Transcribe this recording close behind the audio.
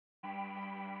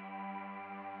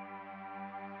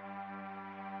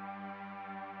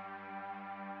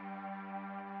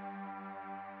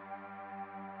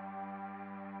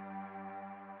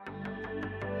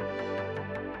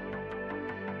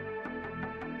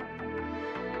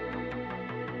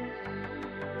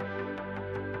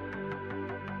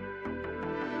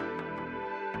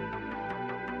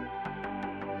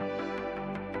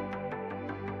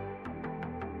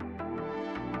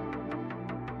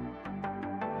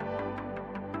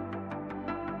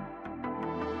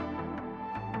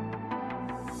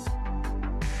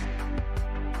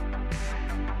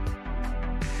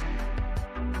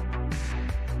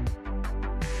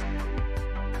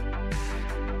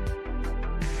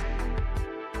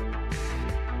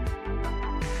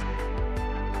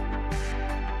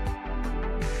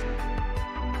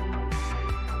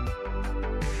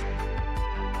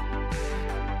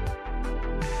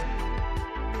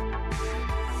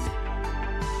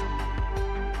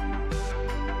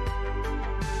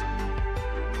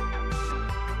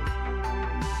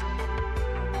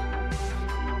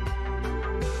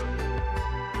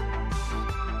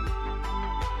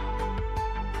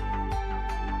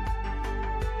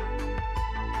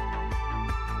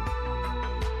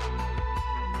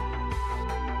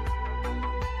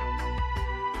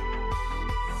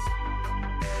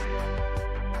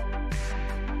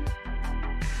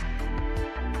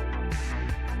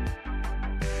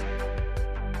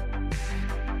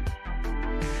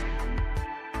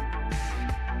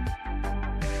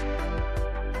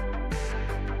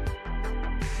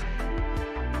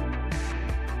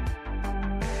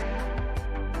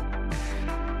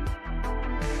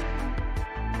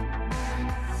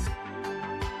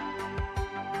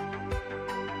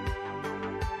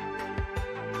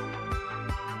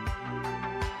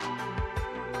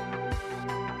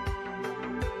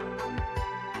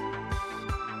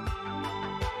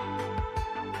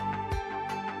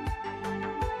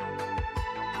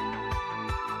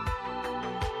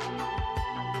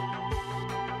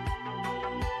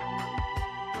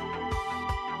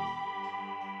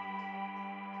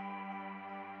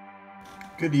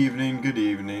Good evening, good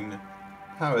evening.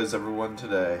 How is everyone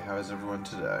today? How is everyone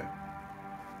today?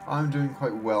 I'm doing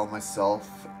quite well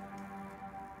myself.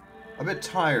 A bit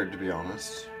tired, to be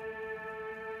honest.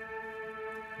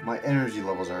 My energy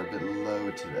levels are a bit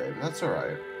low today, but that's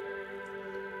alright.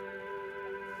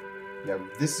 Yeah,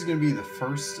 this is going to be the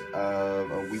first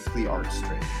of a weekly art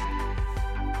stream.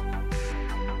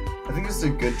 I think this is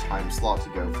a good time slot to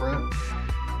go for it.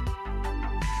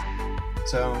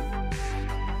 So,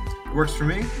 it works for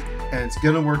me, and it's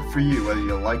gonna work for you, whether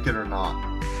you like it or not.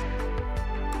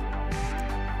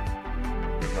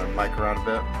 Move my mic around a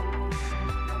bit.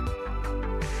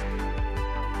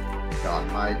 God,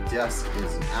 my desk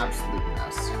is an absolute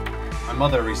mess. My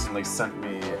mother recently sent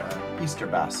me an Easter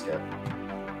basket,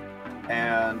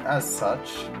 and as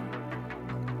such,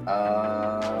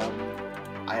 I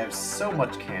have so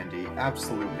much candy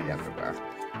absolutely everywhere.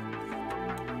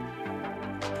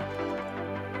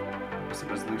 What's the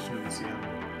resolution of the CM?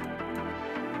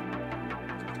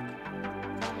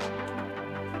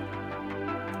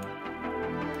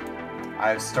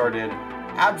 I've started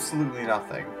absolutely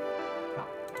nothing.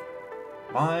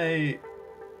 My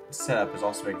setup has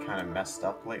also been kind of messed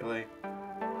up lately.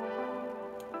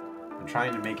 I'm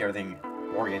trying to make everything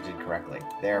oriented correctly.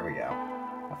 There we go.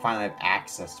 I finally have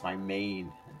access to my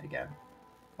main again.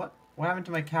 What? What happened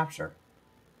to my capture?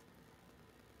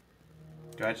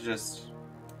 Do I have to just...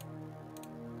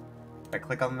 If I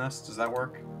click on this, does that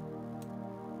work?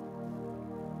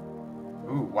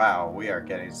 Ooh, wow, we are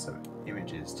getting some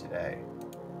images today.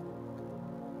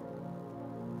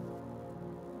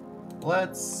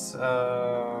 Let's,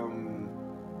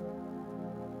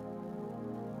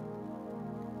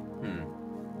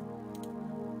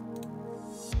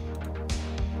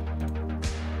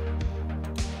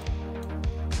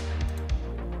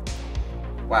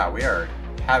 Wow, we are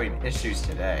having issues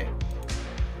today.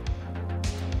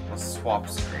 Let's swap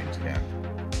screens again.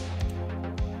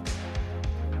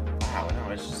 Wow,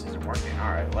 no, it just isn't working.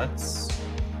 Alright, let's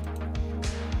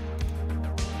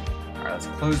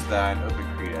close that and open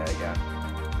Krita again.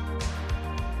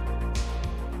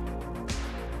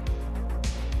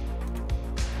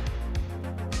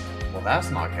 Well, that's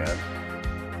not good.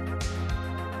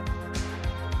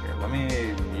 Here, let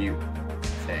me mute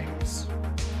things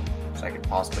so I could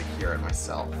possibly hear it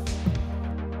myself.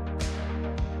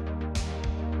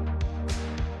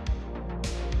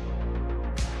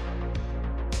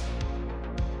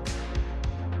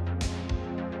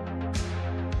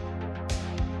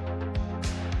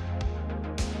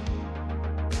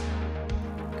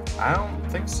 I don't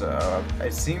think so.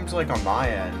 It seems like on my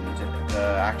end,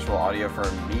 the actual audio for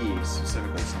me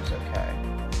specifically seems okay.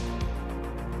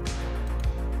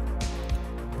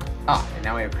 Ah, and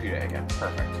now we have Krita again.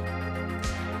 Perfect.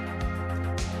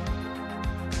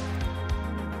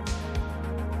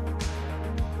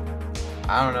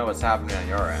 I don't know what's happening on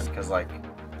your end, because, like,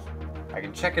 I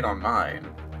can check it on mine.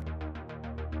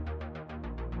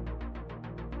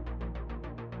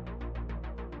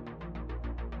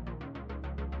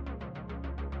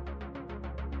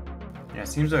 Yeah, it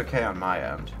seems okay on my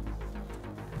end.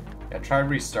 Yeah, try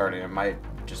restarting, it might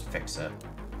just fix it.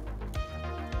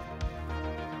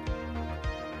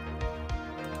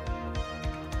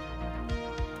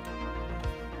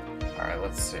 Alright,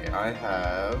 let's see. I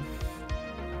have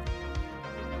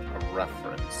a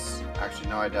reference. Actually,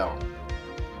 no, I don't.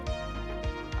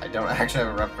 I don't actually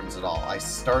have a reference at all. I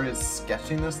started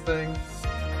sketching this thing,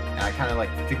 and I kind of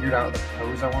like figured out the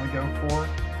pose I want to go for.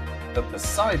 But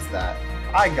besides that,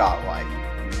 I got, like,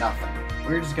 nothing.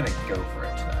 We're just gonna go for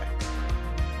it today.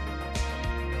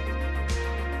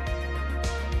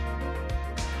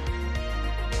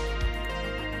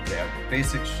 Yeah,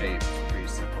 basic shape is pretty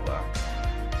simple, though.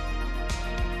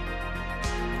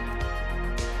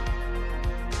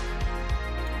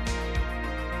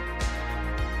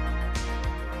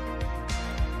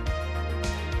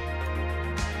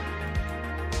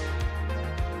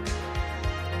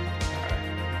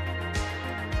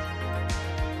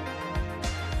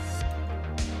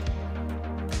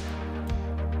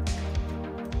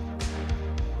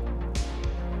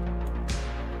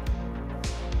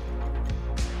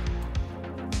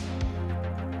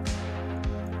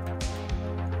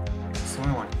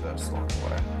 I want this along the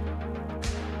way.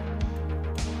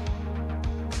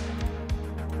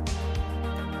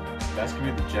 That's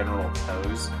gonna be the general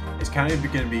pose. It's kind of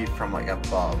gonna be from like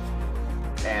above,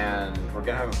 and we're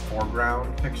gonna have a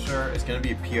foreground picture. It's gonna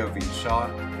be a POV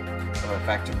shot of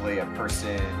effectively a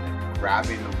person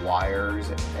grabbing the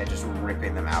wires and just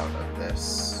ripping them out of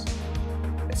this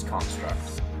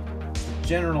construct.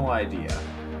 General idea.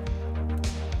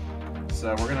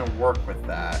 So we're gonna work with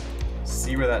that.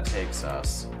 See where that takes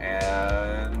us,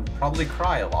 and probably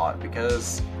cry a lot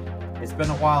because it's been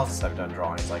a while since I've done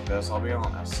drawings like this, I'll be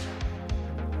honest.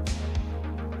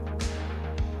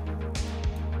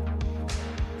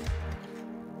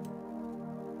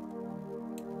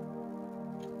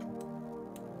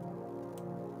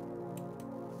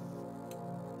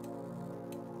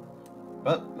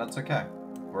 But that's okay.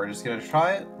 We're just gonna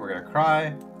try it, we're gonna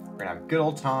cry, we're gonna have a good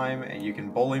old time, and you can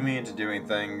bully me into doing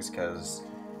things, because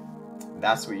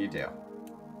that's what you do.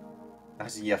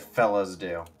 That's what you fellas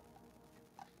do.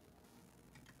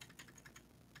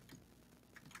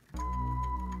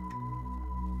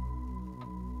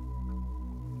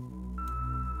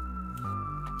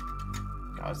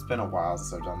 God, it's been a while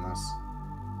since I've done this.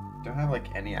 Do I have,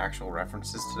 like, any actual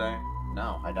references today?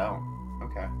 No, I don't.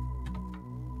 Okay.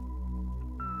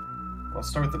 Let's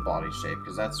start with the body shape,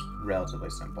 because that's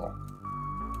relatively simple.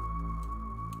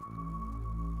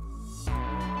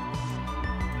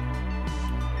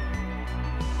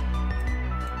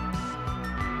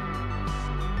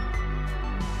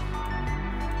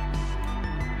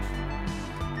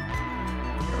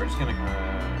 Okay, we're just gonna kind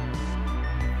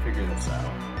of figure this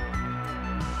out.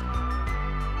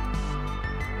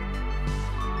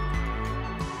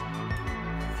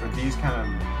 For these kind of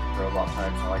robot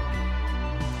types, I like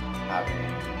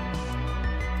having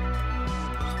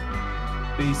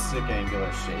basic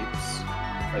angular shapes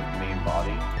for the main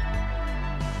body.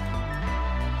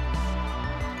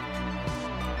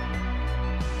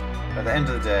 At the end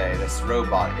of the day, this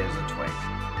robot is a twink.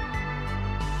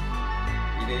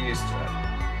 You get used to it.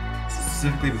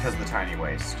 Specifically because of the tiny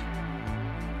waist.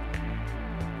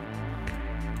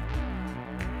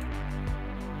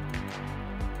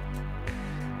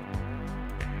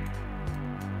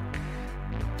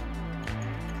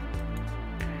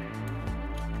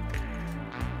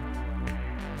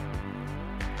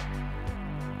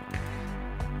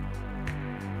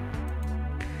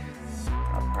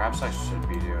 Perhaps I should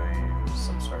be doing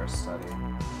some sort of study.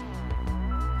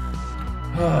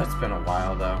 It's been a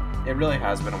while though. It really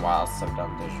has been a while since I've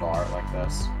done digital art like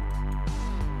this.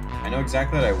 I know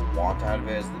exactly what I want out of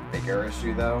it is the bigger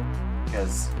issue though,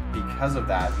 because of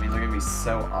that, it means I'm gonna be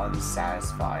so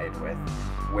unsatisfied with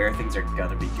where things are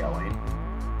gonna be going.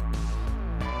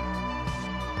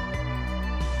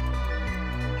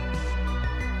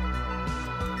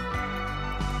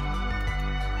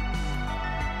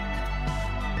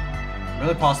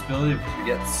 Another possibility if we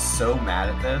get so mad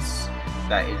at this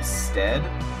that instead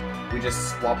we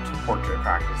just swapped portrait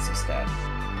practice instead.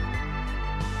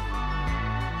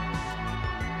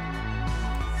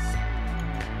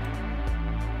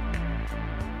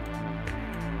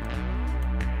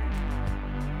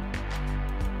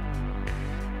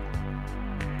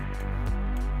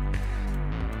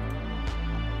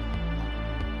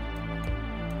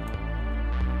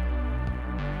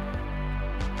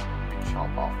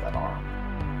 Chop off that arm.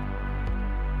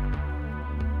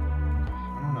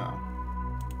 I don't know.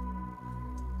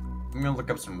 I'm gonna look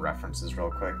up some references real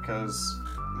quick because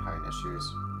I'm having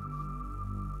issues.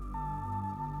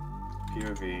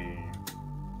 POV.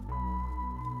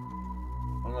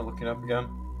 What am I looking up again?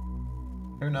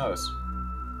 Who knows?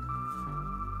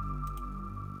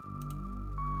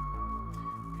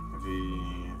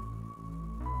 POV.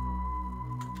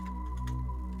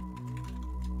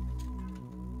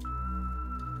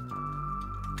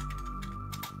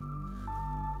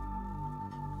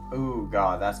 Ooh,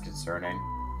 God, that's concerning.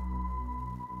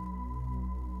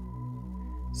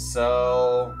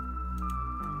 So...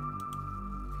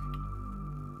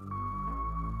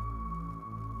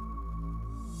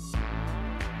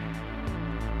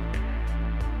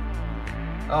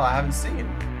 Oh, I haven't seen.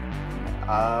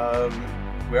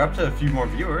 We're up to a few more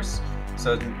viewers,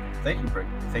 so thank you,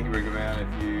 Brigger Man,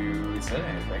 if you said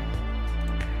anything.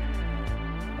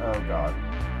 Oh, God.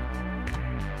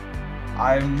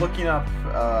 I'm looking up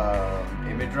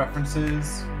image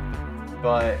references,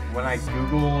 but when I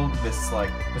googled this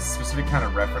specific kind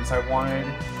of reference I wanted,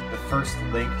 the first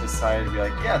link decided to be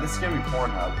like, yeah, this is gonna be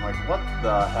Pornhub. I'm like, what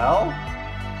the hell?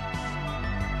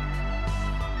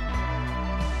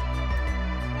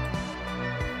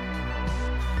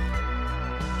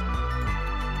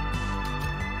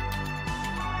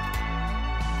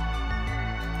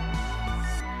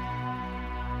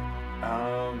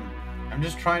 I'm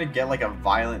just trying to get like a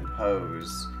violent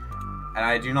pose, and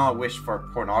I do not wish for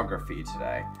pornography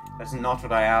today. That's not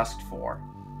what I asked for.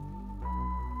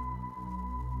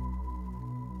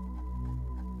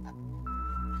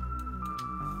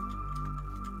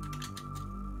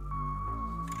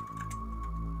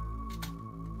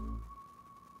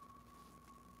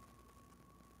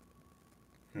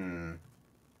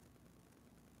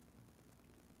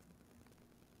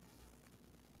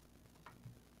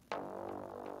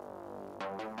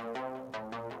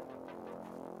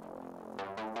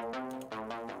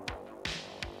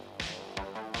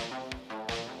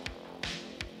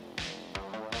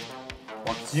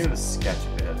 We'll continue the sketch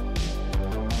bit.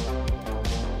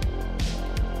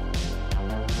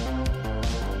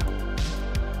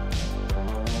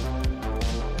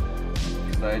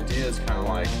 The idea is kind of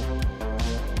like,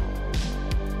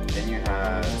 then you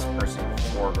have this person in the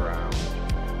foreground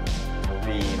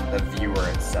being the viewer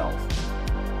itself,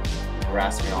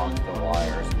 grasping onto the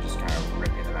wires and just kind of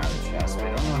ripping them out of the chest. But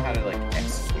I don't know how to like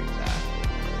execute that.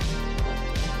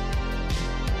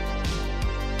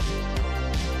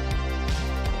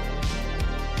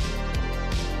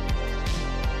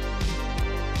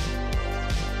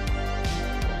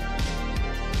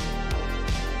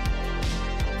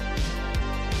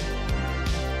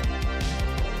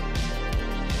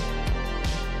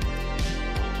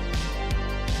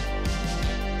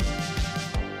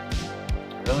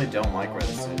 I really don't like where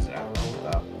this is at. I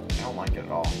don't like it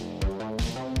at all. I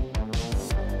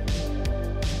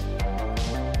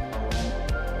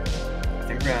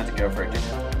think we're gonna have to go for a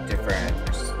different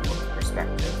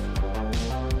perspective.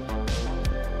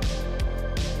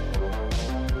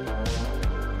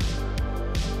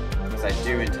 Because I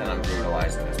do intend on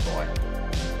brutalizing this boy.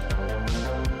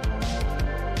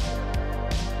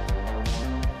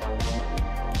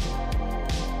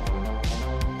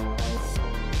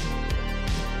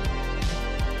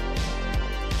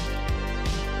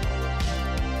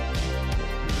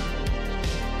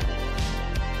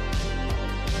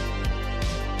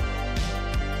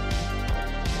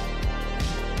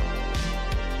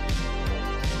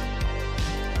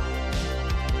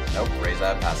 Nope, raise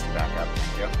that, pass it back up.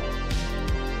 Thank you.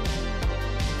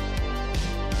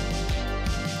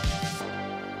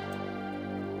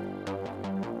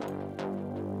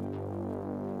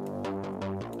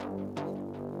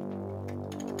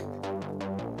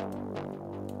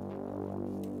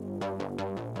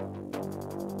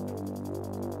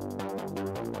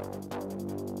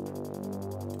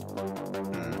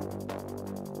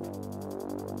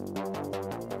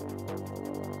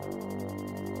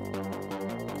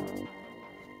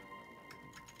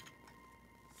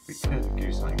 We could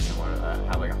do something similar to that,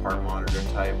 have like a heart monitor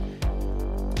type,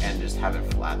 and just have it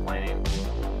flatlining.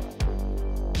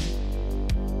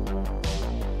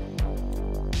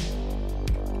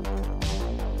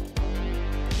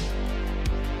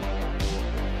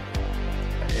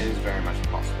 It is very much a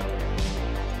possibility.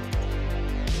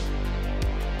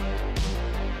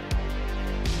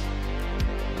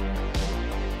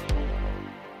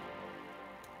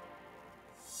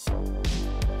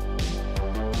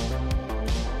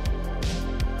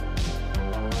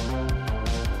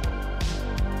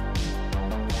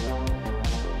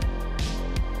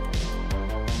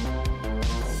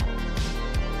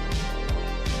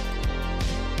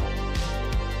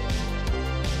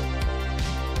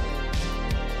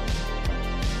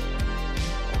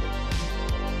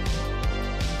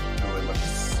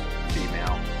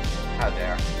 How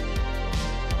dare.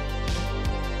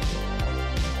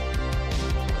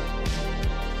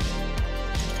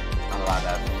 I'm allowed to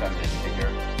have a feminine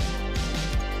figure.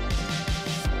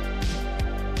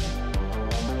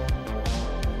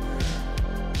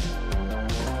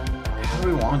 How do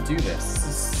we want to do this? This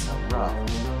is so rough.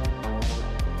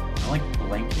 I'm like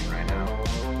blanking right now.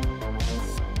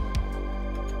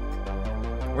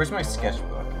 Where's my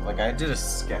sketchbook? Like, I did a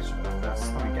sketchbook of this.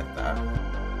 Let me get that.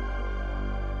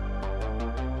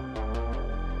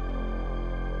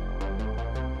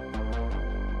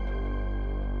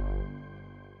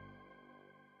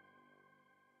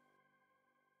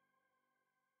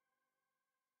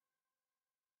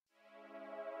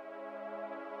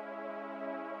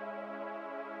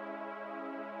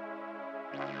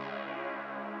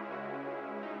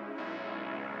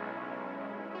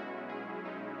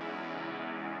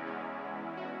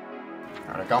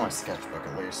 Alright, I got my sketchbook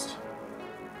at least.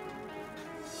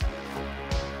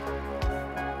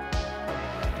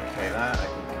 Okay, that I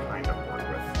can kind of work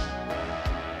with.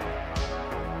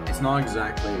 It's not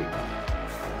exactly...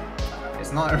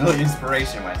 It's not really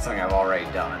inspiration when it's something I've already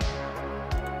done.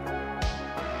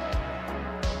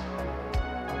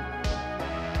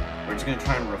 We're just gonna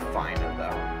try and refine it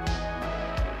though.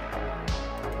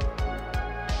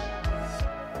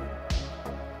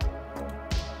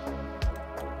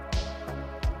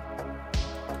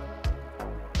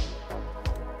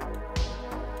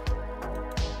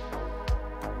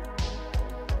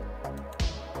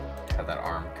 Have that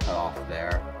arm cut off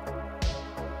there.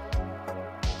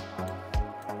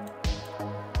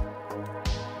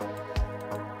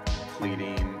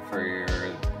 Pleading for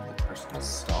the person to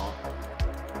stop.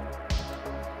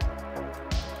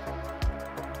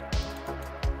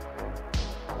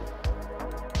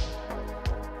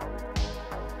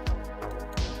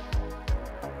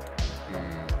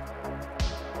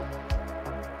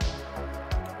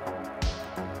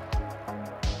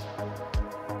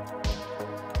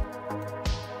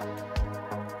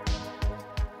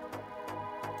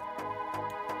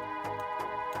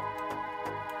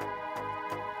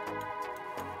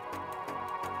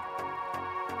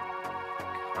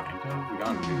 Kind of. We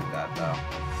gotta move that though.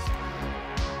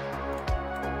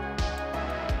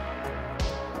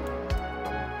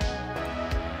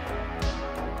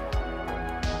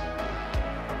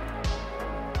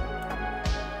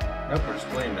 Nope, we're just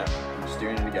cleaning it. We're just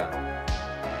doing it again.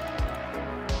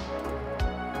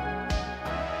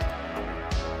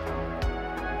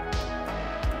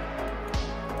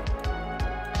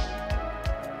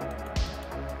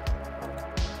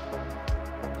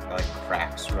 Like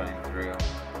cracks running through.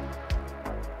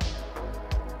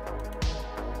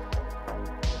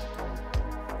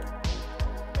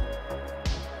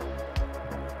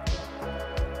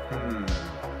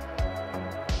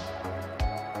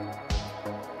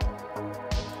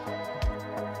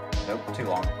 Nope, too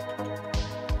long.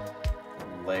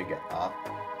 Leg up.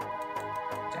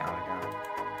 Down again.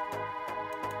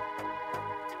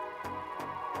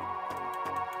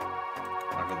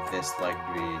 Whenever this leg to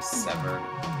be severed.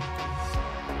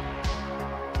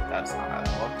 That's not how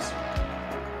that looks.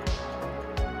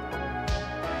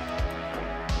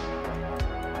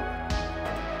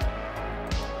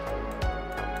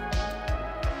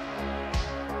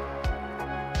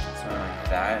 Something like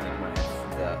that, and then we'll hit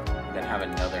then have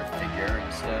another figure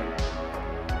instead.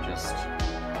 Just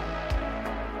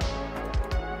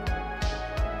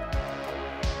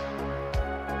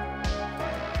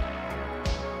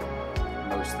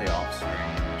mostly off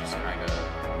screen, just kind of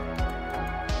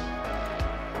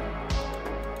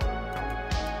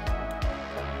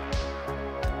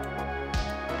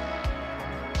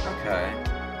okay.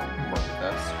 I can work with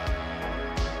this.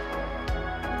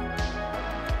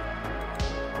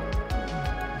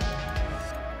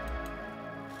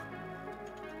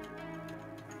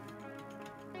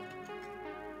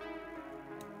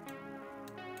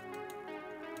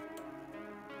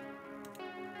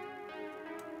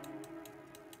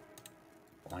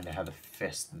 Going to have the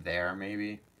fist there,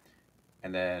 maybe,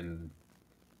 and then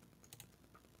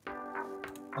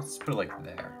let's put it like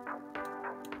there.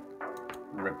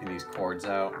 Ripping these cords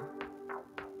out.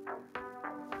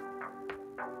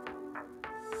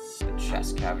 The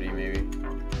chest cavity, maybe.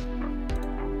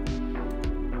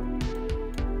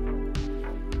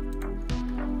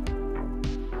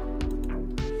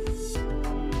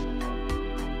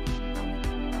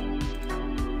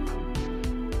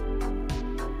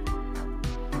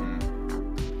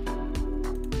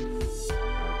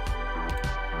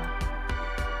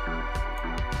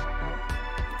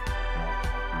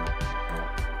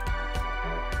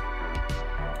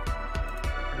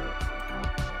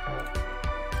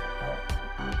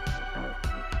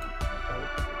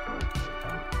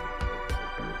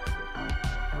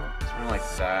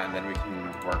 Like that, and then we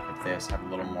can work with this, have a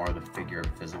little more of the figure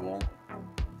visible.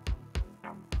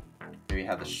 Maybe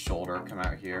have the shoulder come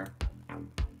out here.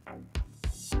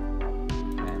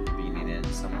 And leaning in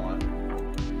somewhat.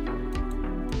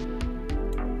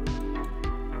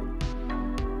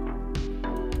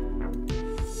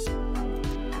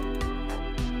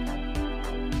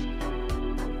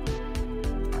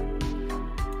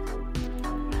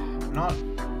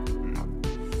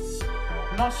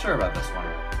 I'm not sure about this one.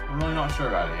 I'm really not sure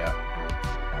about it yet.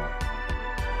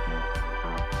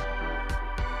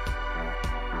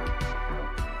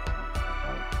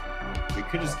 We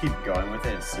could just keep going with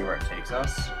it and see where it takes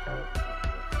us.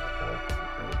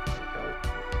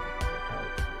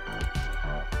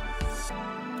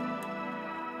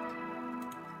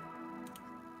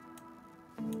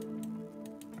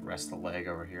 Rest the leg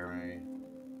over here, maybe.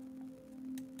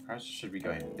 Perhaps should be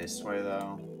going this way,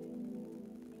 though.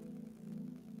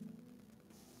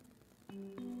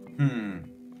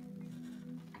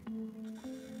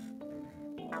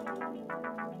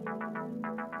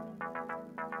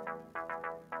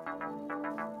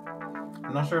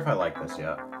 I'm not sure if I like this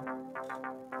yet.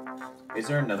 Is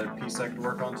there another piece I could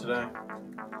work on today?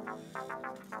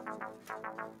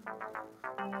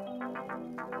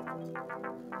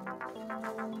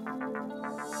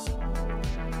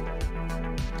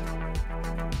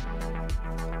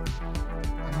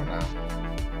 I don't know.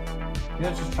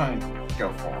 Let's just try and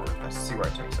go forward. Let's see where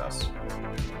it takes us.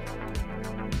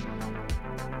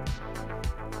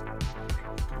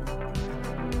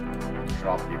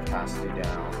 Drop the opacity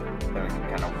down. Then we can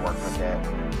kind of work with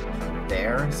it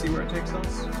there and see where it takes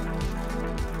us.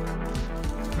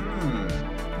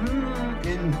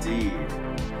 Indeed.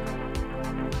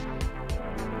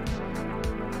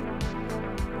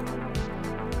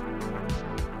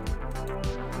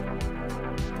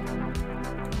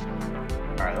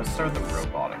 Alright, let's start with the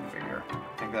robotic figure.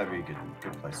 I think that'd be a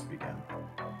good place to begin.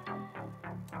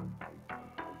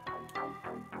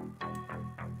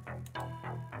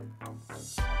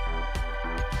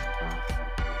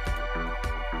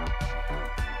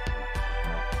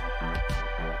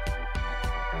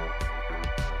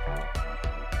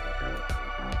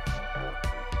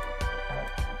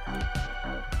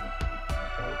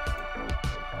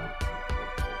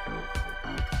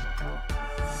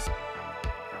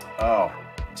 Oh,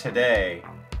 today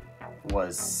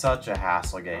was such a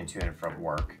hassle getting to and from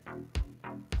work.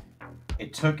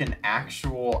 It took an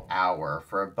actual hour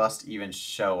for a bus to even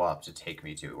show up to take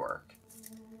me to work.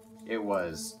 It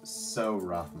was so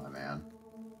rough, my man.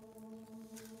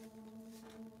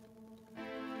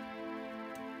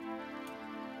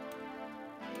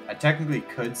 I technically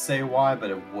could say why, but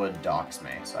it would dox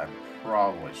me, so I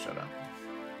probably shouldn't.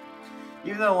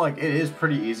 Even though, like, it is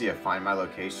pretty easy to find my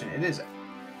location, it is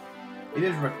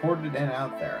recorded and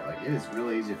out there. Like, it is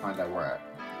really easy to find out where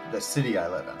the city I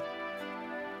live in.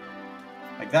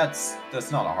 Like, that's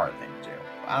not a hard thing to do.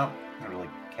 I don't really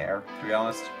care, to be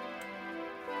honest.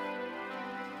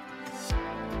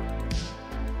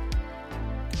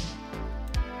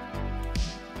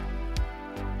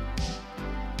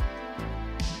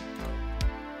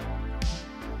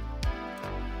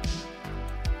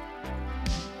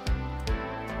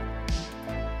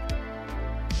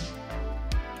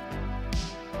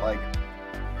 Like,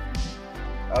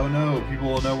 oh no,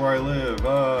 people will know where I live.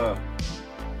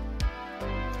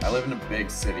 I live in a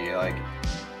big city. Like,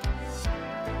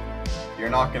 you're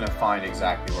not gonna find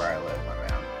exactly where I live, my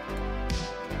man.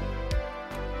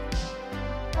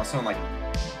 Unless someone, like,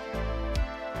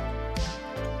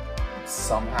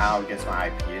 somehow gets my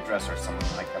IP address or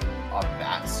something like of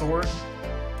that sort.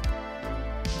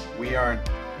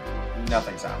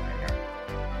 Nothing's happening here.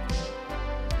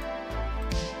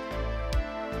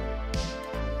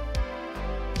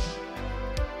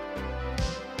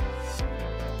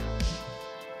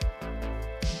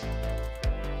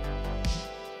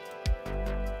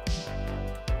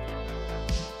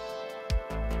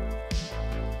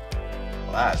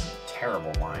 Well, that's a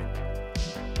terrible line.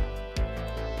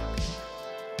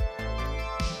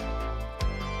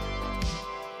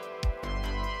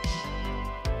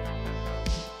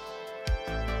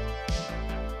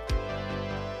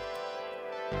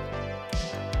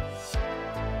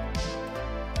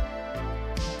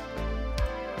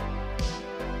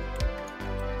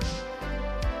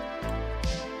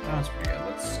 That's pretty good.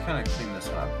 Let's kind of clean this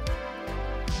up.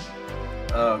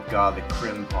 Oh god, the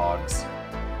crim pogs.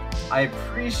 I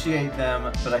appreciate them,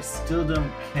 but I still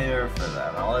don't care for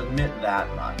them. I'll admit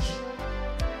that much.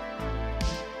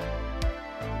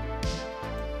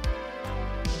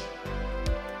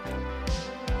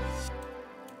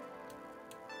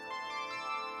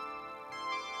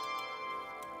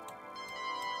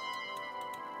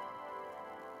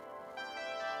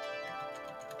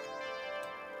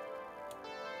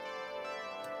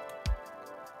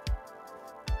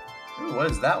 Ooh, what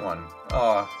is that one?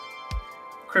 Oh,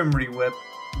 creamery whip.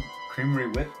 Creamery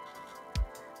whip?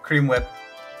 Cream whip.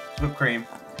 Whipped cream.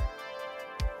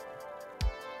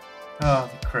 Oh,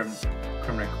 the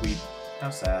creamery wheat. How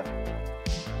sad.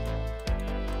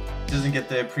 Doesn't get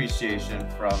the appreciation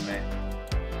from it.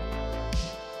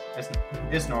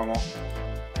 It's normal.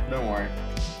 Don't worry.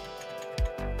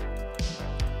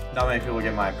 Not many people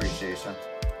get my appreciation.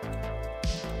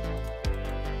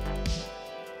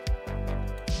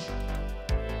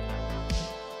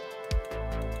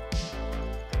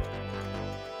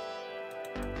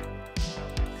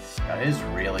 It has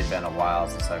really been a while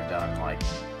since I've done, like,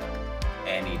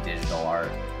 any digital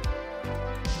art.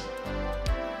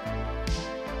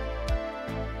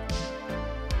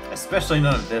 Especially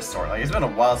none of this sort. Like, it's been a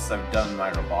while since I've done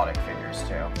my robotic figures,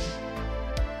 too.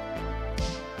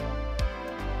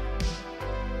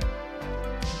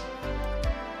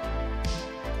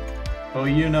 But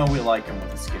you know we like him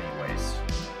with a skinny waist.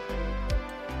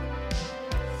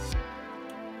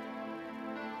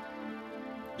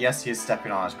 Yes, he is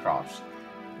stepping on his crotch.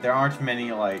 There aren't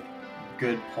many, like,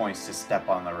 good points to step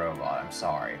on the robot, I'm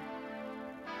sorry.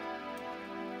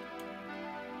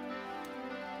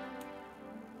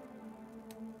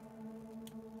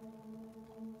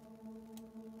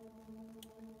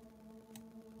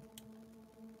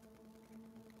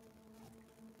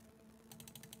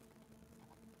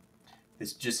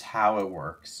 It's just how it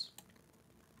works.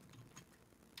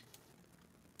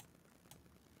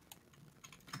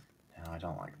 I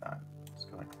don't like that. Let's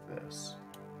go like this.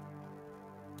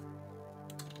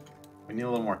 We need a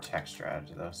little more texture added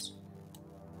to this.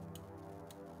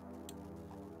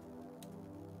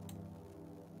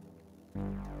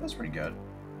 That's pretty good.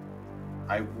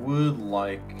 I would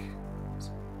like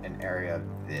an area of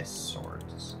this sort.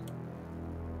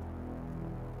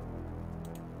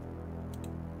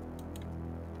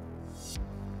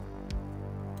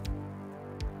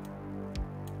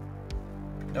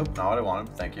 Nope, not what I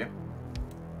wanted. Thank you.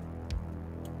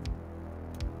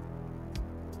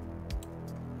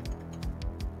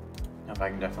 I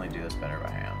can definitely do this better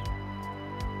by hand.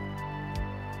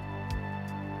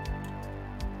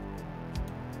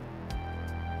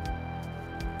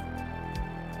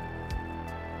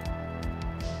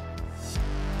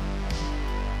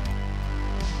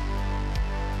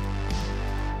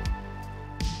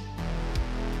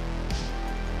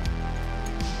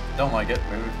 Don't like it.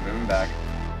 Moving back.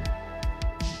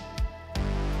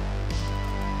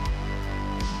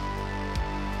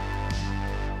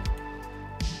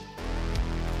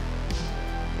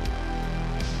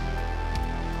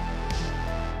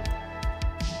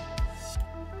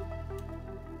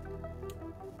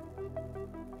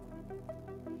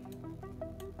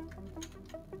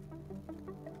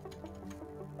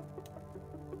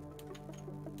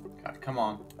 God, come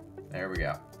on. There we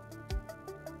go.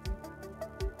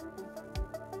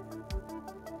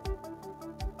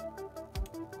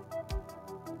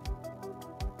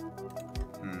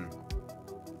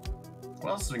 What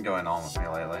else has been going on with me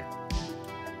lately?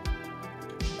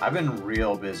 I've been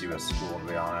real busy with school, to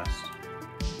be honest.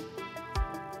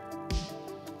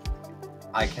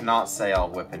 I cannot say I'll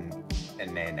whip and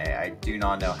nay nay. I do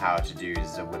not know how to do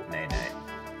the whip nay nay.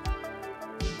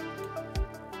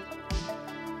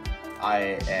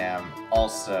 I am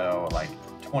also like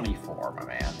 24, my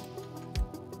man.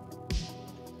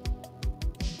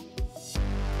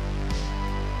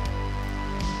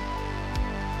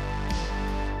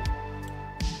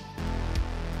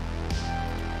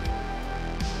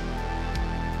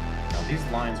 These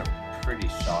lines are pretty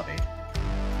shoddy.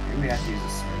 Maybe we have to use a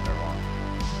smoother one.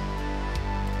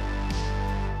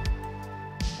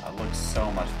 That looks so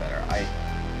much better. I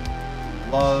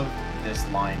love this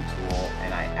line tool,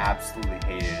 and I absolutely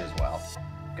hate it as well.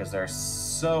 Because there are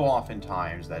so often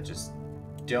times that just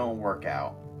don't work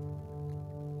out.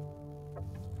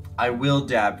 I will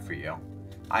dab for you.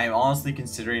 I am honestly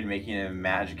considering making a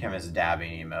Magic Chemist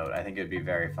dabbing emote. I think it would be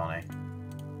very funny.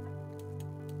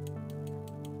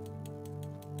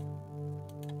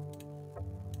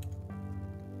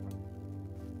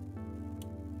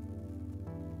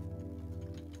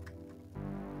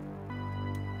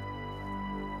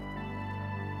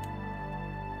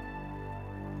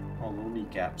 Oh, little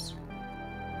kneecaps.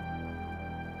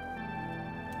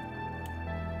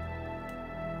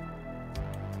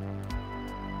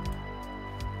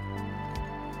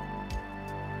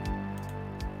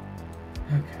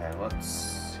 Okay, let's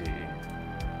see.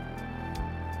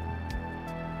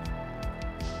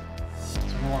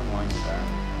 Some along lines of that.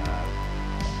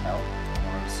 Help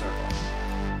or a circle.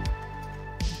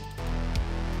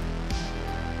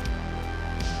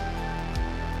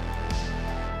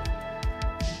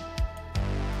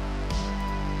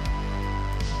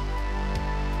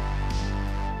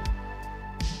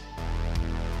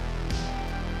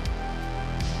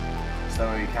 So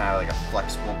we kind of like a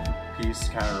flexible piece.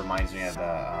 Kind of reminds me of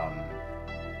the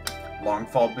long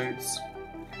fall boots.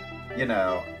 You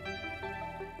know,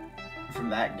 from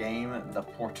that game, the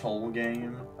Portal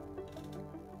game,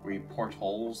 where you port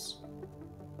holes.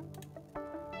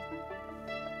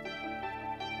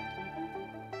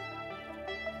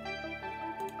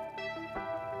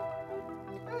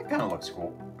 It kind of looks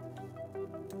cool.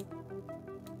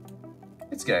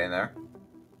 It's getting there.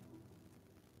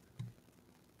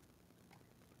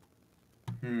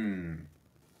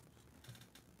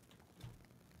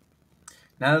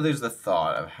 Now there's the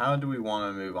thought of how do we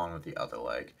want to move on with the other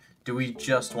leg? Do we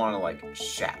just want to, like,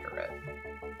 shatter it?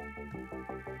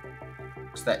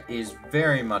 So that is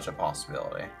very much a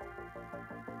possibility.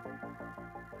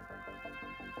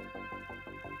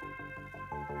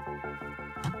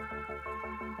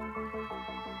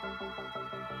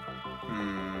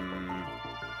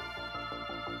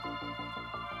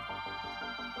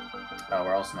 Oh,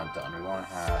 we're also not done. We want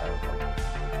to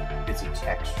have bits of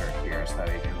texture here so that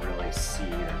we can really see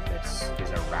that this is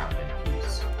a rounded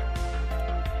piece.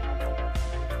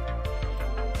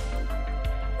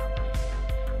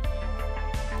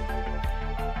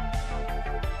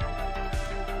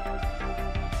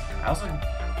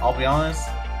 I'll be honest,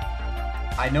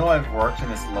 I know I've worked in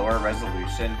this lower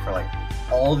resolution for like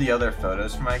all the other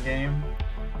photos for my game,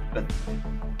 but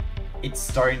it's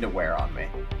starting to wear on me.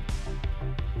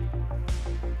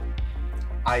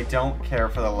 I don't care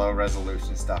for the low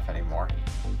resolution stuff anymore.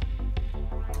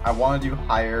 I want to do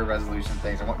higher resolution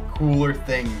things. I want cooler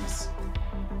things.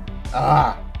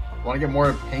 I want to get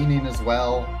more painting as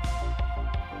well.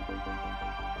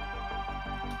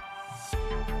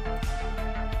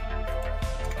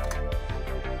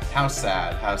 How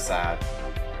sad, how sad.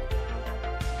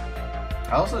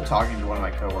 I was also talking to one of my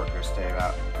coworkers today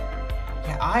about,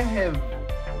 yeah, I have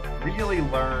really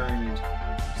learned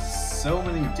so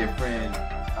many different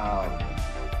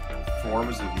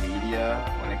forms of media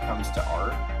when it comes to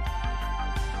art.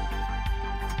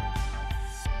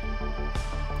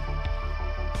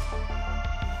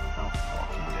 How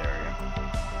fucking dare you?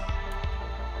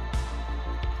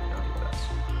 Don't do this.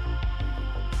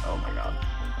 Oh my god.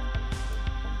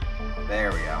 There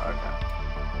we go, okay.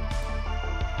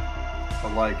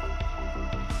 But like,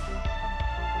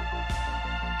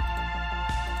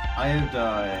 I have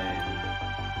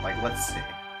done, like, let's see.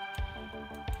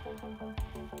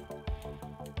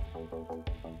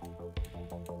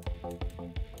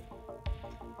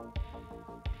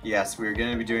 Yes, we're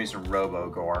going to be doing some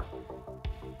Robo-Gore.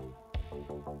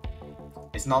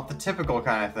 It's not the typical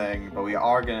kind of thing, but we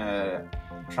are going to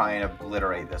try and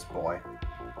obliterate this boy.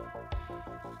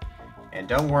 And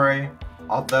don't worry,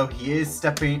 although he is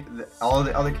stepping, all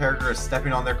the other characters are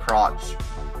stepping on their crotch,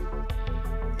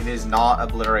 it is not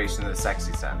obliteration in the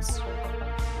sexy sense.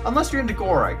 Unless you're into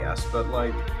gore, I guess, but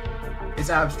like, it's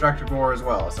abstract gore as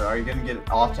well, so are you gonna get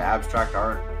off to abstract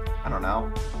art? I don't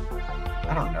know.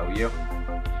 I don't know you.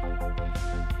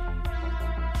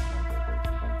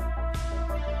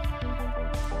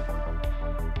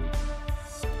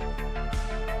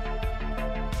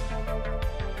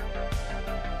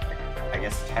 I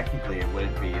guess technically it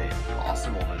wouldn't be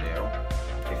impossible to do,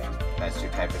 if that's your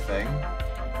type of thing.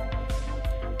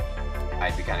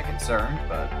 I'd be kind of concerned,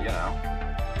 but, you know.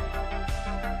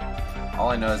 All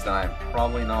I know is that I'm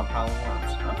probably not Pile of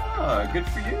Worms. Ah, good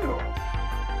for you!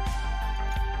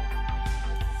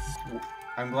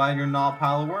 I'm glad you're not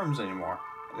Pile of Worms anymore.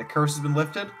 The curse has been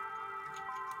lifted?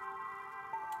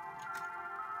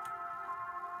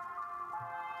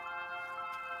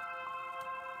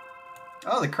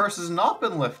 Oh, the curse has not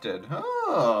been lifted.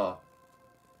 Oh.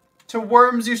 To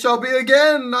worms you shall be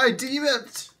again, I deem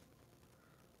it!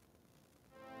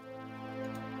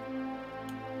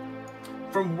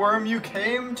 From worm you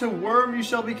came, to worm you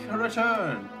shall be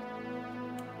returned.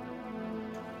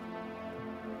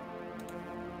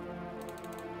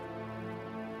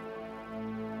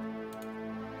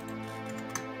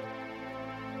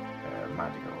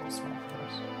 Might go a little small for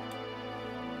this.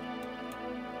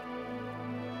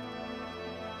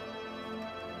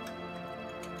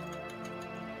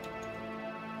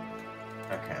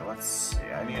 Okay, let's see.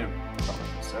 I need a...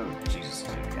 Oh, Jesus,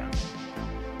 did it again.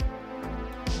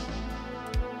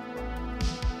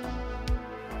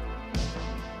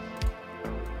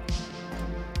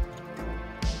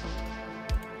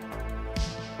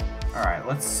 Alright,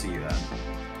 let's see then.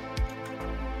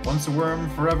 Once a worm,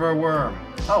 forever a worm.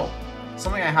 Oh,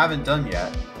 something I haven't done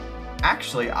yet.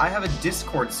 Actually, I have a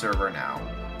Discord server now.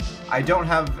 I don't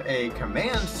have a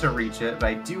command to reach it, but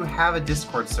I do have a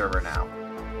Discord server now.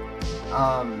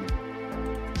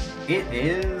 It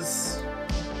is...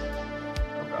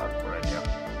 Oh god, what did I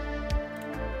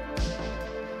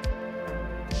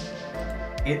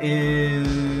do? It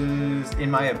is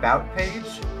in my About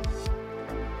page.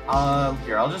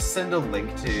 Here, I'll just send a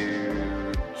link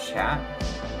to chat.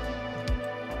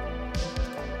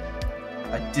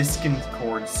 A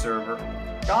Discord server.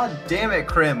 God damn it,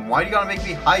 Krim. Why do you gotta make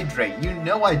me hydrate? You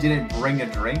know I didn't bring a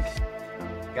drink.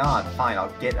 God, fine,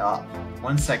 I'll get up.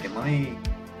 1 second, let me...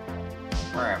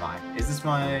 Where am I? Is this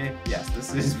my... Yes,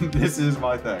 this is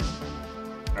my thing.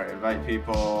 Alright, invite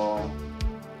people.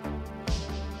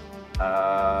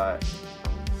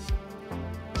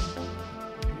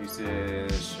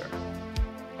 Uses... Sure.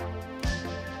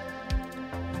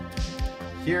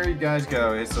 Here you guys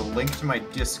go. It's a link to my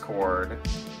Discord.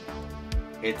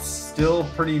 It's still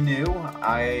pretty new.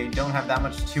 I don't have that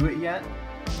much to it yet,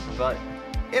 but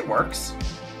it works.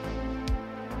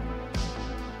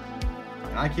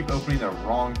 And I keep opening the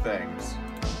wrong things.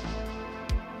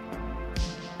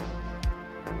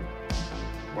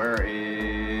 Where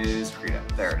is Krita?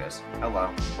 There it is.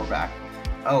 Hello, we're back.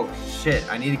 Oh shit,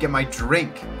 I need to get my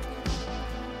drink.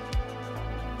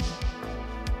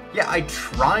 Yeah, I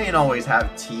try and always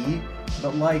have tea,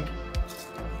 but like,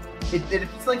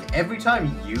 it's like every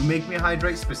time you make me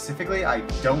hydrate specifically, I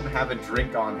don't have a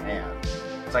drink on hand.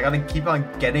 So I gotta keep on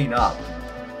getting up.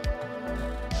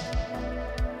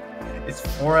 It's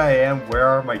 4 AM, where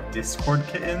are my Discord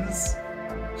kittens?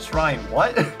 Shrine,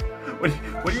 what?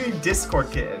 What do you mean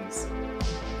Discord kittens?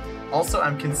 Also,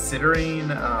 I'm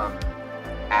considering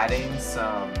adding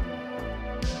some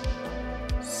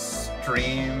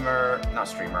not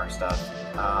streamer stuff.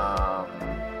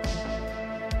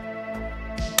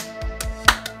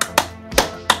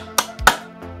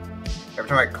 Every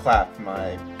time I clap,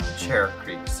 my chair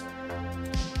creaks.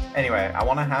 Anyway, I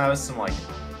want to have some like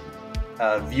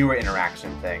viewer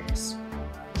interaction things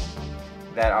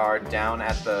that are down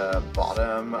at the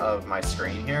bottom of my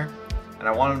screen here, and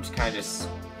I want them to kind of just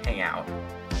hang out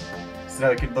so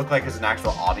that it could look like there's an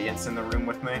actual audience in the room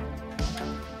with me.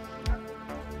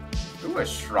 Ooh, a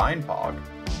shrine pog.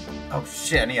 Oh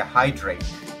shit, I need to hydrate.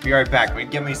 Be right back. I'm gonna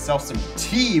get myself some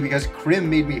tea because Krim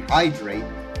made me hydrate.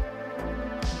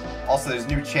 Also, there's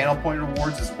new channel point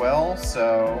rewards as well,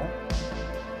 so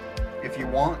if you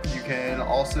want, you can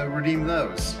also redeem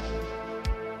those.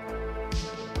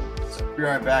 So Be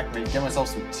right back, man. Get myself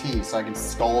some tea so I can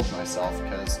scald myself,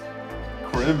 because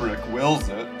Krimrick wills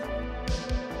it.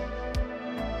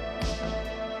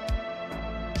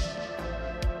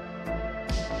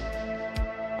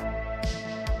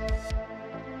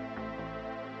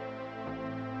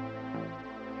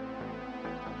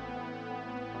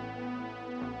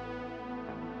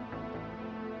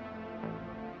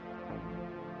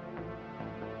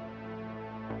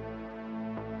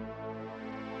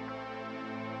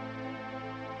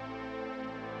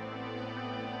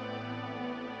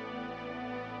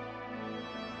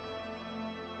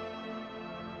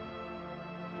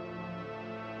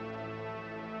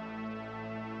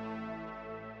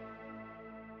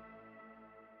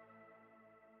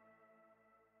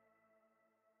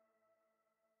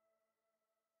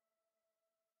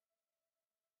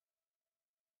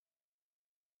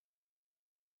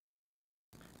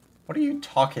 What are you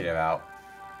talking about?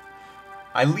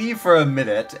 I leave for a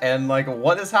minute, and like,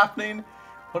 what is happening?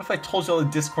 What if I told you all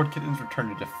the Discord kittens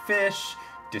returned into fish?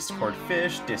 Discord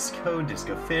fish, disco,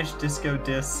 disco fish, disco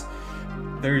dis.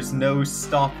 There's no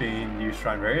stopping you,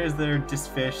 Shrineberry. Is there dis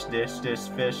fish, dish, fish,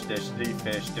 dish, fish,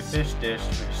 fish,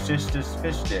 dish,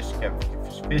 fish,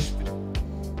 fish.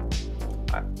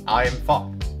 I am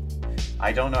fucked.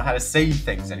 I don't know how to say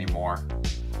things anymore.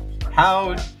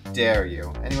 How dare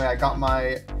you? Anyway, I got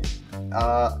my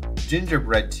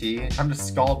gingerbread tea. Time to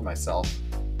scald myself.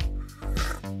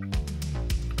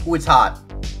 Ooh, it's hot.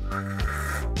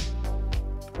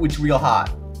 Ooh, it's real hot.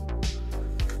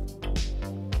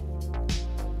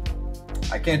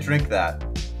 I can't drink that.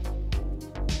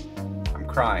 I'm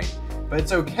crying. But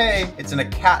it's okay, it's in a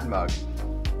cat mug.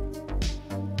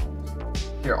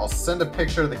 Here, I'll send a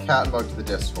picture of the cat mug to the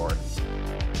Discord.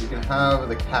 You can have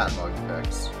the cat mug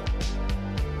pics.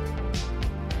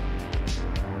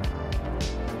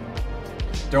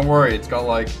 Don't worry, it's got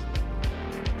like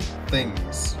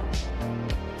things.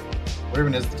 Where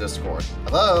even is the Discord?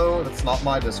 Hello? That's not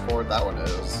my Discord, that one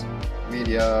is.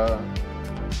 Media.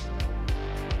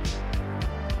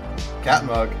 Cat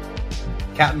mug.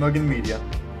 Cat mug and media.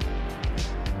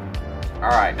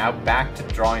 Alright, now back to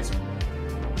drawing some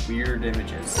weird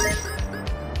images.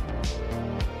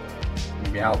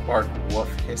 Meow, bark, woof,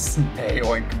 hiss, neigh,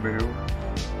 oink, moo.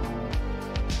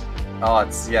 Oh,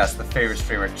 it's, yes, the favorite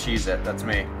streamer, Cheez-It, that's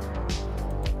me.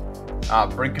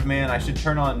 Brink of Man, I should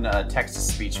turn on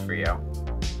text-to-speech for you.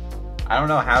 I don't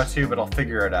know how to, but I'll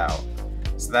figure it out.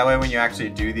 So that way when you actually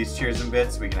do these cheers and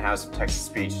bits, we can have some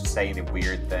text-to-speech saying the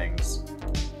weird things.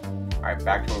 Alright,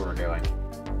 back to what we're doing.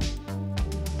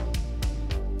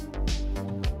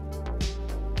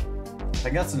 I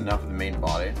think that's enough of the main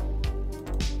body.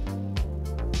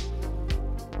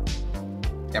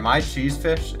 Am I cheese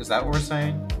fish? Is that what we're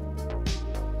saying?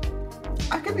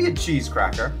 I could be a cheese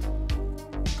cracker.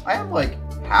 I am like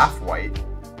half white.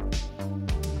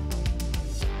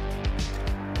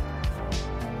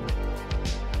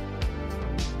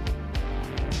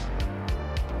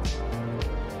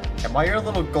 Am I your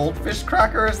little goldfish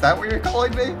cracker? Is that what you're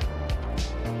calling me?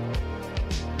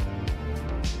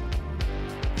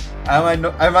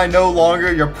 Am I no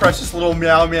longer your precious little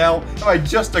meow meow? Am I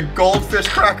just a goldfish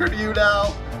cracker to you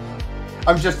now?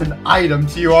 I'm just an item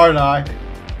to you, aren't I?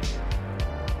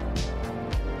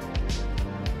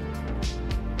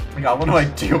 God, what am I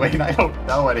doing? I don't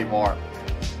know anymore.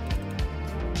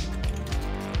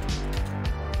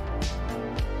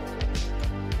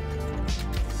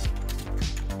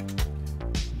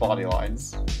 Body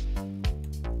lines.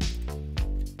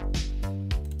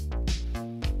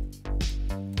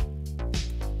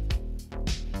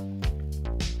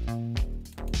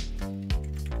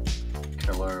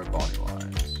 Killer body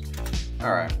lines.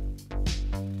 Alright.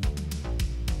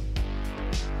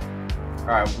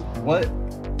 Alright,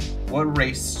 what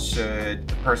race should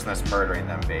the person that's murdering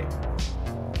them be?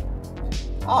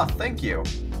 Oh, thank you.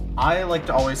 I like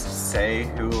to always say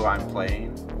who I'm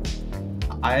playing.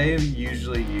 I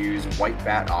usually use White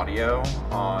Bat Audio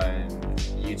on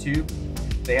YouTube.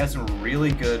 They have some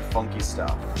really good funky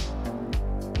stuff.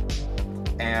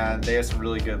 And they have some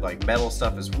really good like metal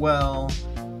stuff as well.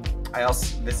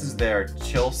 This is their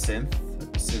chill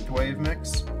synthwave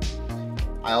mix.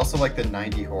 I also like the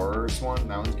 90 Horrors one,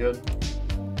 that one's good.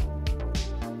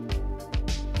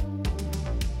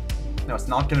 No, it's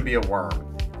not gonna be a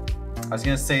worm. I was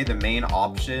gonna say the main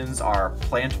options are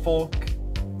Plant Folk,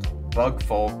 Bug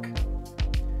Folk,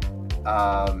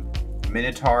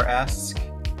 Minotaur-esque,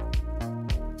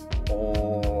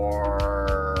 or...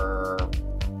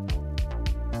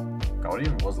 God, what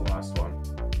even was the last one?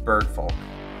 Bird Folk.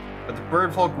 But the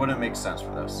Bird Folk wouldn't make sense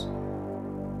for this.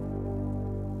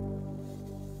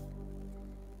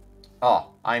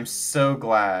 Oh, I'm so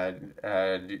glad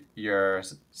your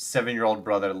 7-year-old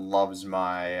brother loves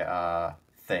my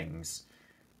things.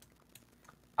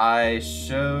 I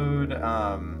showed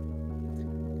a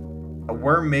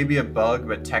worm may be a bug,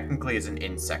 but technically is an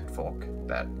insect folk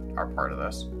that are part of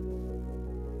this.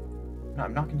 No,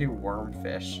 I'm not gonna do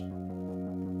wormfish.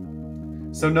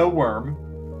 So no worm.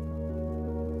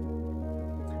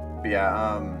 But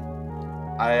yeah,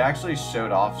 I actually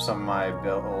showed off some of my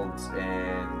builds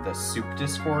in the Soup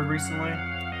Discord recently.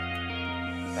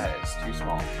 That is too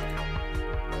small.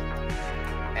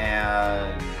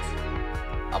 And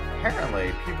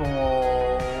apparently people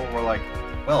were like,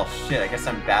 well, shit, I guess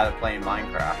I'm bad at playing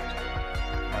Minecraft.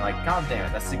 And like, god damn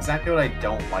it, that's exactly what I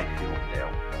don't like people to do.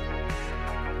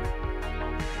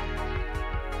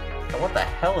 So what the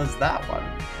hell is that one?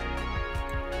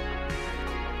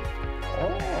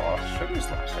 Oh, Sugar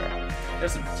Slasher.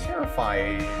 There's some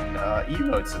terrifying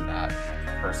emotes in that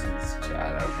person's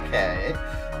chat. Okay.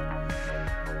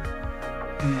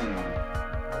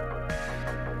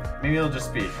 Maybe it'll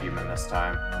just be a human this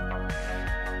time.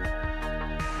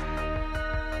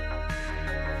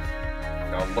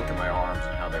 I'll look at my arms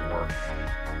and how they work.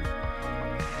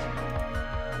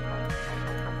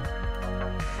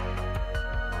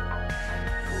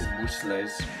 Ooh,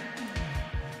 mousseles.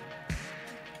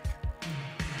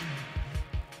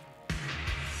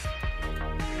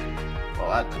 Well,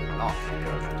 that did not go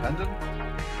as intended.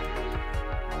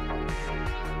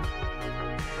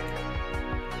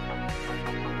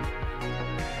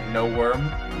 No worm.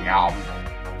 Yum.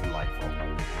 Delightful.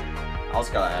 I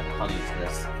also gotta add honey to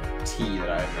this tea that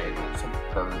I've made. It's so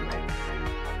burned me.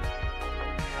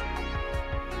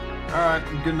 Alright,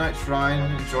 good night, Shrine.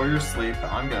 Enjoy your sleep.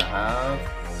 I'm gonna have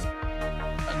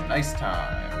a nice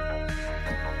time.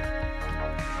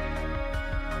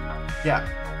 Yeah,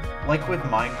 like with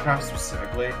Minecraft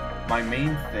specifically, my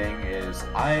main thing is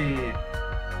I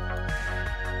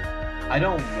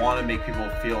don't want to make people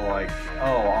feel like,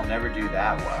 oh, I'll never do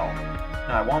that well.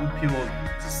 No, I want people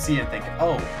to see and think,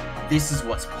 oh, this is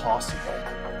what's possible.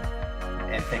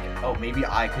 And think, oh, maybe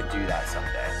I could do that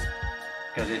someday.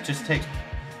 Because it just takes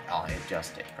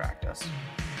practice.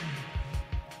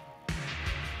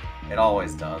 It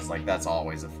always does. Like, that's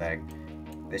always a thing.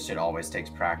 This shit always takes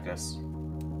practice.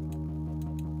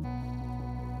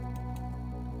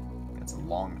 It's a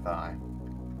long thigh.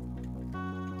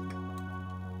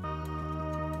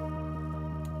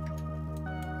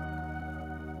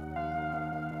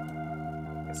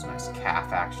 Some nice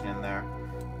calf action in there.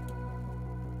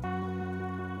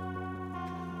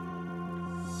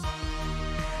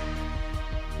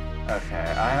 Okay,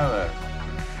 I have a...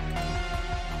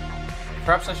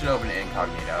 Perhaps I should open an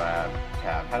incognito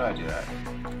tab. How do I do that?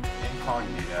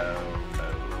 Incognito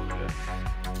mode.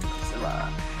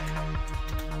 Zilla.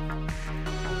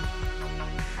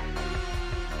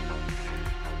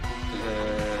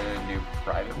 New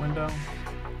private window.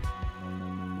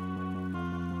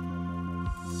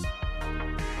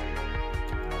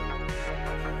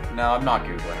 No, I'm not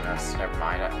Googling this. Never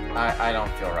mind. I don't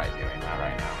feel right doing that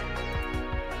right now.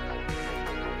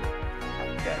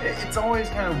 Yeah, it's always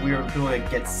kind of weird when people like,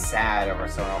 get sad over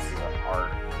someone else's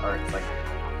art. Or it's like,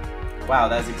 wow,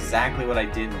 that's exactly what I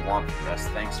didn't want from this.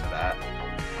 Thanks for that.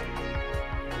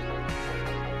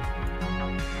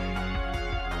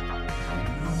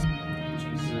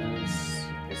 Jesus.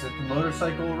 Is it the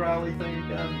motorcycle rally thing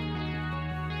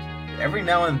again? Every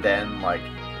now and then, like,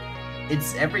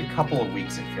 it's every couple of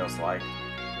weeks, it feels like.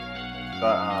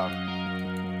 But,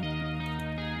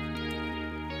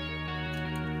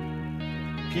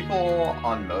 people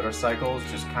on motorcycles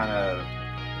just kind of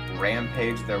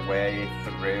rampage their way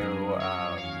through,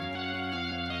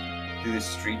 through the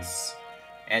streets,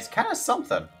 and it's kind of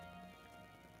something.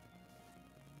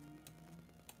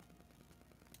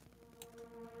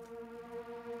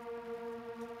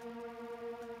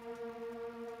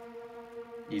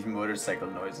 These motorcycle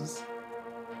noises.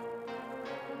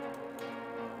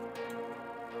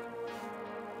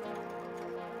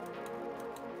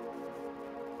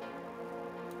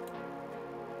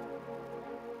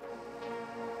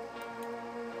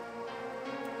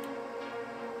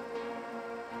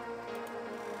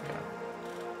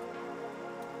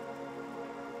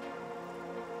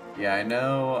 Yeah, I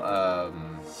know,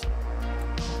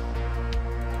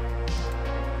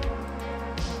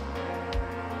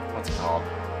 what's it called?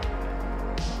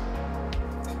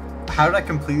 How did I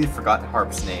completely forget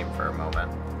Harp's name for a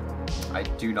moment? I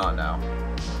do not know.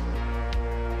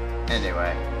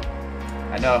 Anyway,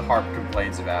 I know Harp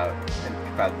complains about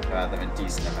them a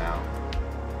decent amount.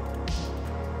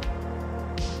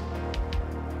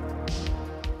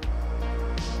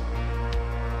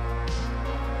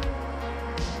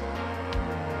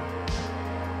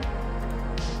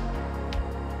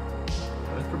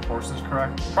 sources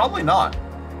correct? Probably not.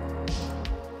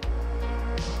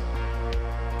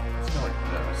 Let's go like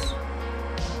this.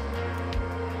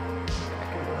 That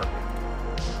could work.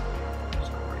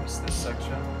 Just erase this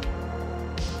section.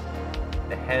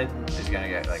 The head is gonna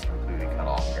get like completely cut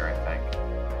off here, I think.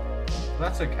 But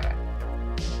that's okay.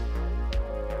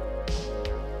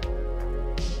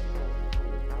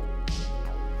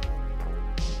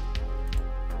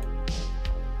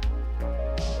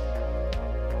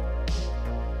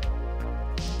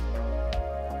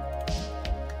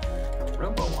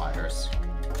 Robo wires.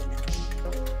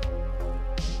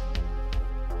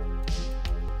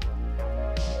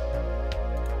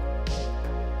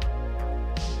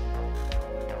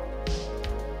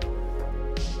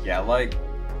 Yeah, like,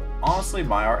 honestly,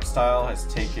 my art style has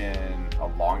taken a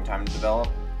long time to develop,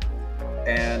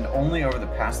 and only over the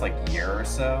past, like, year or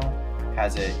so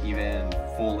has it even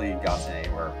fully gotten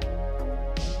anywhere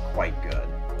quite good,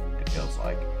 it feels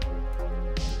like.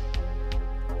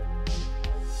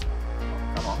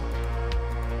 Come on.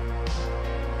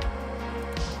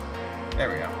 There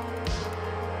we go.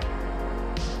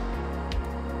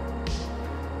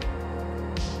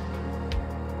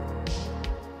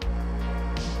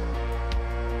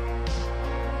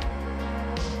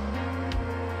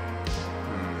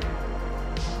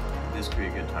 This could be a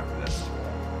good time for this.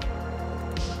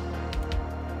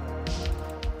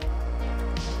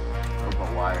 Robo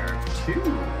wire 2.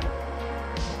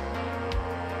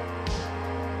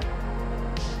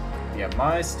 Yeah,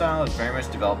 my style is very much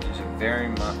developed into very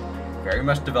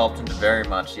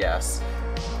much, yes.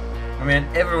 I mean,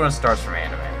 everyone starts from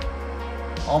anime.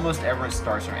 Almost everyone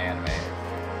starts from anime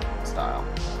style.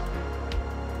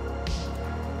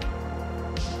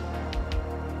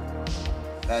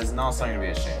 That is not something to be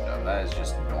ashamed of. That is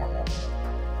just normal.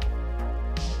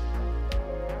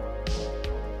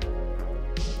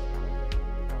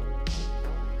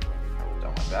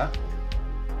 Don't like that.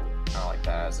 I don't like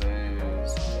that as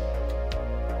is.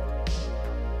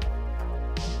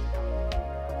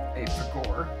 A for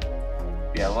gore.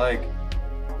 Yeah, like.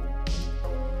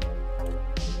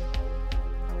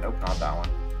 Nope, not that one.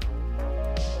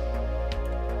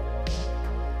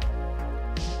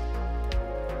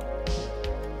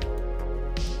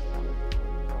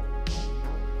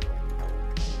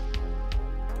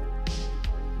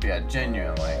 Yeah,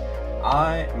 genuinely.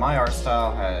 My art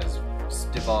style has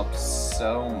developed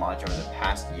so much over the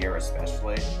past year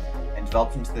especially, and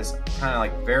developed into this kind of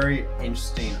like very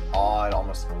interesting, odd,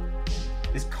 almost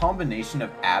this combination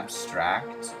of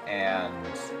abstract and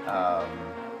I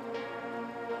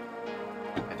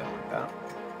don't like that.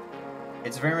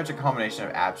 It's very much a combination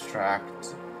of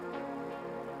abstract.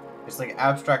 It's like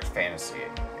abstract fantasy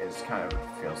is kind of what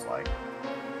it feels like.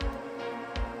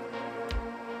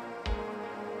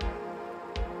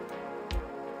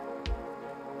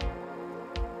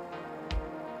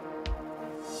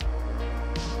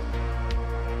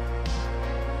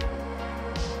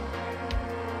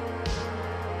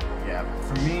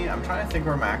 For me, I'm trying to think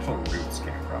where my actual roots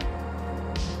came from.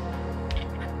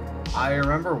 I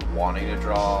remember wanting to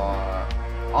draw...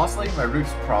 Honestly, my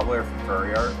roots probably are from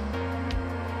furry art.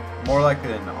 More likely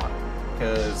than not.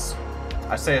 Because,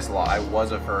 I say this a lot, I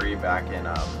was a furry back in,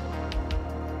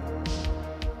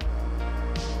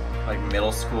 like,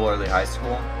 middle school, early high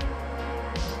school.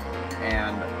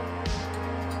 And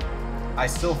I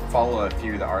still follow a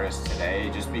few of the artists today,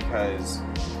 just because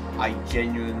I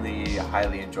genuinely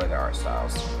highly enjoy their art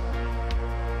styles.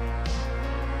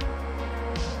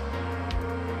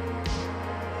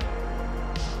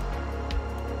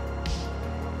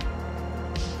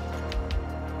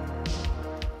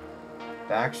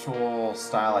 The actual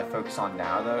style I focus on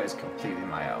now, though, is completely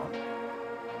my own.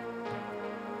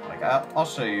 Like, I'll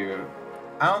show you.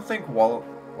 I don't think Walenter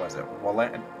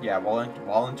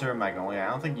Magnolia. I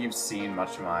don't think you've seen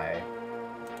much of my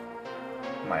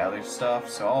other stuff,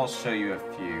 so I'll show you a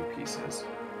few pieces.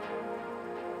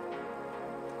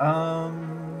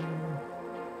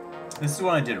 This is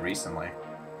one I did recently.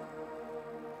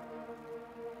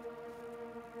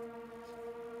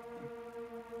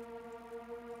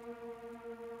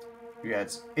 Yeah,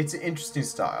 it's an interesting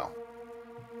style.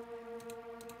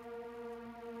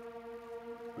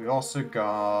 We also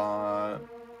got...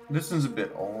 This one's a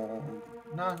bit old.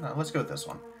 No, let's go with this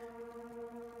one.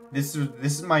 This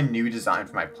is my new design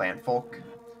for my plant folk.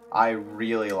 I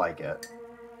really like it.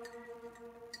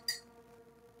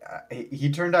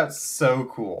 He turned out so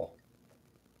cool.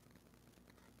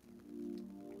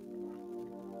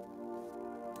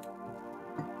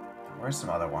 Where's some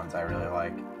other ones I really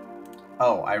like?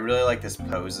 Oh, I really like this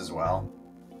pose as well.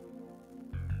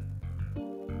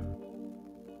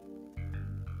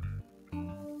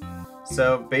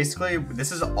 So basically,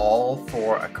 this is all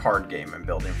for a card game I'm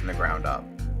building from the ground up.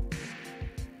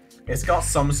 It's got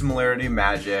some similarity to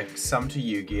Magic, some to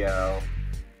Yu-Gi-Oh,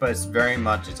 but it's very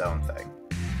much its own thing.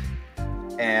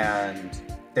 And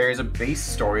there's a base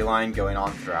storyline going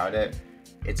on throughout it.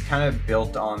 It's kind of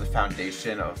built on the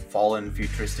foundation of fallen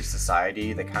futuristic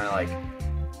society that kind of like,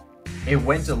 it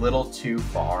went a little too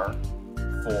far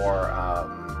for,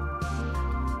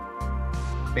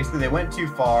 basically they went too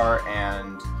far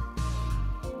and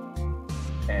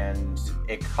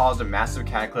it caused a massive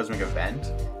cataclysmic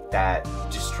event that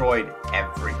destroyed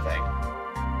everything.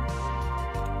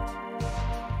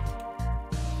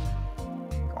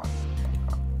 Come on.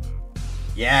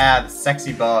 Yeah, the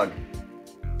sexy bug.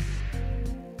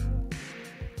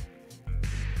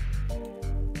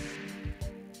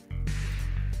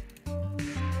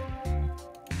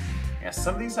 Yeah,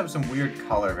 some of these have some weird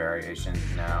color variations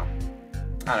now.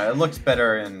 I don't know, it looks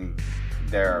better in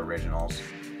their originals.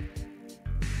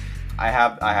 I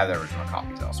have the original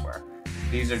copies elsewhere.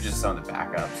 These are just some of the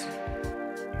backups.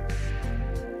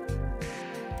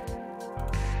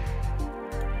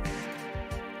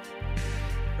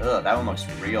 Ugh, that one looks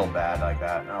real bad like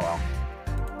that. Oh well.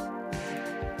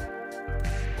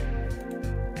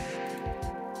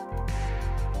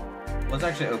 Let's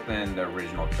actually open the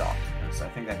original documents. I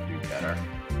think that could be better.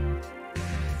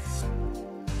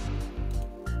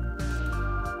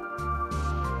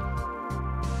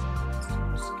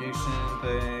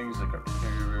 Things like our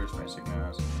caregivers, basic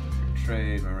mass,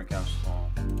 trade, memory capsule.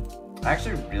 I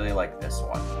actually really like this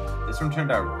one. This one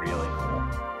turned out really cool.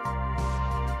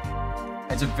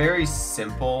 It's a very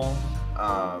simple,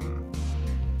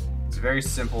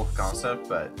 concept,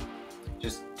 but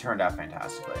just turned out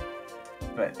fantastically.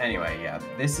 But anyway, yeah,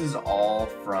 this is all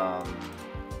from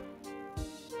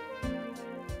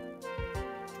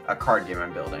a card game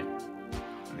I'm building.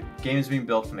 The game is being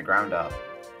built from the ground up.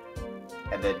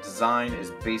 And the design is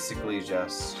basically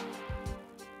just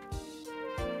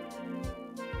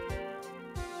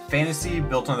fantasy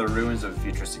built on the ruins of a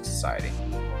futuristic society.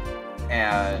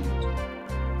 And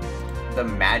the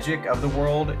magic of the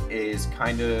world is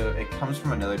it comes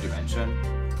from another dimension.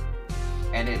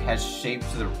 And it has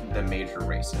shaped the major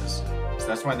races. So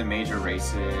that's why the major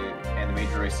races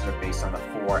are based on the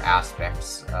 4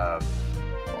 aspects of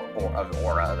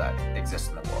aura that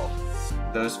exist in the world.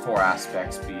 Those 4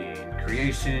 aspects being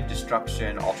creation,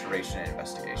 destruction, alteration, and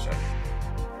investigation.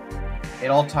 It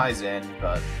all ties in,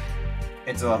 but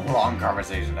it's a long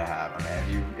conversation to have. I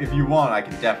mean, if you want, I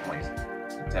can definitely get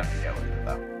into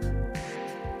that.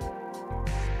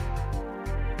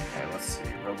 Okay, let's see.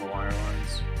 RoboWire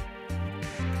lines.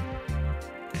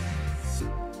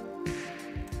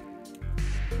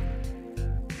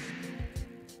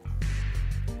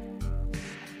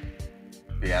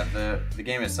 But yeah, the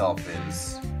game itself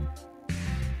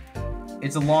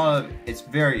it's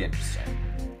very interesting.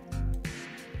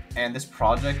 And this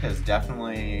project has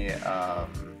definitely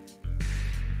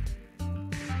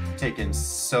taken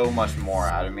so much more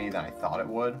out of me than I thought it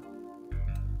would.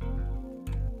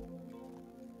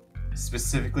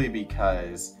 Specifically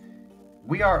because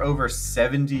we are over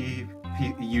 70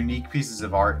 unique pieces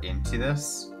of art into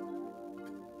this.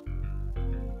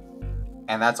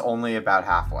 And that's only about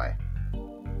halfway.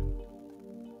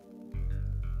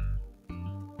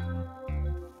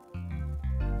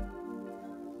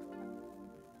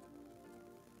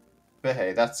 But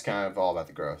hey, that's kind of all about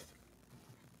the growth.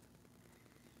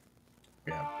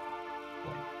 Yeah.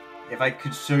 If I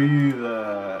could show you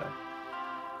the...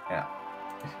 Yeah.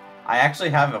 I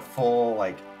actually have a full,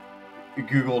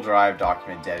 Google Drive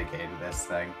document dedicated to this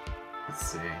thing. Let's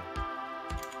see.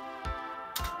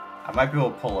 I might be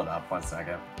able to pull it up. 1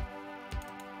 second.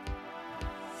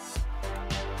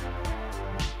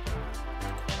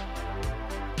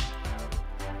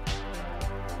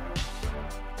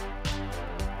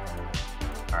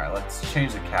 Alright, let's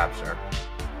change the capture.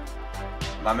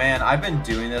 My man, I've been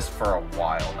doing this for a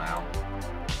while now.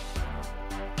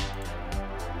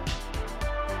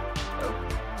 Nope.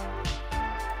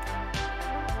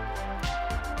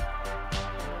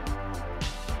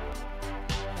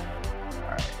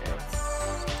 Alright,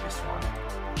 it's this one.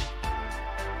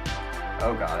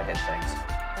 Oh god, I hit things.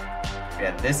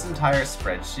 Yeah, this entire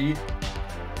spreadsheet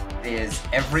is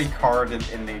every card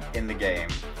in the game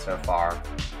so far.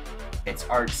 Its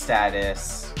art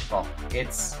status, well,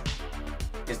 it's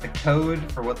the code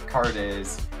for what the card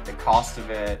is, the cost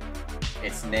of it,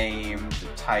 its name, the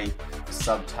type, the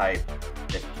subtype,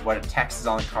 what text is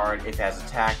on the card, if it has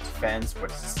attack, defense,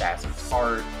 what's the stats of its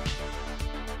art.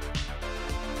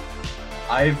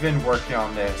 I've been working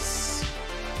on this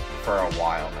for a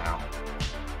while now.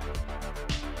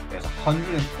 There's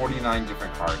 149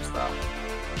 different cards, though.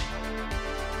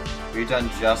 We've done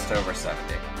just over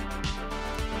 70.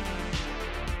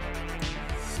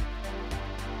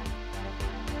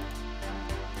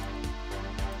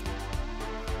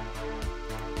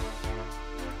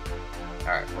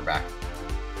 Alright, we're back.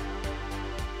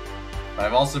 But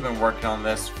I've also been working on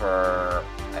this for...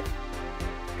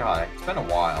 God, it's been a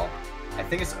while. I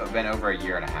think it's been over a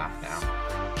year and a half now.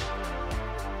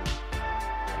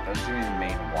 I was doing the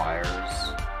main wires.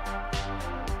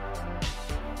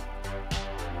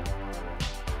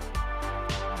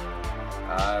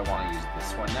 I want to use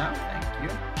this one now, thank you.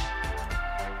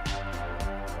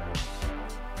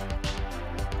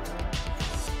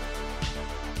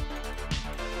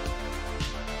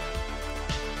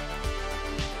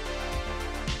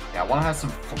 Yeah, I want to have some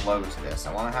flow to this.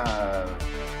 I want to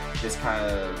have this kind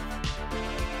of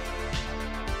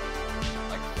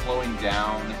like flowing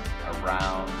down,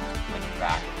 around, and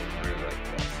back through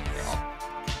like this. You know?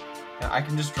 And I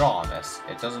can just draw on this.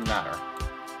 It doesn't matter.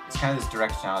 It's kind of this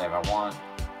directionality. If I want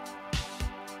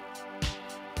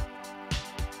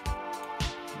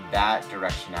that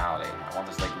directionality, I want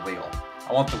this like wiggle.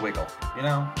 I want the wiggle. You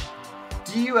know?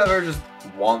 Do you ever just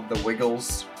want the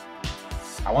wiggles?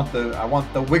 I want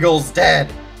the wiggles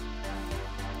dead.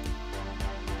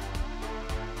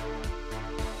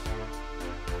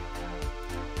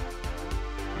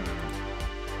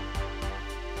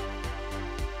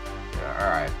 Yeah,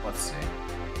 alright, let's see.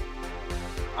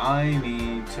 I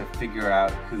need to figure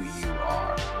out who you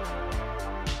are.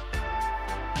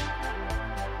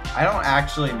 I don't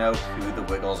actually know who the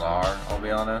Wiggles are, I'll be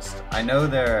honest. I know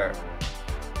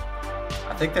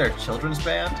I think they're a children's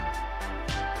band.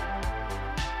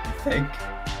 I think.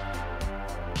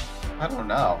 I don't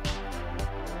know.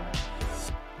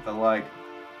 But like,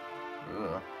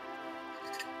 ugh.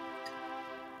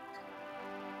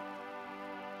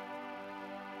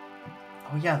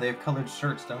 Oh yeah, they have colored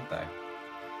shirts, don't they?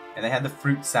 And they had the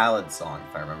fruit salad song,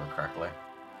 if I remember correctly.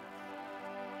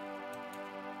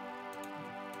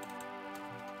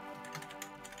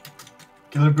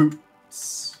 Killer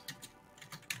boots.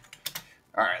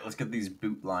 Alright, let's get these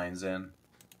boot lines in.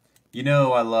 You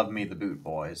know I love me the boot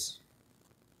boys.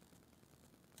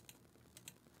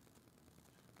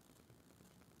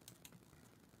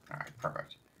 Alright,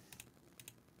 perfect.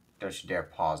 Don't you dare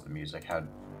pause the music. How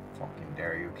fucking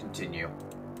dare you continue.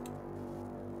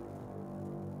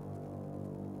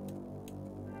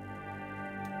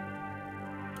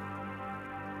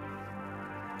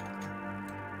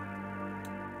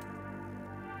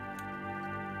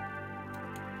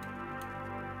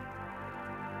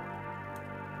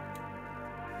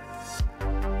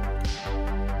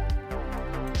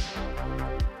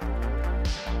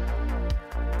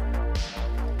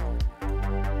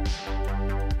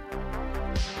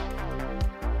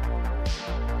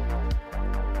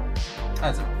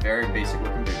 That's a very basic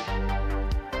looking boot.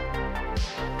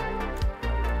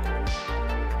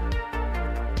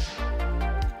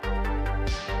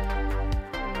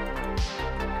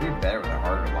 Could be better with a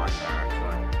harder line there,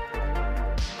 actually.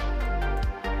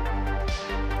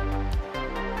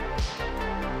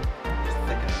 Just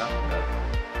thicken it up a bit.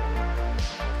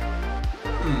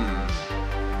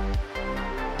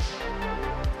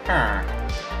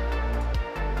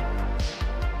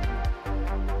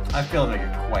 I feel like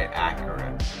it's quite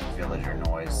accurate villager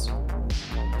noise.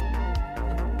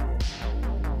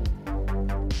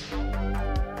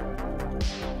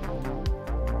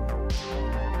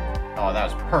 Oh, that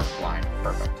was perfect line.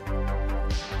 Perfect.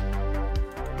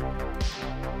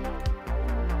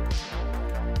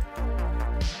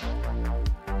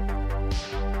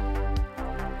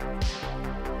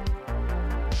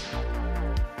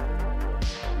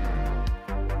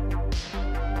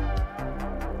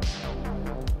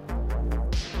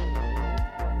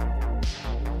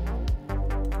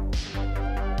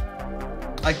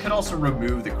 I could also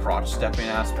remove the crotch stepping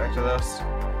aspect of this.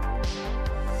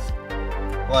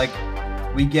 Like,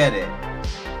 we get it.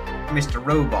 Mr.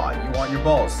 Robot, you want your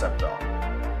balls stepped on.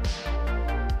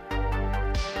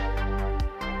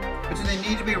 But do they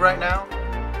need to be right now?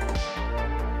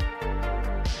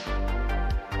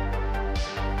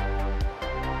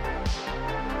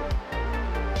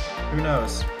 Who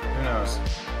knows? Who knows?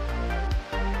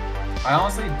 I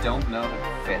honestly don't know if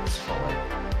it fits fully.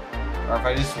 Or if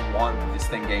I just want this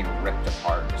thing getting ripped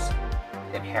apart just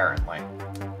inherently.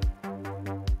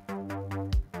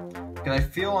 Because I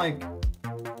feel like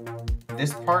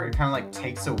this part kind of like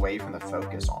takes away from the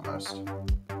focus almost.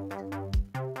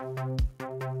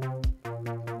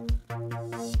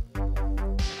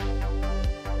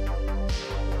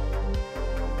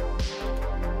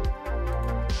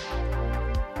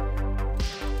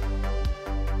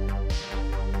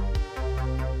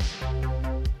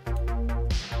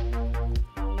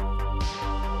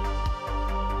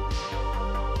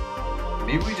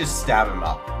 Maybe we just stab him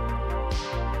up.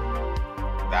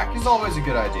 That is always a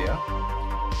good idea.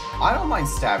 I don't mind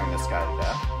stabbing this guy to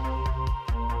death.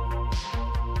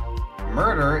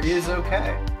 Murder is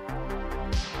okay.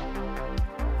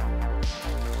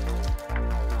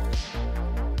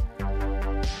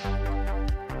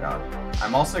 God.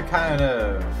 I'm also kind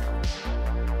of...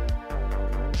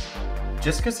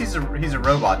 Just because he's a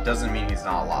robot doesn't mean he's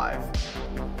not alive.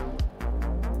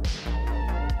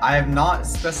 I have not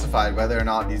specified whether or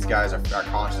not these guys are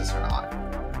conscious or not.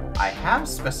 I have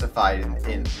specified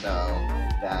in though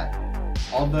that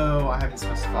although I haven't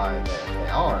specified that if they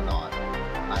are or not,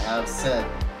 I have said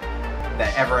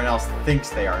that everyone else thinks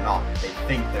they are not. They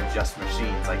think they're just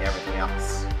machines like everything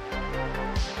else.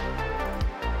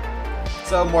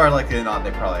 So more likely than not,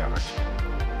 they probably aren't.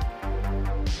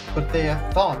 But they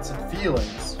have thoughts and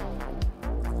feelings.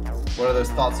 What are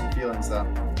those thoughts and feelings though?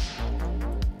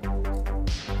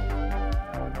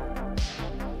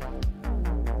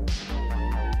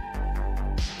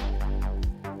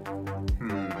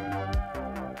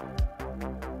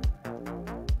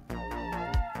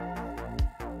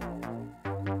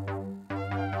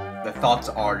 The thoughts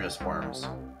are just worms.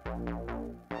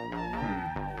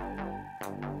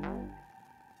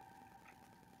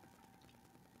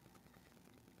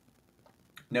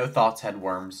 No thoughts had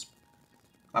worms.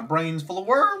 My brain's full of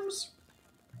worms!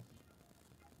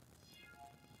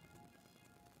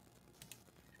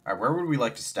 Alright, where would we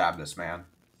like to stab this man?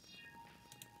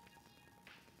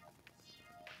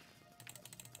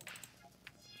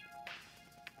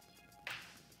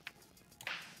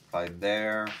 Probably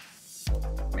there.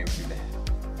 Maybe through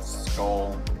the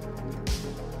skull.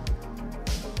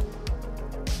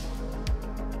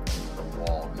 The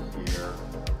wall here.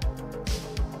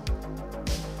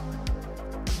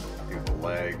 Through the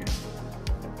leg.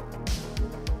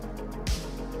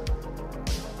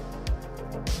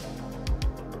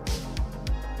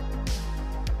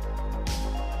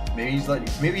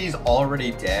 Maybe he's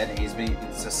already dead and he's been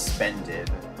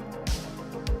suspended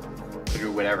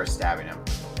through whatever's stabbing him.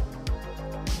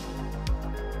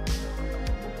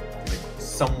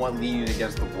 Somewhat leaning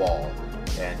against the wall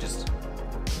and just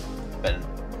been,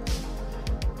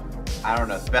 I don't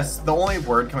know, the only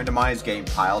word coming to mind is getting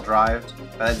pile drived,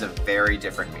 but that is a very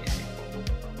different meaning.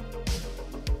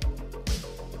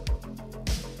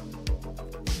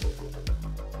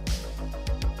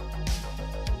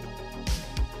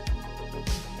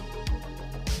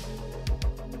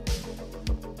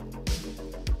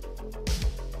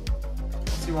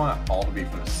 Unless you want it all to be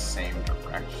from the same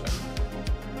direction.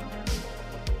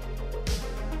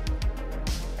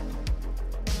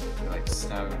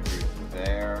 Stab him through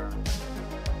there.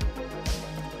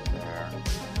 There.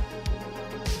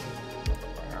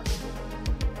 There.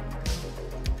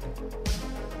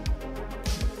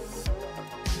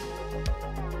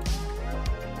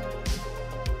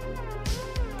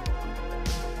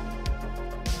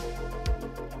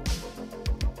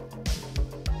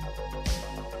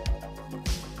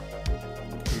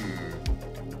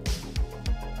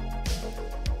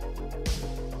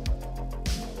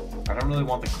 I don't really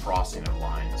want the crossing of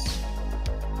lines.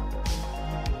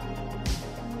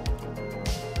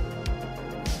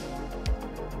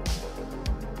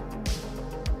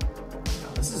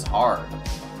 This is hard.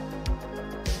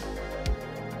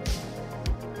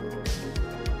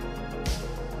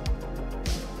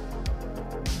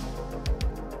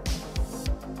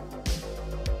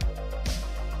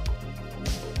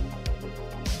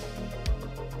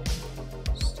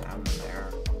 Stab him there.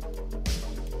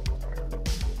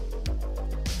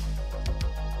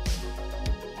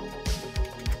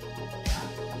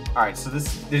 Alright, so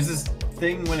there's this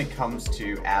thing when it comes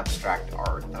to abstract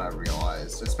art that I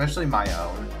realized, especially my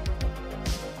own.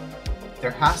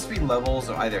 There has to be levels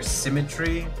of either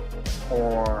symmetry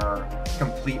or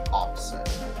complete opposite.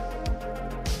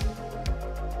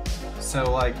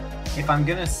 So like, if I'm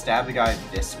gonna stab the guy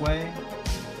this way,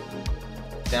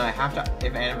 then I have to,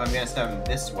 if I'm gonna stab him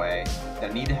this way,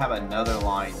 then I need to have another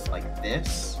line like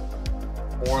this,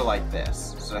 or like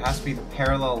this. So it has to be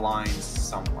parallel lines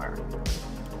somewhere.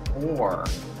 Or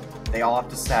they all have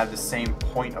to stab the same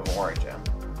point of origin.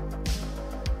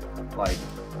 Like,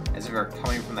 as if it were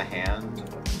coming from the hand,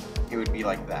 it would be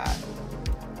like that.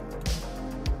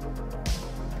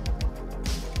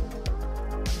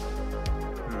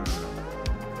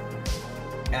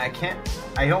 And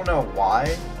I don't know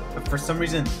why, but for some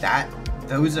reason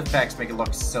those effects make it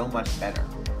look so much better.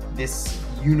 This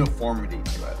uniformity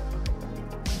to it.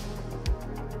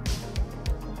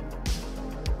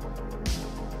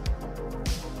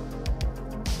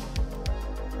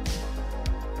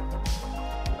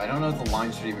 I don't know if the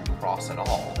line should even cross at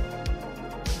all.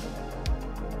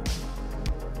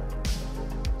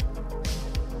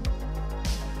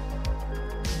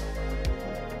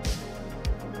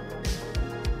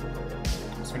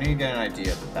 need to get an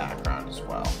idea of the background as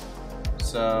well.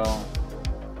 So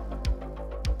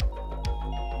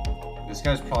this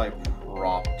guy's probably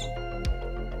propped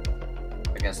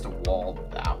against a wall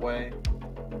that way.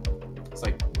 It's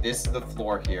like this is the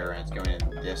floor here, and it's going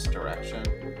in this direction.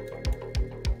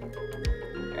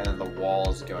 And then the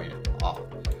wall is going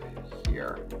up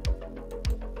here.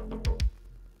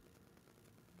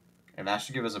 And that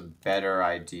should give us a better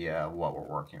idea of what we're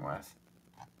working with.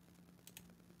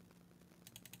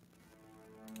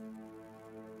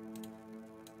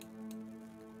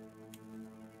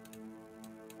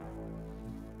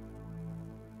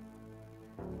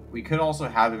 We could also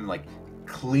have him, like,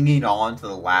 clinging on to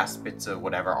the last bits of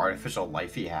whatever artificial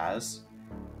life he has.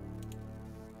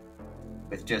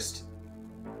 With just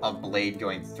a blade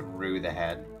going through the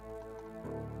head.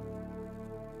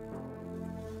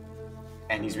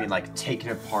 And he's being, like,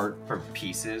 taken apart for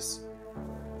pieces.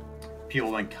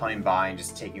 People then coming by and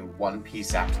just taking one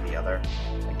piece after the other.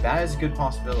 Like, that is a good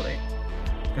possibility.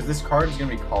 Because this card is going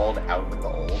to be called Out with the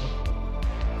Old.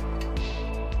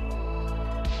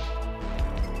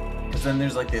 Because then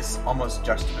there's, like, this almost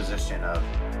juxtaposition of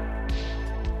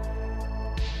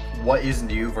what is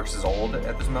new versus old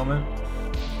at this moment.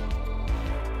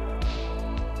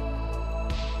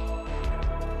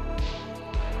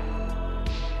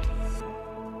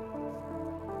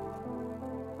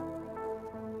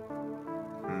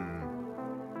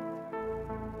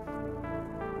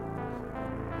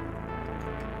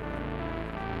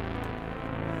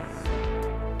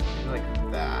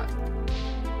 Like that.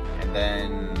 And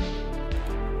then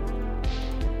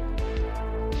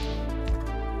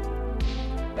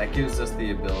that gives us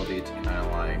the ability to kind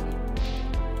of like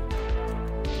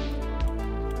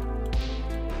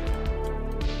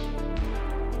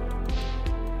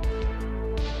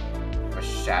a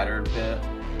shattered bit,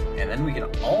 and then we can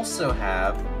also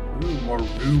have more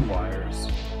Rue wires.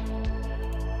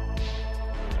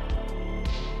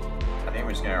 I think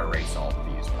we're just gonna erase all of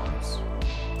these ones.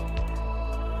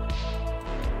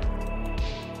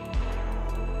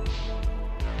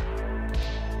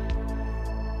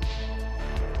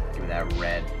 That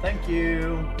red. Thank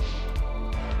you.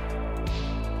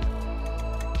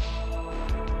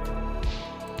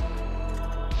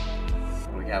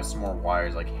 We have some more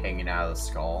wires like hanging out of the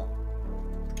skull.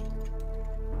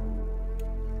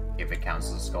 If it counts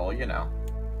as a skull, you know.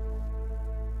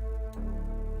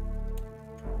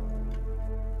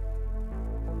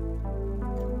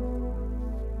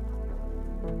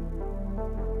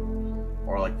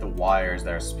 Or like the wires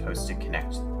that are supposed to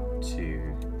connect to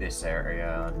this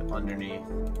area underneath.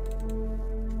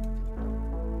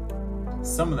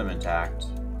 Some of them intact,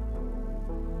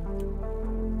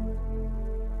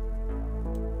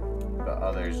 but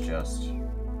others just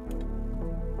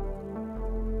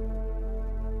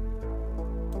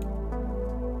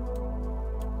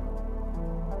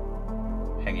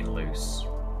hanging loose.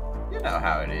 You know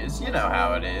how it is. You know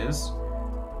how it is.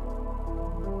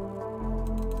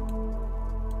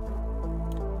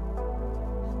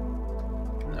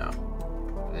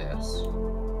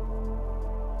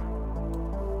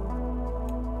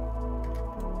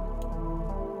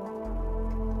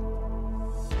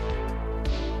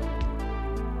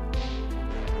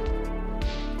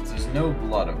 No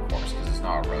blood, of course, because it's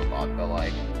not a robot, but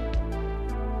like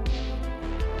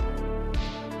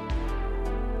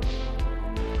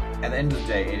at the end of the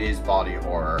day, it is body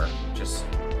horror just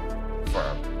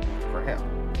for him.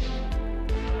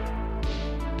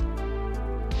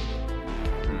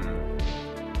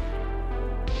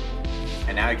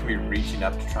 And now he can be reaching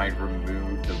up to try and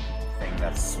remove the thing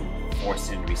that's forced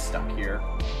him to be stuck here.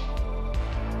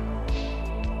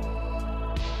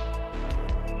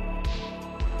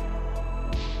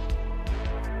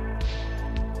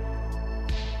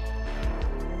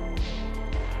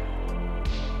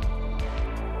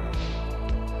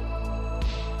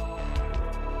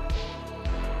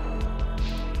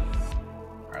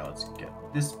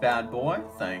 This bad boy,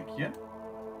 thank you.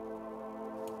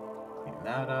 Clean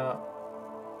that up.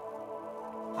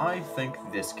 I think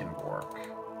this can work.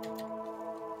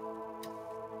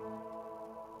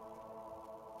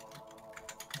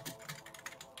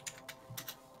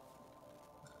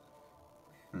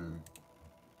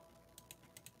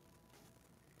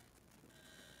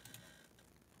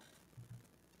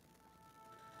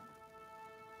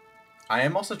 I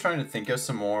am also trying to think of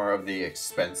some more of the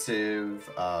expensive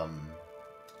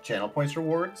channel points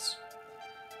rewards.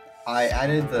 I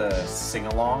added the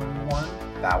sing-along one,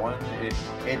 that one.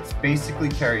 It's basically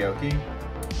karaoke,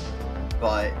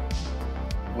 but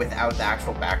without the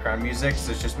actual background music,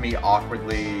 so it's just me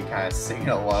awkwardly kind of singing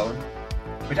alone,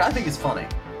 which I think is funny.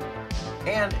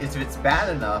 And if it's bad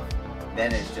enough,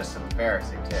 then it's just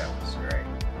embarrassing too. It's great.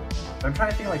 But I'm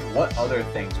trying to think, like, what other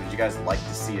things would you guys like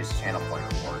to see as channel point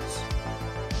rewards?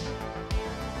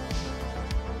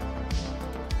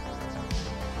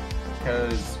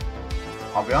 Because,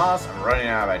 I'll be honest, I'm running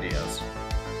out of ideas.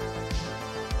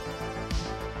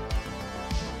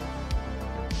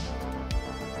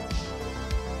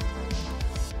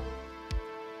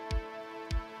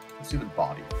 Let's do the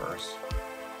body first.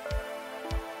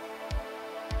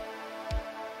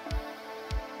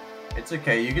 It's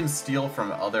okay, you can steal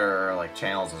from other, like,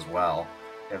 channels as well.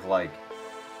 If, like,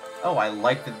 oh, I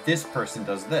like that this person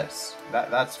does this.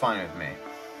 That's fine with me.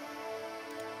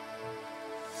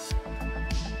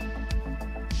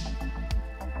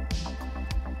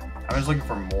 I'm just looking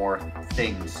for more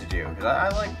things to do, because I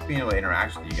like being able to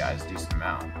interact with you guys a decent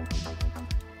amount.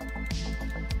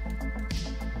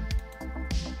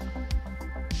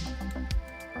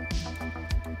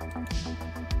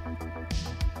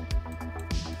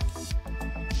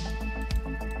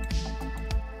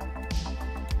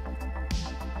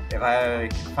 If I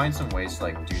could find some ways to,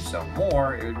 like, do so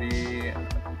more, it would be,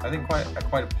 I think,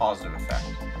 quite a positive effect.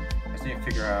 I just need to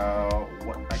figure out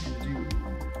what I can do.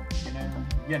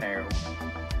 You know.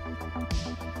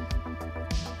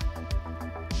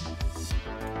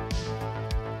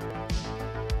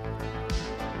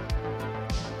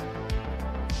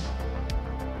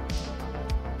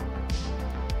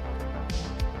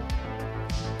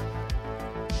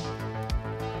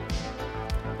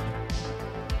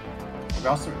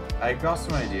 I got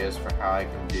some ideas for how I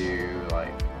can do,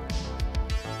 like,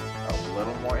 a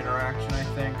little more interaction, I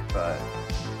think, but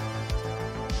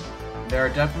there are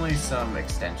definitely some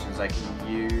extensions I can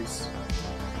use.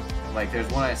 Like,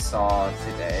 there's one I saw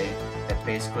today that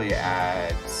basically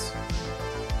adds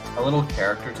a little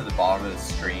character to the bottom of the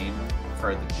screen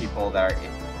for the people that are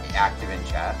active in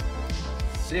chat.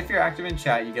 So if you're active in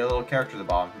chat, you get a little character at the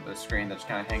bottom of the screen that just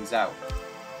kind of hangs out,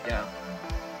 you know.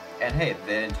 And hey,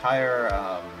 the entire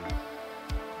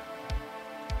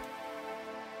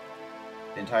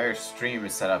stream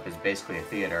is set up as basically a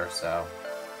theater, so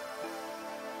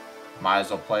might as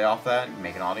well play off that and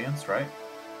make an audience, right?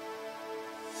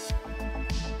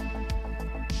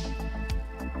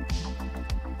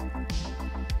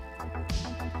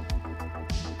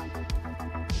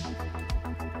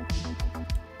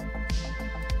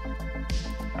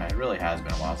 It really has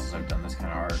been a while since I've done this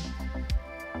kind of art.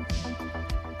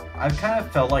 I've kind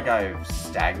of felt like I've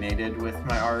stagnated with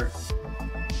my art,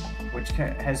 which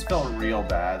has felt real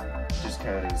bad, just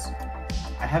because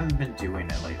I haven't been doing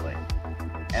it lately.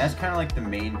 And that's kind of like the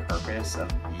main purpose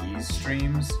of these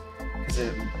streams, because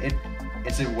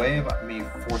it's a way of me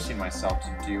forcing myself to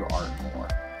do art more.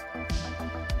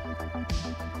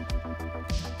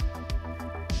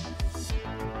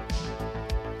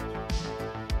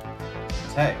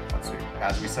 Hey,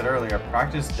 as we said earlier,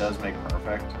 practice does make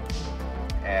perfect.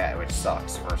 Which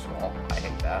sucks, first of all. I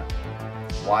hate that.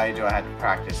 Why do I have to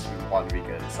practice if I want to be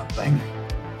good at something?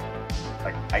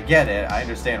 Like, I get it, I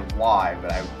understand why,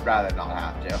 but I would rather not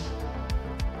have to.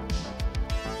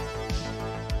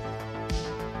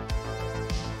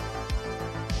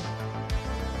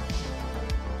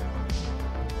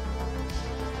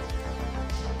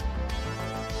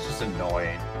 It's just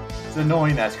annoying. It's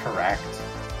annoying that's correct.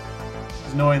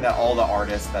 It's annoying that all the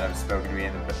artists that have spoken to me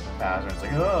in the past are just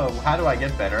like, oh, how do I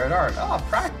get better at art? Oh,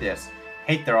 practice.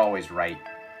 Hate they're always right.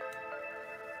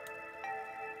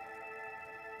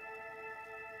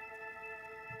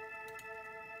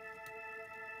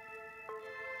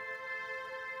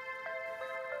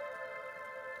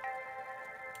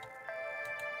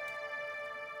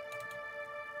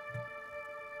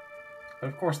 But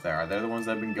of course they are. They're the ones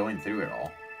that have been going through it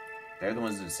all. They're the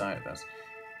ones that decided this.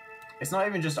 It's not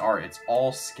even just art, it's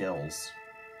all skills.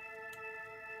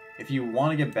 If you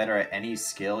want to get better at any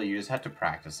skill, you just have to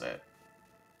practice it.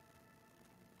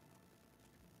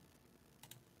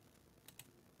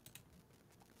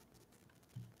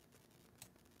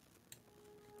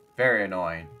 Very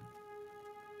annoying.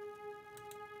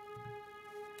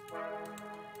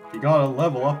 You gotta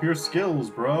level up your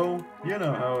skills, bro. You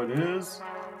know how it is.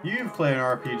 You've played an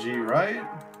RPG, right?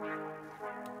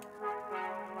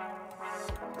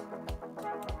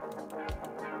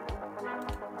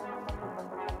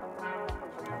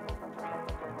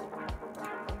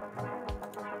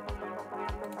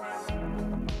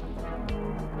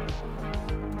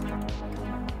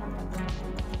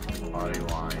 Body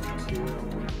line 2.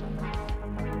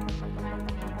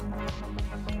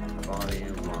 Body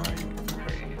line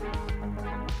 3.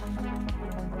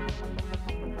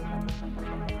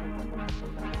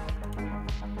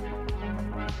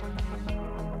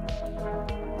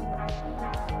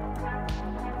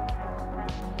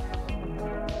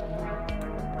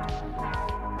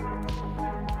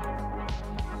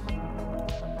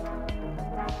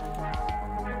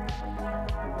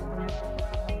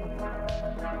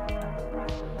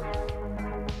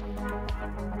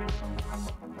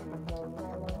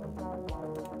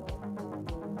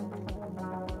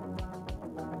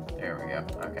 There we go.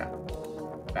 Okay.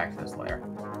 Back to this layer.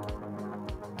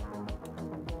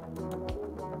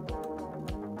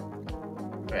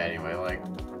 But anyway, like,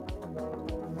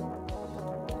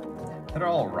 they're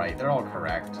all right. They're all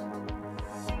correct.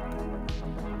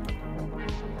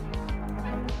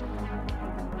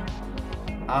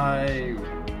 I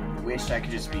wish I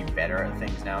could just be better at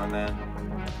things now and then.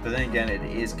 But then again, it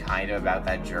is kind of about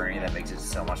that journey that makes it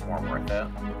so much more worth it.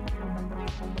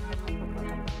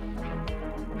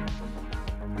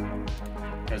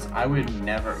 Because I would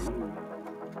never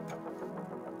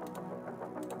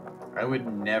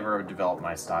have developed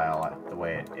my style the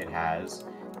way it has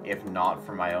if not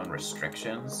for my own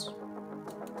restrictions.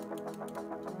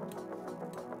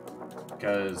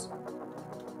 Because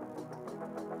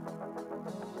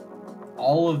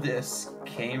all of this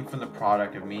came from the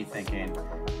product of me thinking,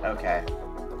 okay,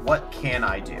 what can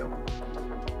I do?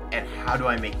 And how do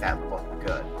I make that look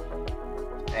good?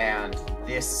 And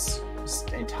this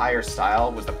entire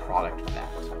style was the product of that.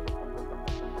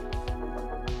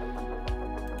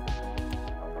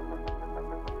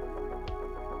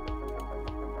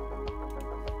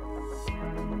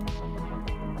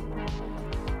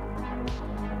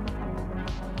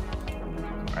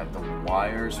 Alright, the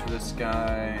wires for this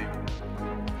guy.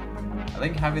 I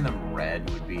think having them red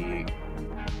would be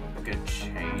a good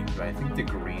change, but I think the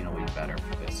green will be better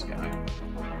for this guy.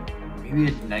 Maybe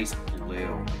a nice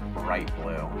blue, like bright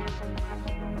blue.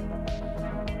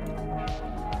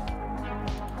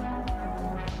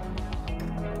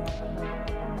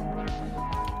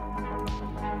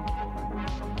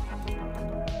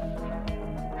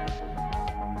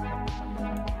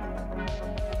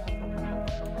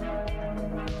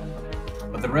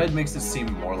 But the red makes it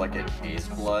seem more like it is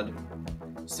blood.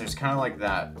 So there's kind of like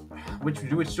that. Which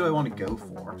do I want to go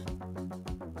for?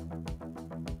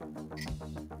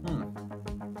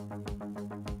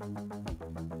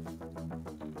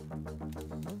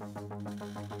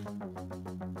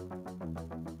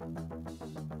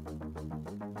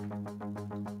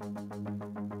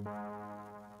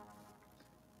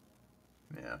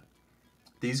 Yeah.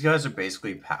 These guys are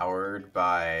basically powered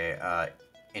by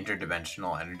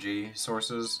interdimensional energy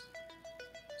sources.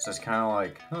 So it's kind of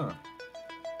like,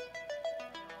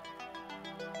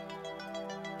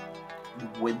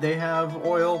 would they have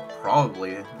oil?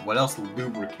 Probably. What else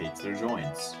lubricates their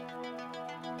joints?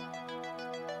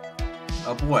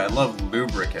 Oh boy, I love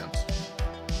lubricant.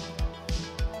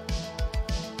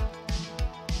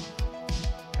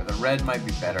 Yeah, the red might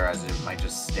be better as it might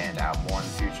just stand out more in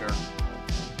the future.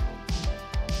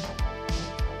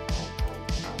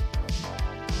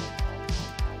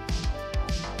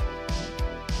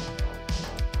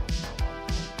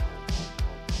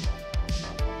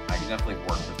 I can definitely work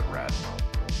with the red.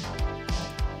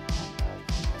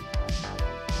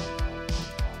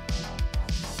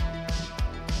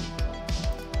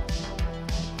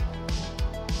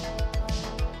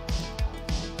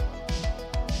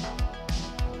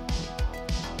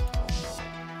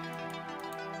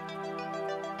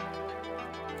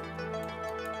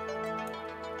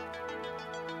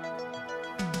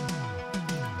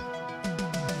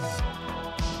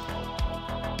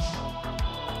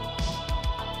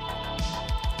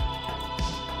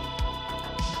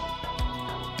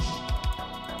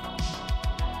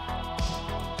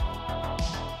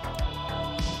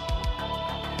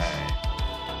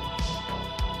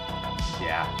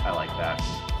 Yeah, I like that.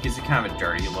 Gives it kind of a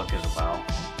dirty look as well.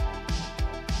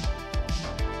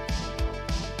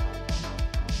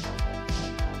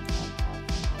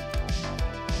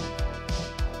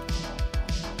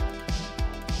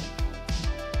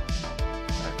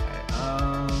 Okay,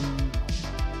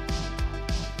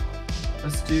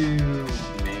 let's do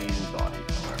main body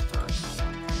color first.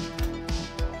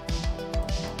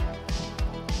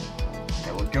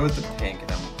 Okay, we'll go with the pink, and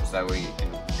then so that way you can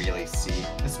really see.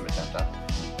 This is magenta.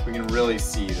 We can really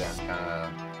see them kind of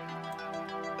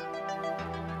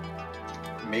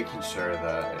making sure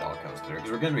that it all comes through.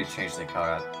 Because we're going to be changing the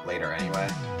color later anyway.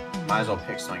 Might as well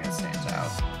pick something that stands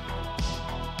out.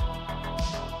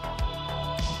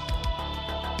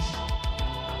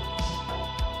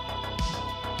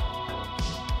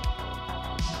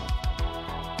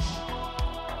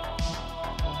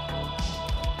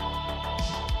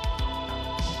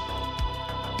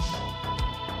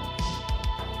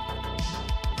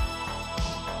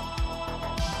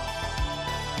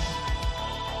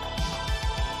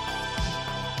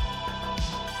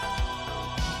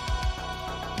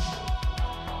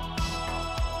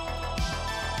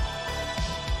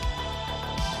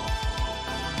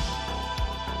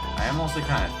 I am also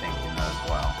kind of thinking as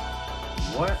well,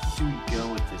 what do we go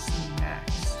with this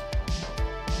next?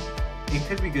 it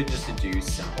could be good just to do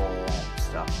simple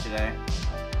stuff today,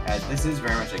 as this is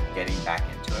very much like getting back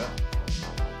into it.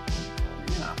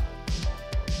 Yeah.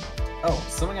 Oh,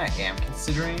 something I am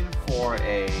considering for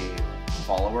a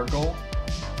follower goal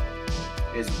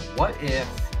is what if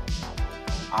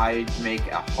I make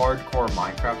a hardcore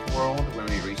Minecraft world when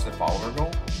we reach the follower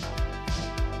goal,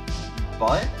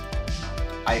 but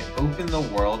I open the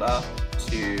world up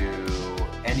to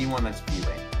anyone that's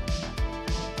viewing.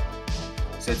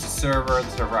 So it's a server, the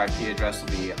server IP address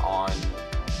will be on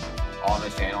the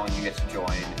channel and you get to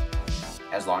join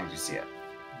as long as you see it.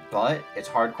 But it's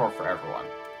hardcore for everyone.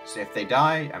 So if they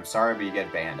die, I'm sorry, but you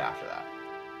get banned after that.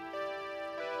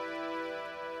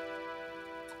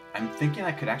 I'm thinking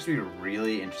that could actually be a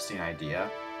really interesting idea.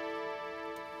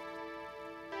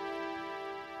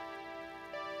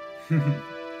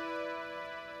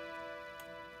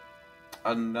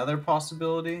 Another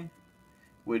possibility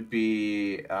would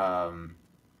be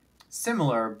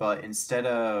similar, but instead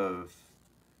of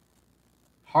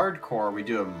hardcore, we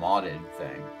do a modded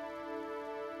thing.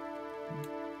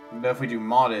 But if we do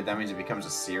modded, that means it becomes a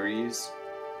series.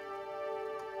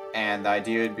 And the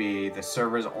idea would be the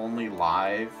server's only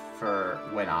live for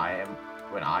when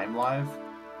I'm live.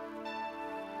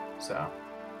 So,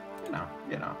 you know,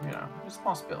 it's a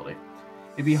possibility.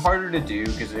 It'd be harder to do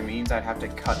because it means I'd have to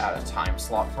cut out a time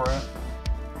slot for it,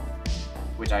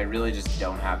 which I really just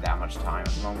don't have that much time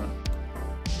at the moment.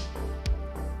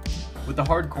 With the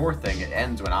hardcore thing, it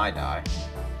ends when I die.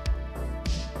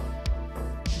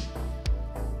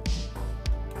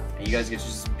 And you guys get to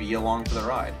just be along for the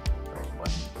ride.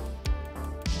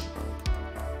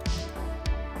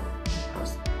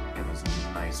 Let's get this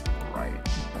nice bright.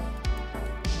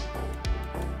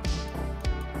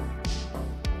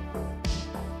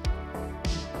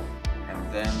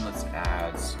 And then let's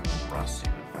add some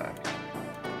rusting effect.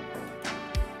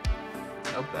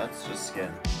 Nope, that's just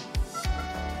skin.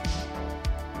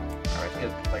 Alright,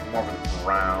 get like more of a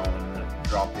brown,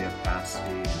 drop the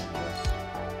opacity, and just...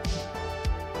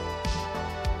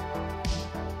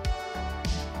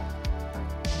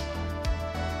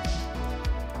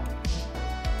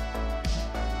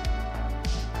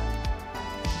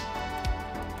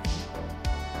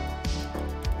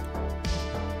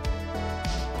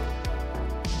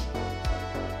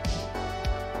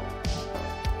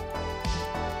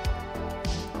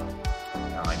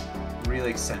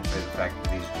 really accentuate the fact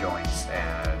that these joints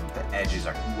and the edges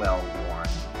are well worn.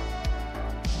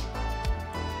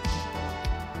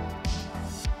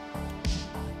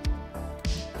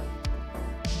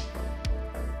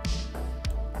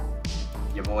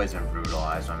 You've always been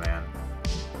brutalized, my man.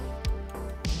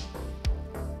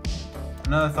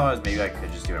 Another thought is maybe I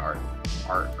could just do an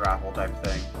art raffle type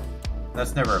thing.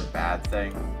 That's never a bad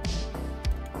thing.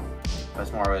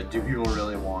 That's more of a, do people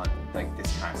really want like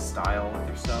this kind of style with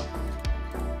their stuff?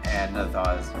 And another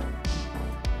thought is,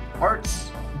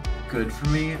 art's good for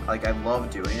me. Like, I love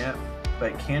doing it,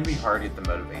 but it can be hard to get the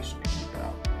motivation to keep it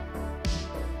up.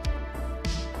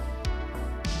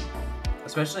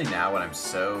 Especially now when I'm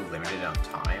so limited on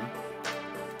time.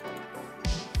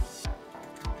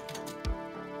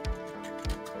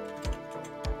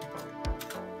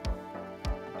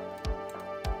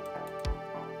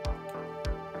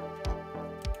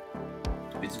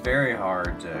 It's very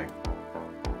hard to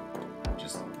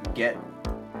just get...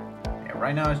 Yeah,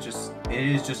 right now it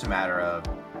is just a matter of,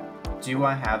 do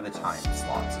I have the time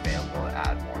slots available to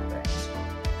add more things?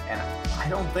 And I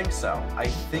don't think so. I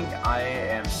think I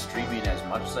am streaming as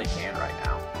much as I can right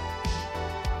now.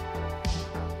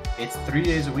 It's 3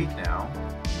 days a week now,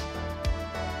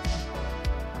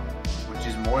 which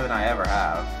is more than I ever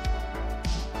have.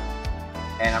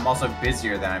 And I'm also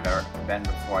busier than I've ever been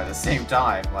before at the same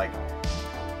time. Like,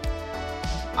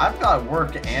 I've got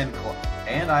work and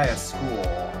I have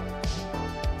school,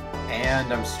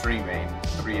 and I'm streaming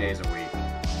 3 days a week.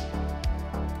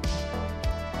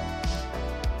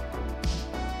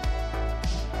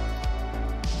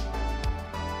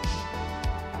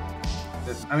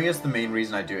 I guess the main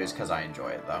reason I do it is because I enjoy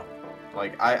it, though.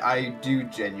 Like, I do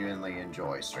genuinely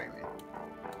enjoy streaming.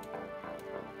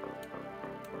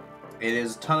 It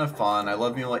is a ton of fun. I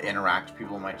love being able to interact with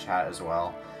people in my chat as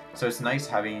well. So it's nice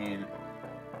having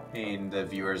the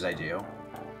viewers I do.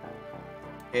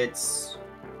 It's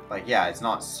like, yeah, it's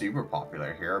not super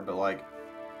popular here, but like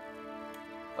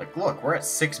look, we're at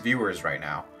 6 viewers right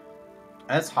now.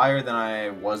 That's higher than I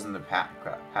was in the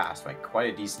past, like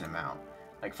quite a decent amount.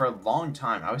 Like for a long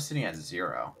time, I was sitting at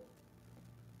 0.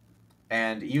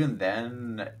 And even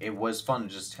then, it was fun to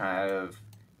just kind of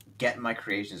get my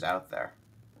creations out there.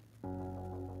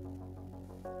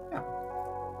 Yeah.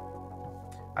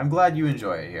 I'm glad you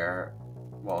enjoy it here.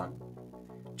 Well,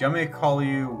 you want me to call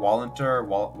you Wallinter,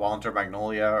 Wallinter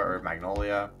Magnolia, or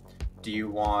Magnolia? Do you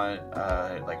want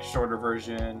like shorter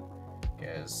version?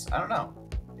 Because I don't know.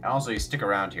 And also, you stick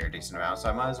around here a decent amount, so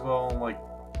I might as well like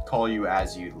call you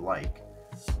as you like.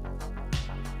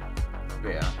 But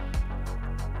yeah.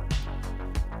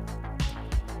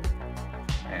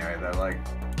 Anyway, though, like,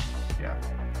 yeah.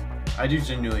 I do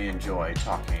genuinely enjoy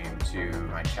talking to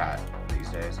my chat these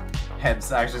days.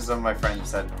 Hence, actually, some of my friends have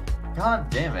said, God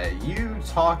damn it, you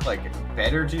talk, like,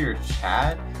 better to your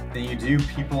chat than you do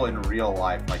people in real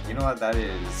life. Like, you know what, that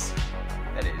is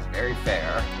very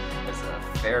fair. That's a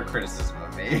fair criticism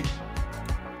of me.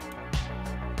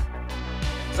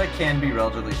 Because I can be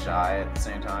relatively shy at the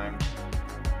same time.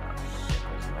 Oh shit,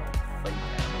 there's no flake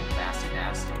down.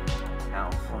 Nasty.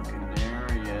 How fucking dare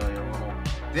you, you little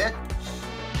bitch!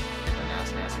 Get the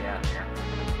nasty out of here.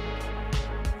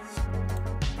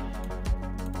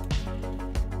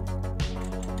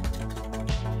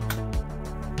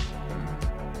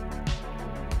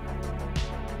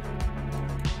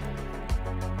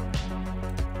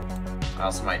 I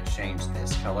also might change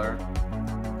this color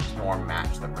to more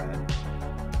match the red.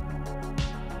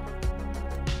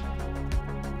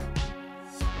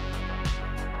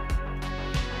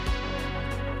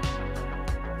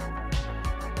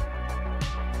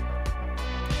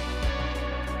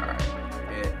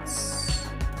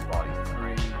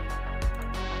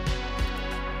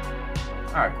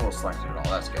 Alright, cool, selected it all,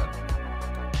 that's good.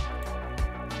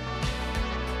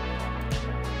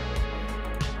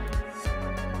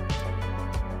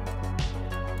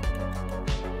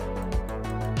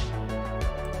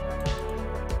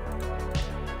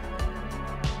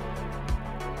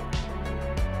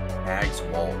 Ags,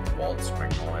 Waltz,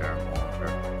 Magnolia, Walter.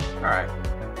 Alright.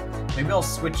 Maybe I'll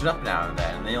switch it up now and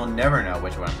then you'll never know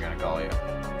which one I'm gonna call you.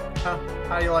 Huh,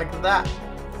 how do you like that?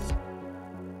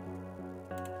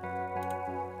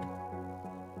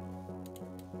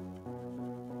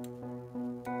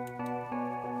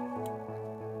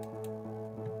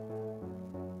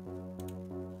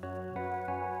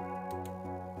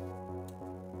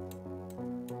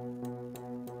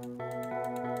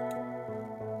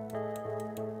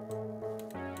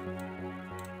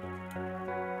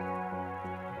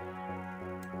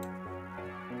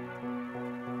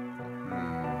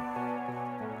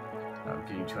 I'm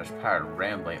getting too much power to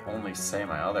rambling, only say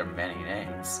my other many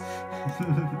names.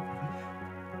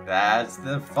 That's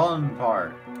the fun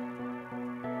part.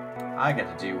 I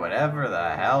get to do whatever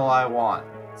the hell I want.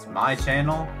 It's my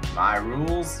channel, my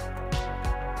rules,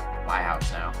 my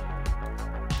house now.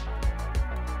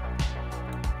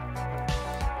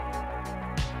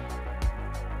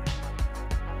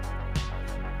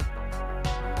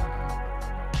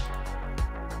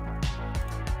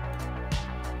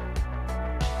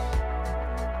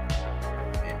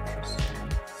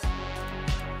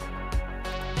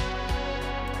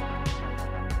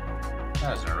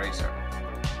 That is an eraser.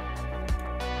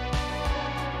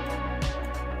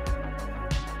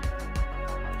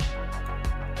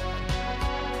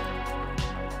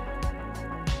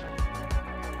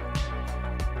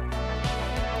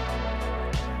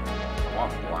 I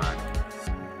want black.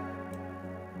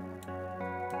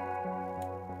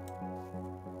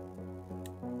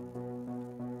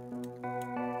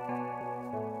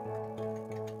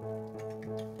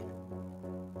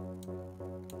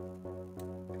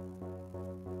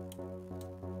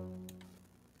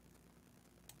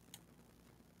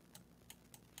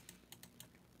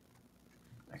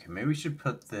 Okay, maybe we should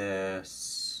put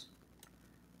this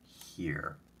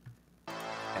here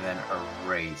and then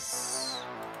erase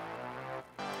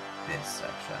this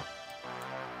section.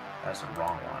 That's the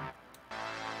wrong one.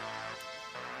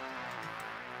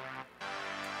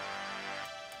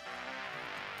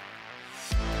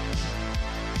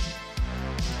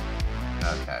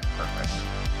 Okay, perfect.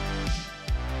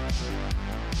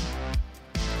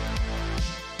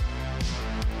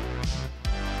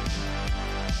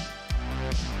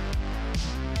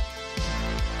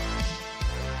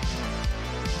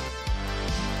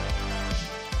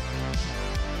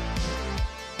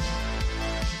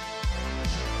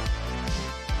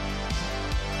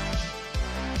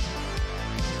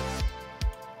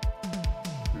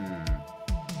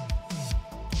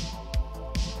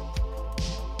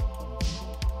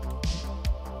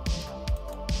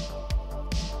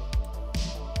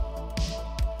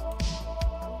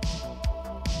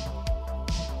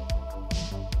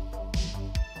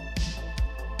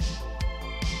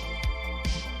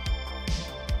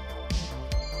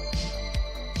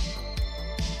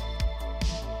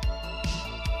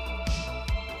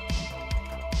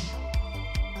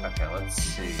 Okay, let's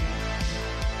see.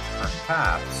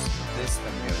 Perhaps this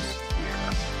then goes here.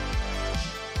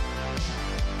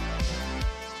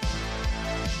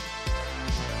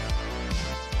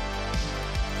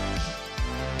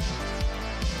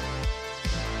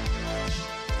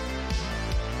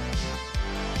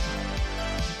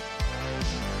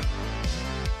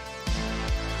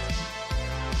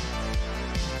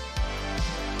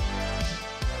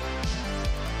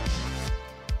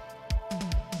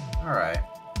 Alright.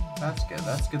 That's good.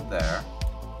 That's good there.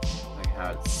 Like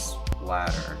how it's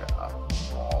splattered up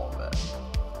all of it.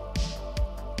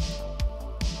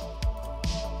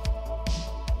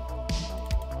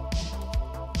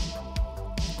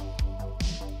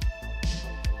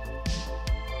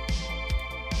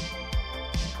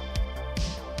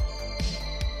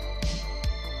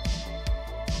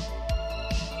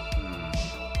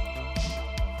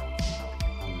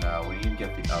 No, we need to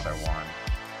get the other one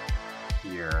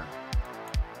here.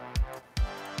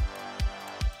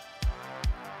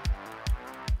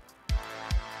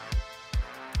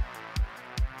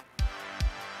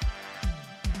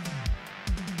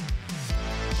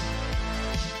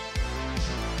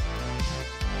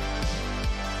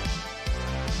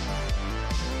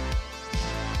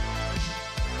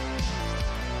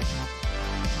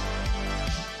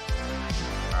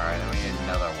 Alright, then we need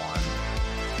another one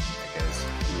that goes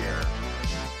here.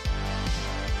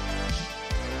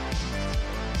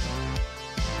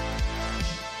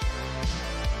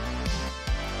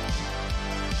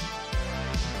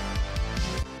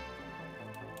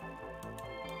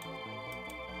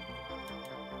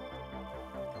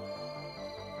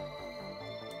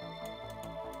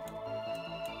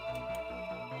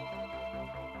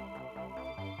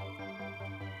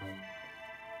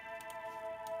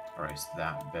 Erase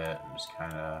that bit and just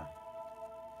kind of...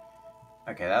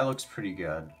 Okay, that looks pretty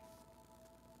good.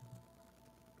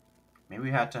 Maybe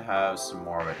we had to have some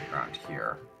more of it around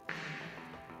here.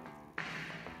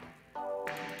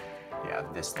 Yeah,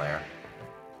 this layer.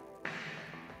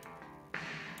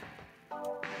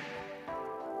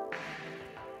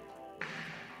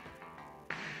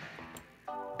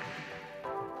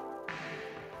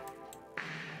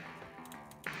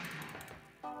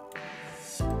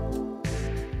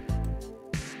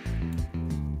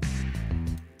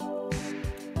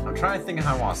 I'm trying to think of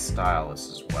how I want to style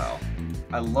this as well.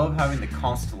 I love having the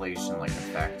constellation-like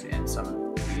effect in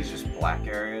some of these just black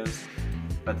areas,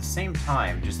 but at the same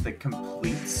time, just the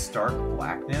complete stark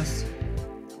blackness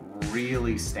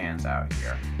really stands out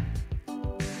here.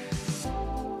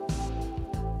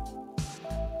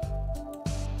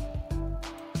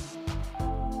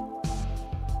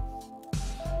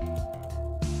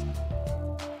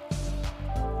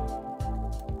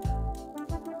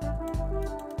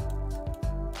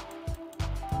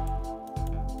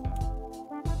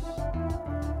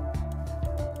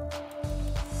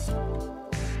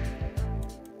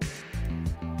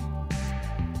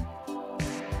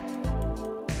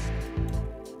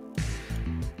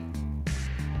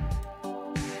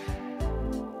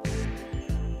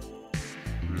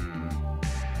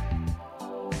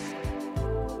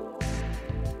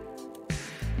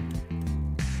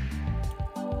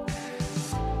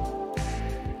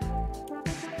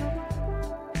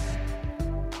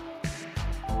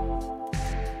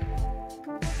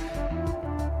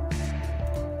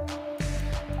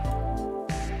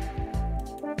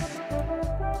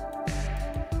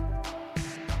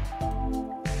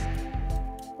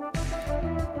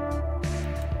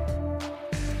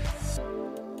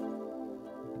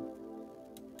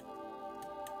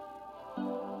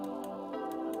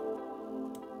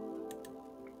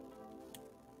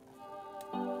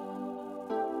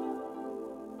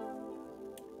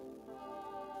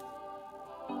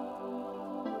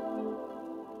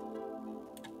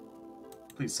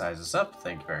 Please size this up.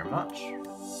 Thank you very much.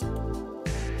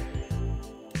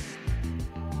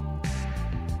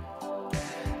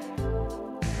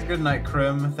 Good night,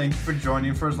 Krim. Thank you for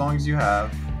joining for as long as you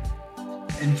have.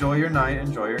 Enjoy your night.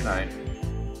 Enjoy your night.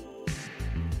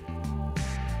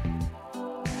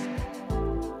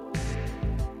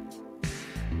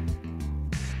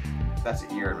 That's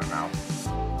an ear in my mouth.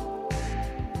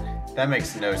 That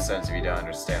makes no sense if you don't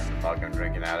understand the mug I'm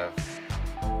drinking out of.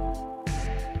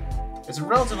 It's a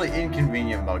relatively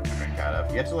inconvenient mug to drink out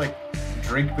of. You have to, like,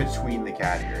 drink between the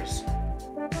cat ears.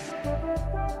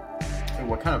 And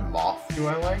what kind of moth do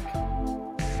I like?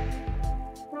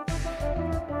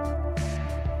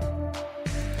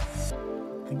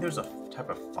 I think there's a type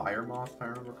of fire moth, if I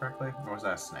remember correctly. Or was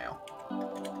that a snail?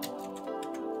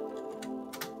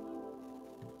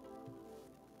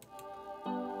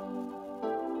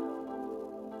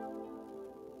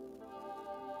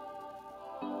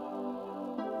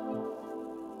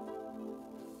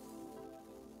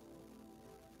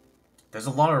 There's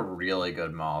a lot of really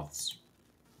good moths.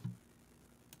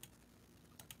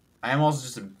 I am also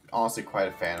just honestly quite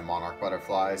a fan of monarch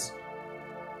butterflies.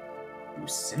 Ooh,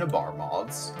 cinnabar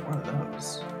moths? What are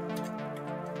those?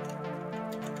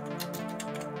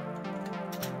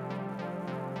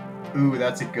 Ooh,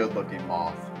 that's a good looking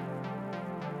moth.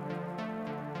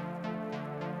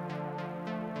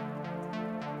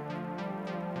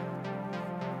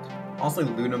 Honestly,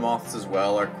 Luna moths as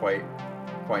well are quite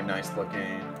nice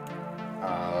looking.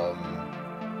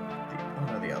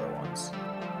 What are the other ones?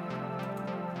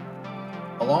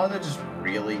 A lot of they're just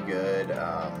really good.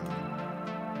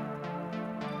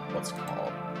 What's it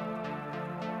called?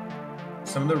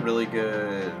 Some of the really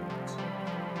good.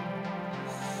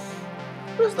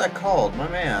 What is that called? My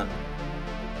man.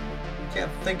 I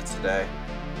can't think today.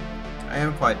 I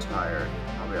am quite tired,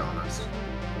 I'll be honest.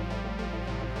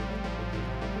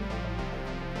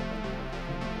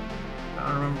 I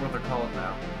don't remember what they're called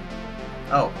now.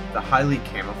 Oh, the highly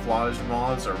camouflaged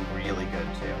moths are really good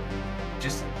too.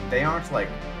 Just, they aren't like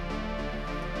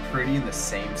pretty in the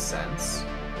same sense,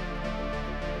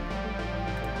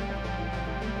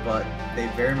 but they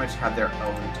very much have their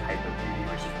own type of beauty,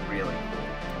 which is really cool.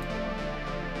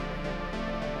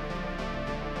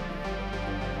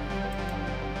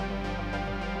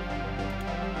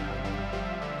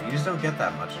 You just don't get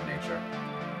that much in nature.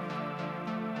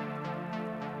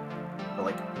 But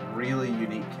like really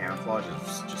unique camouflage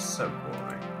is just so cool to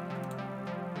me.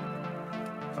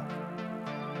 Fuck.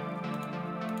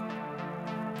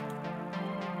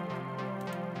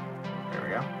 There we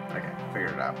go. Okay,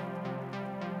 figured it out.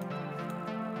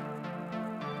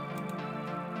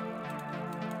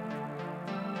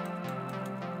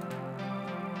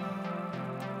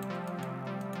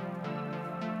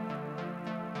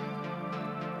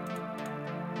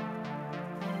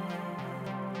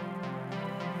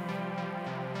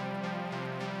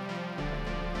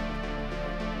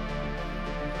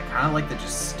 I kind of like the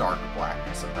just stark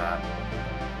blackness of that.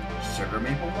 Sugar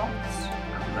maple moths?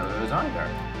 I don't know those either.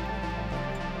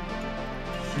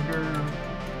 Sugar...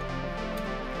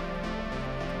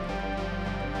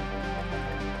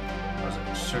 What was it?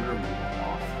 Sugar maple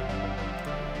moth.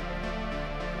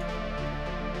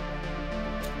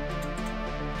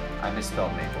 I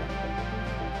misspelled maple.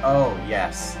 Oh,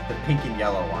 yes. The pink and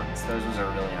yellow ones. Those ones are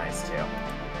really nice, too.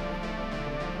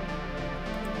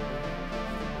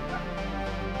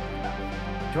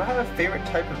 Do I have a favorite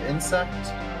type of insect?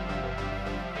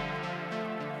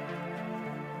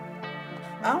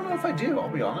 I don't know if I do, I'll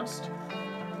be honest.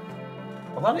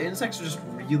 A lot of insects are just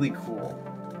really cool.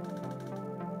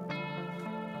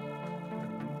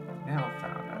 Now I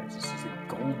found out this is a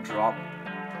gold drop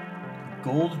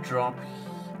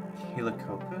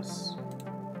helicopus?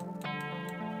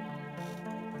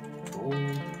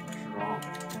 Gold drop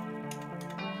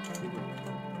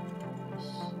helicopus.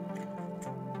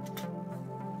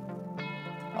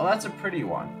 Oh, that's a pretty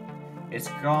one. It's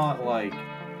got, like...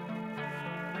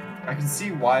 I can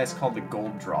see why it's called the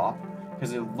gold drop,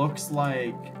 because it looks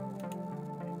like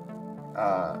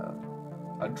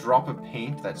a drop of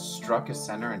paint that struck a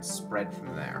center and spread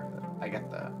from there. I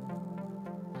get that.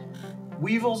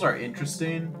 Weevils are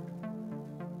interesting.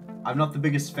 I'm not the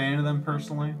biggest fan of them,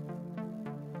 personally.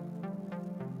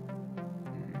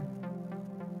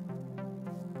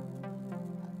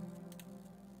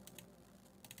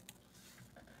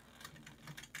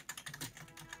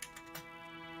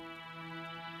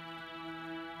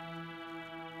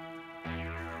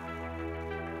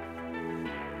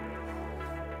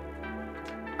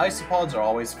 Isopods are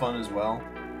always fun as well.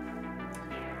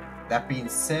 That being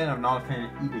said, I'm not a fan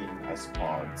of eating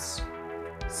isopods,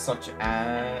 such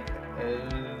as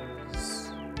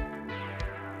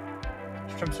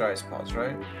shrimps are isopods,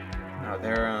 right? No,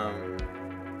 they're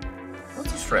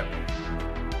what's a shrimp?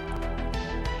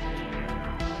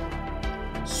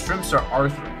 Shrimps are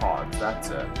arthropods. That's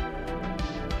it.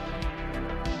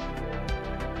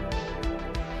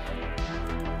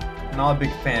 Not a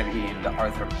big fan of eating the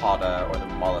arthropoda or the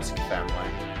mollusk family.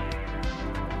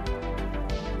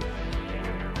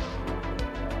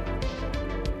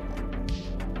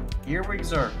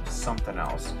 Earwigs are something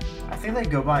else. I think they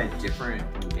go by a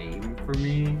different name for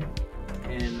me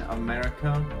in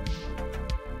America.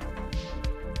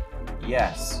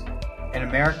 Yes. In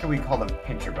America we call them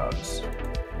pincher bugs.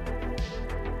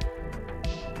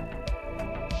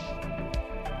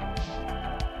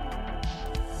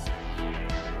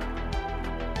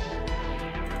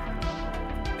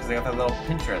 They got that little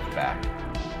pincher at the back.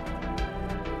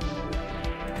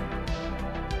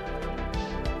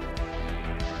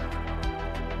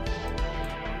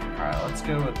 Alright, let's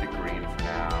go with the green for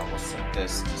now. We'll set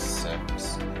this to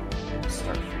 6 and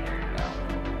start figuring it out.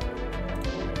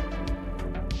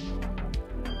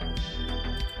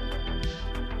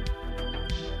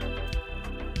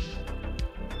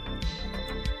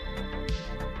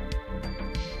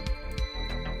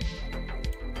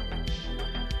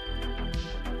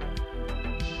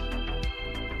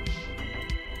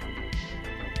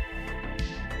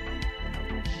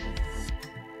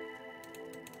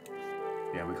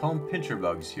 Yeah, we call them pincher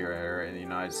bugs here in the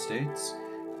United States.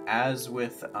 As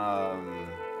with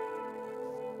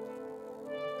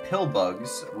pill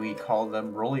bugs, we call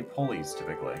them roly-polies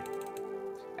typically.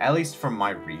 At least from my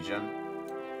region.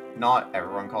 Not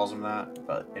everyone calls them that,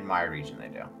 but in my region they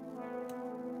do.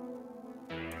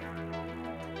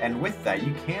 And with that,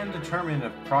 you can determine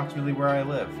approximately where I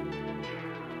live.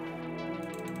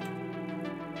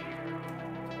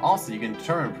 Also, you can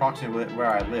determine approximately where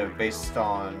I live based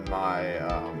on my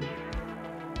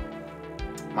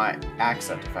my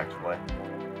accent, effectively.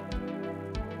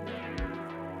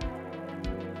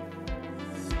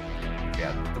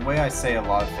 Yeah, the way I say a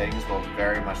lot of things will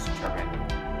very much determine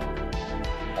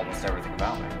almost everything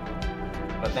about me.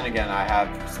 But then again, I have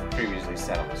previously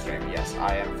said on the stream, yes,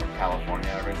 I am from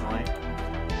California originally.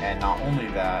 And not only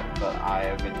that, but I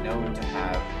have been known to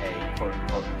have a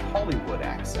quote-unquote Hollywood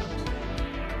accent.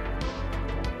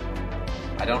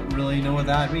 I don't really know what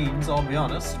that means, I'll be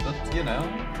honest, but, you know,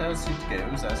 as it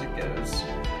goes, as it goes.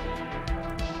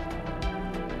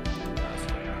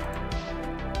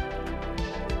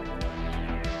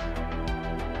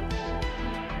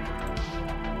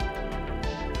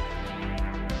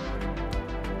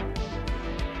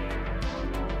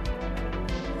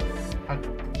 I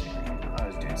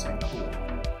was doing something cool.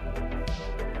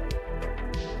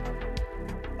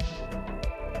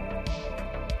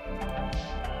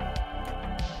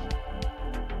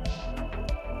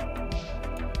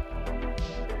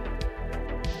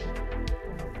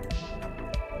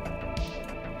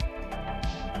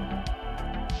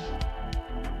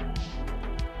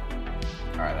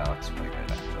 Alright, that looks pretty good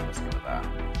actually. Let's go with that.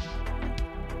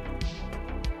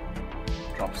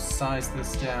 Drop size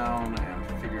this down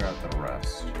and figure out the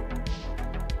rest.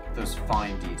 Those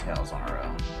fine details on our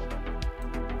own.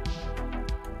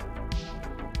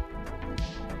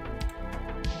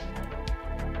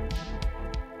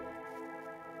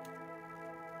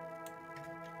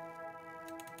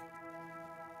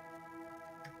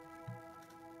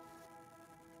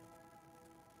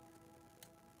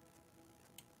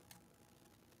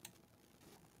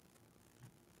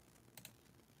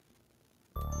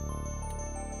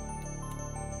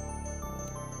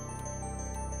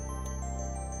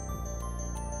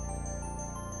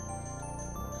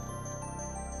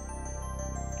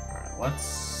 Let's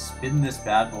spin this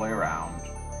bad boy around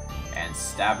and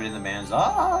stab it in the man's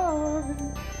eye.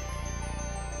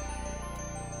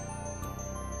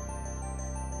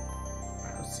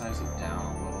 Alright, let's size it down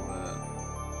a little bit.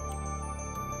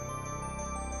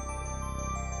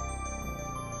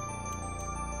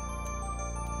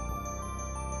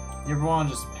 You ever want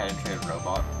to just penetrate a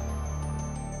robot?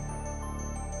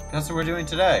 That's what we're doing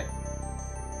today.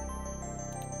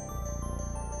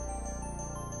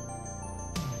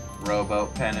 Robo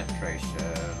penetration.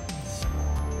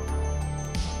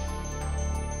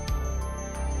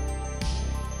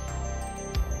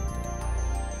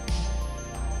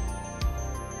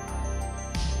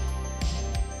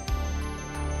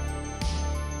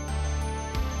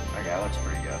 Okay, that looks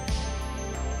pretty good.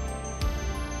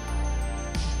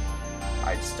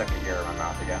 I stuck it here in my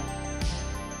mouth again.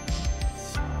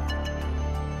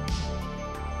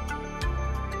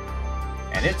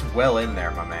 And it's well in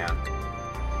there, my man.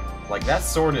 Like, that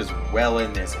sword is well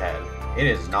in his head. It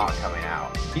is not coming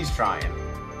out. He's trying.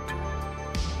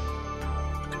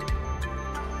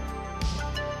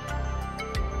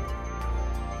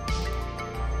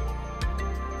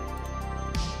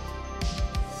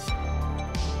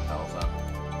 Hell's up.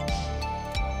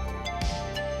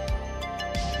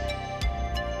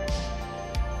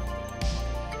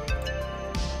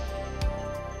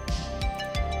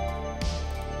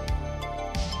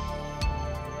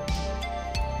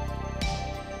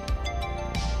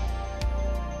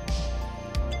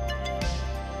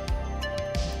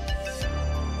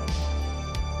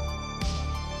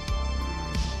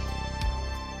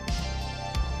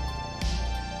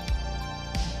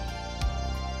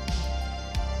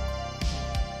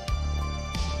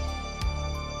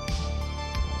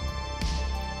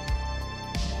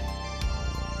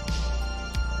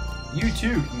 You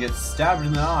too can get stabbed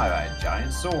in the eye by a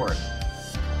giant sword.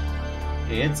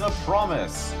 It's a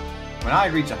promise. When I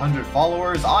reach 100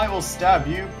 followers, I will stab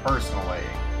you personally.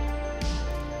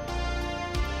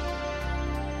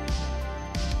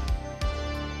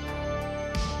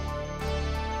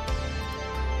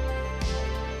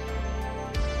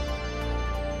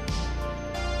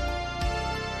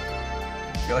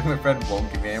 I feel like my friend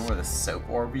won't give me any more of the soap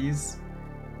Orbeez.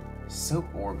 Soap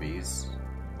Orbeez?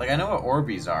 Like, I know what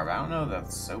Orbeez are, but I don't know the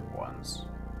soap ones.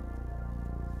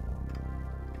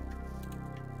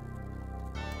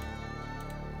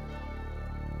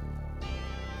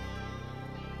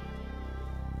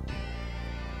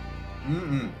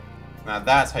 Now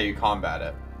that's how you combat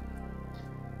it.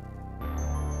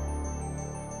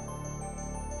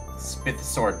 Spit the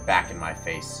sword back in my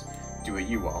face. Do what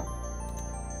you will.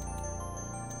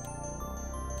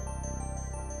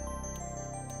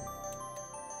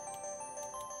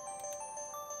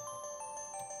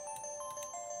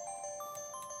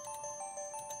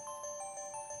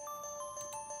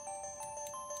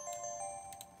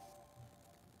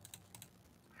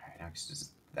 Alright, next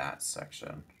is that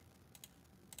section.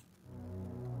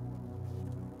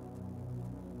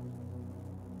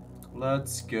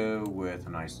 Let's go with a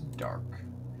nice dark,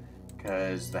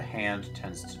 because the hand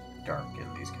tends to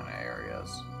darken these kind of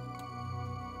areas.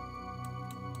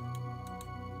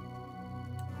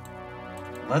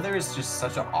 Leather is just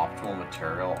such an optimal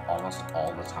material almost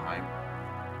all the time.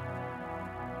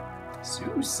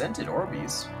 Ooh, scented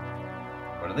Orbeez.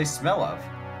 What do they smell of?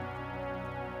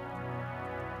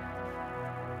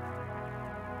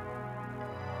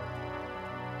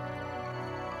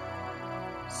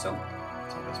 Soap.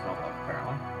 That's what they smell like,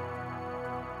 apparently.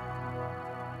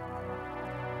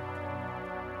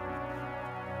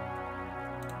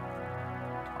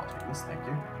 I'll take this, thank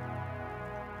you.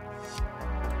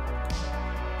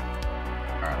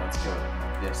 Alright, let's go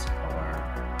with this color.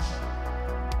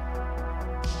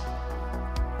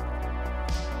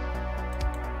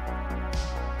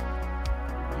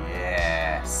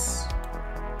 Yes!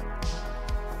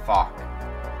 Fuck.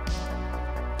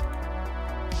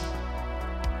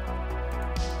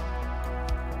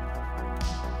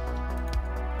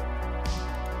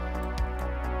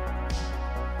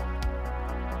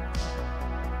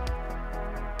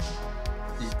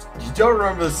 You don't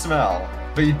remember the smell,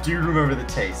 but you do remember the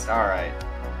taste. Alright.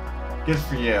 Good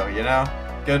for you, you know?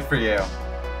 Good for you.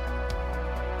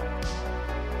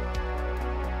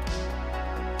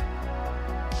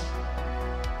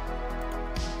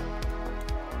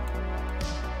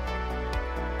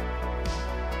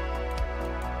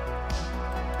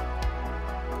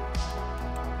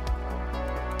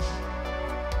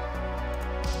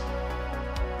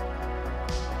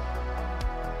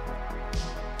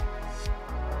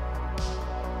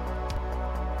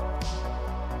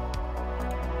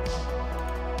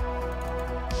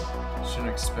 Shouldn't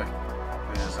expect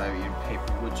this. I've eaten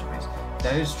paper wood chippies.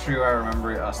 That is true. I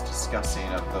remember us discussing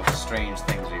of those strange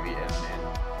things we've eaten.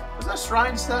 Was that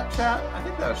Shrine's chat? I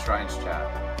think that was Shrine's chat.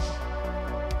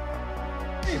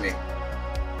 Maybe.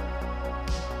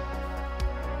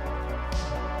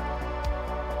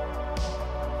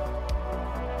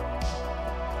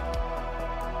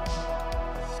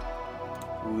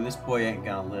 Ooh, this boy ain't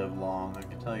gonna live long. I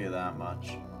can tell you that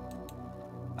much.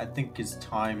 I think his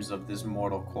times of this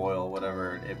mortal coil,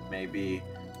 whatever it may be,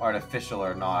 artificial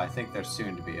or not, I think they're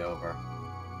soon to be over.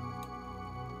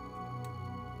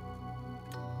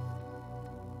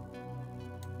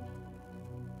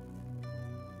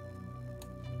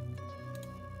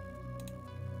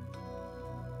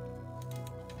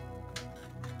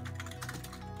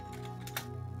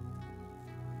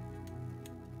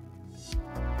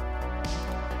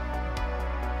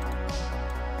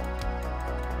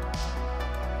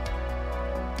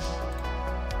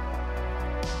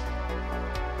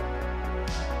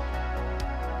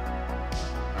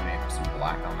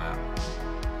 Black on that.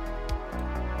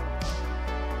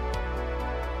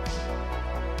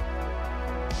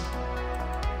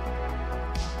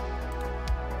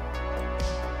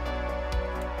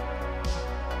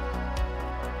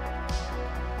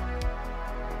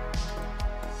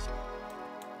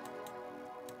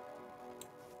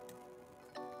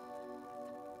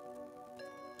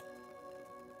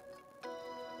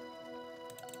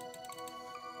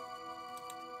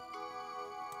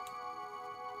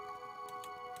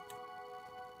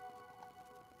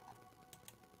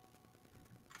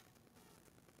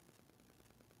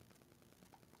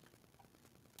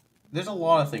 There's a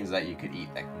lot of things that you could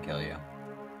eat that can kill you.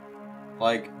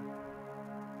 Like,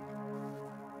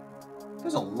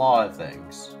 there's a lot of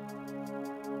things.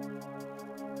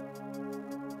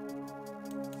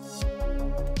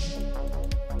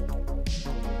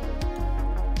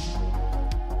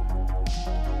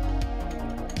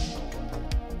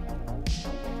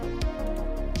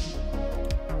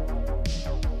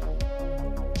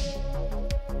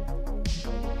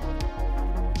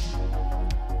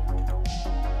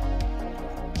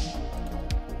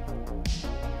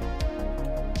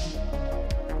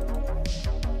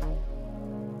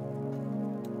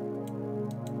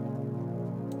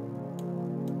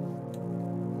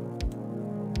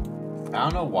 I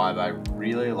don't know why, but I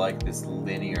really like this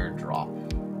linear drop.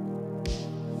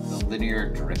 The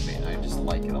linear dripping, I just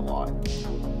like it a lot.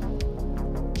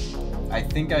 I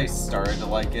think I started to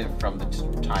like it from the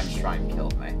time Shrine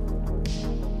killed me.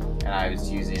 And I was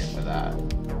using it for that.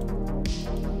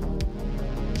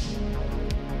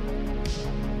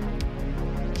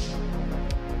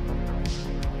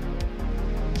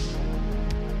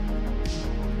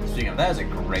 Speaking of, that is a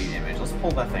great image. Let's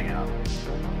pull that thing out.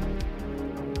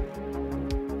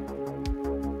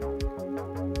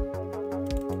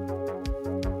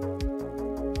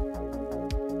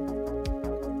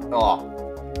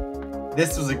 Oh,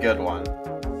 this was a good one.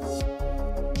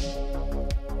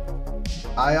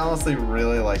 I honestly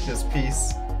really like this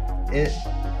piece.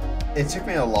 It took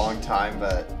me a long time,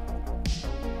 but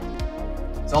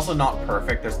it's also not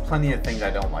perfect. There's plenty of things I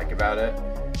don't like about it,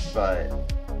 but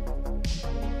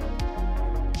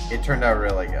it turned out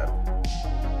really good.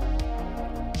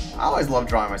 I always love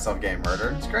drawing myself getting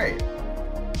murdered. It's great.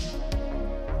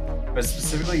 But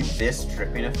specifically this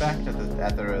dripping effect at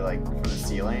the like from the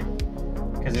ceiling,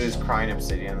 because it was crying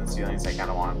obsidian in the ceiling, so I kind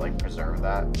of wanted to like preserve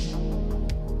that.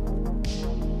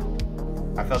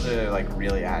 I felt it like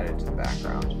really added to the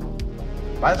background.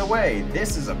 By the way,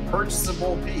 this is a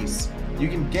purchasable piece. You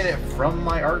can get it from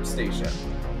my art station.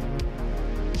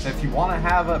 So if you want to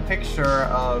have a picture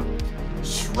of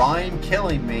Shrine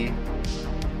killing me,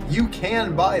 you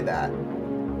can buy that.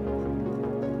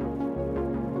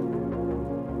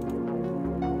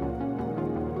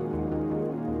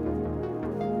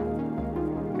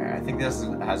 Okay, I think this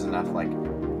has enough like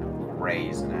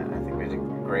grays in it. I think there's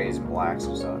grays and blacks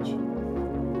and such.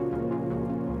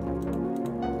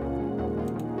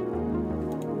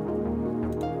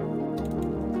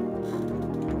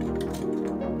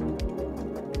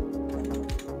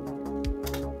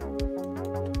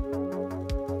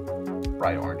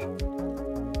 Bright orange.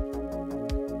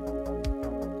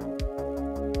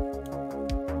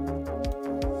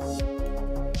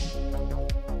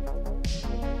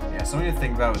 Yeah, something to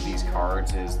think about with these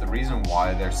cards is the reason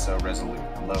why they're so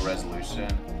low resolution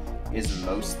is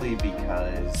mostly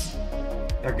because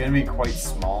they're going to be quite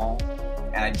small,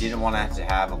 and I didn't want to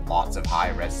have lots of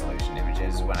high resolution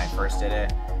images when I first did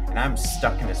it, and I'm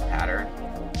stuck in this pattern.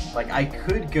 Like, I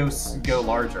could go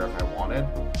larger if I wanted,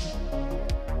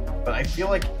 but I feel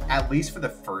like, at least for the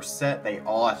first set, they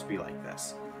all have to be like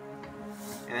this.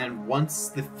 And then once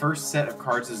the first set of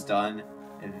cards is done,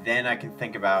 then I can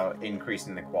think about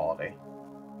increasing the quality.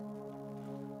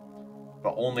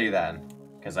 But only then.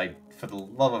 Because for the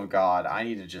love of God, I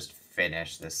need to just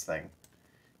finish this thing.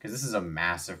 Because this is a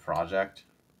massive project.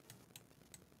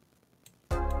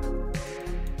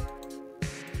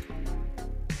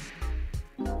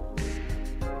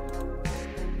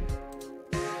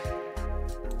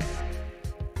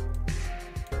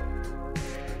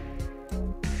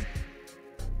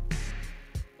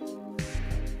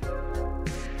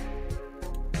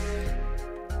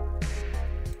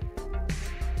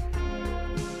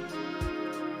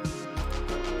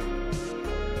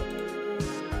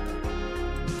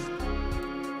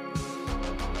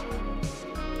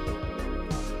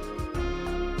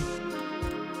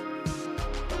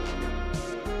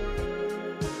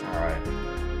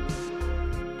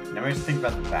 Now we just think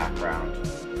about the background.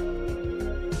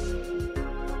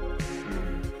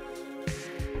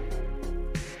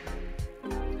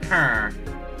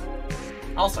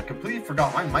 Also, I completely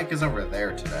forgot my mic is over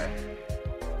there today.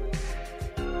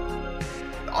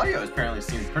 The audio apparently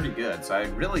seems pretty good, so I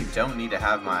really don't need to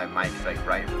have my mic like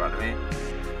right in front of me.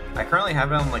 I currently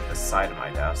have it on like the side of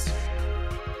my desk.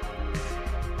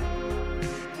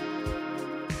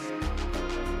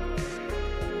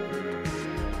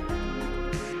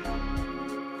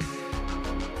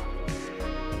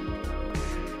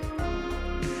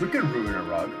 We could ruin a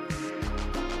rug.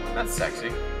 That's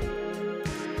sexy.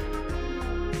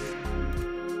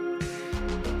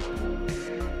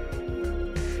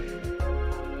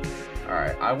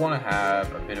 Alright, I want to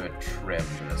have a bit of a trim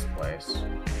to this place.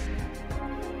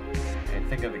 And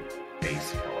think of the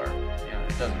base color. Yeah,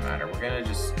 it doesn't matter. We're gonna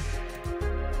just...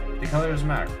 The color doesn't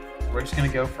matter. We're just gonna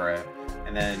go for it.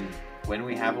 And then, when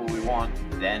we have what we want,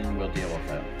 then we'll deal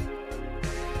with it.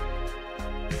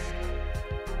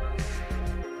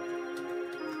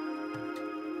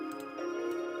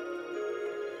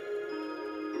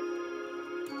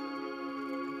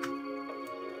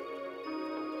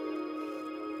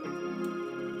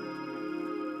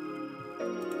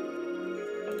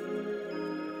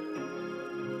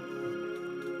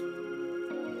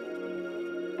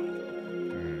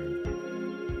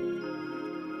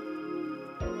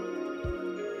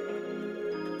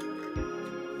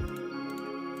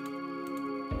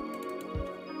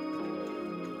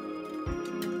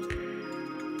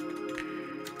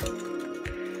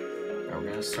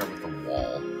 Start with the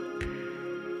wall.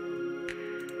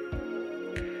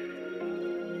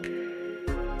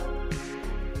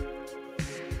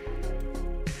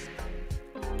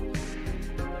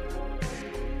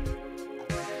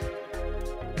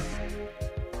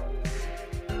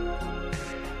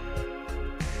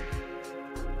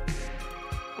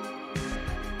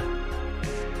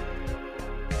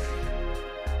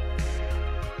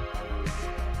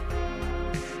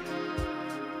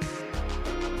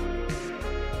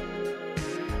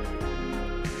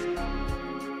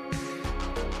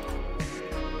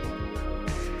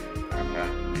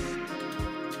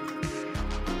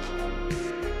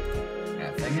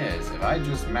 if I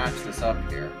just match this up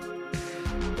here,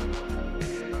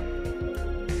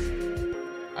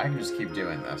 I can just keep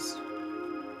doing this.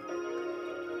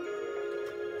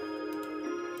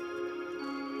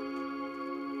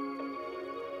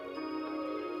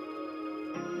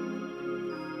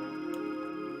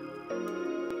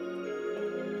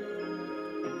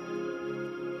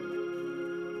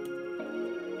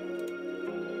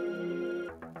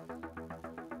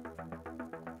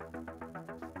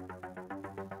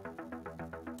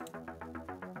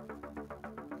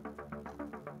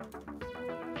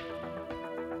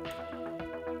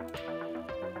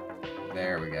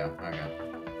 There we go. Okay.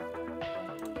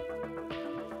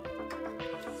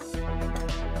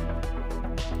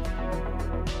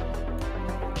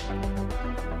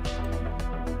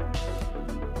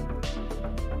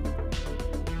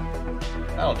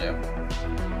 That'll do.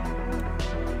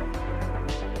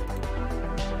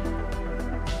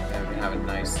 Then we can have a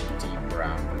nice deep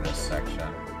brown for this section.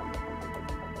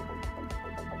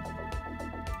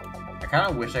 I kind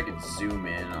of wish I could zoom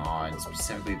in on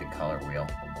specifically the color wheel.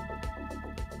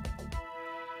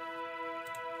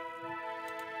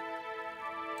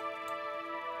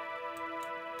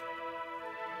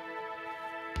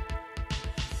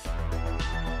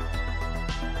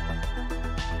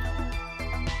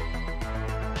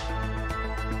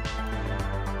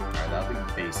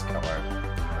 Base color.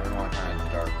 I want to kind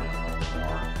of darken it a little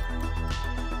more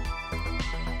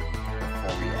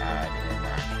before we add in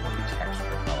actual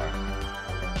texture color.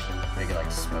 Make it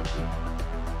like smoky.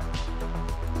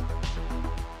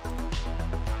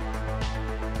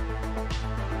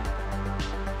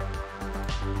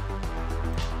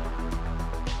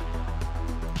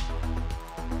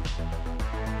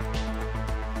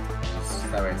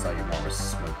 That way it's like more of a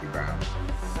smoky brown.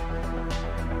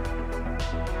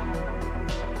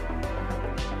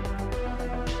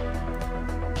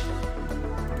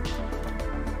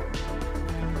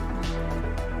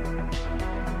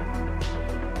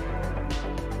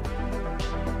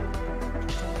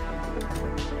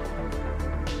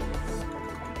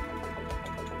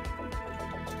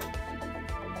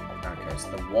 Okay, so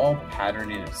the wall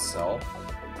patterning itself,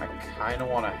 I kind of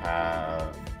want to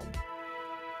have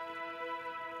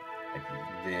like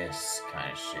this kind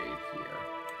of shade here.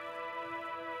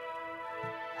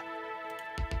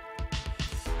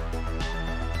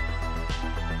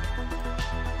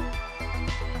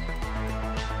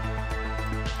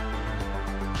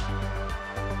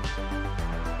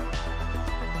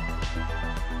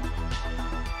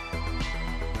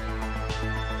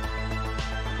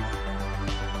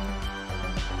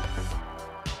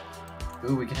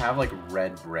 Ooh, we can have like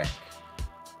red brick.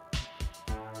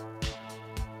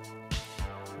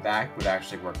 That would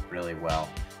actually work really well,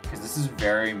 because this is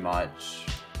very much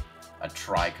a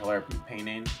tricolor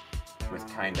painting with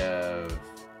kind of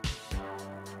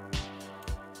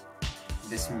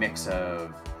this mix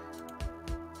of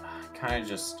kind of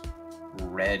just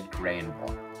red, gray, and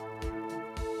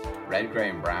red, gray,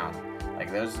 and brown.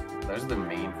 Like those are the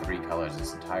main three colors of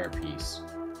this entire piece.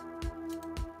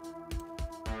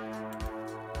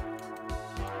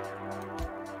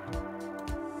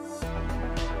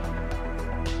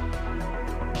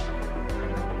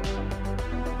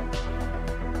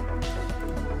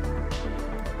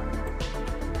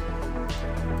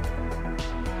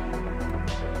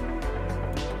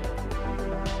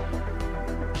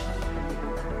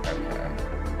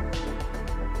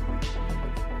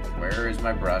 Where is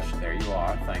my brush? There you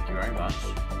are. Thank you very much.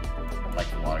 I like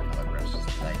the watercolor brushes.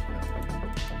 Thank you.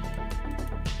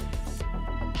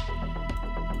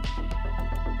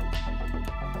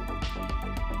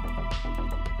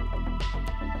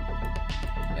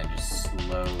 And then just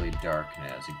slowly darken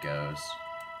it as it goes.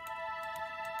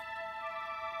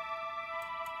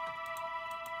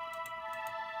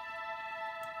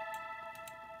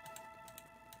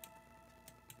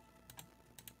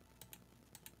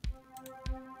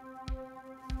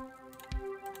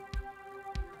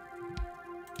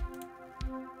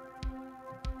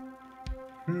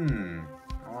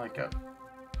 I like it.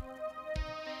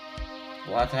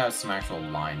 We'll have to have some actual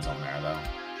lines on there, though.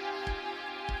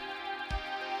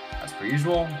 As per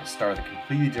usual, we'll start with a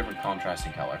completely different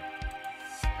contrasting color.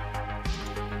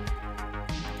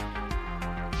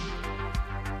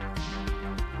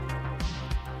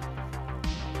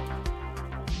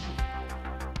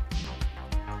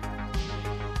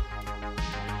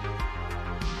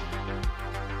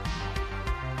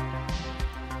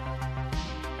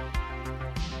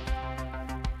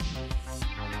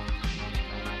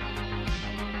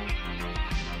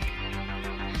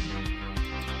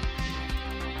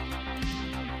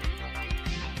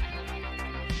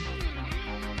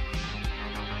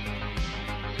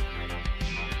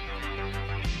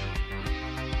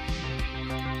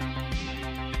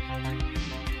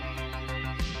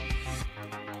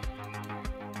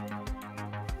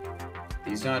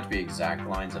 These don't have to be exact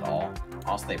lines at all.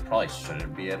 Also, they probably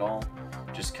shouldn't be at all.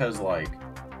 Just because, like...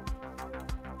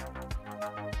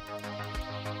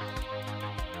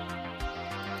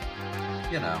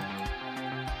 you know.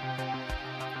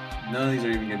 None of these are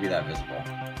even going to be that visible.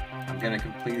 I'm going to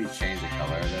completely change the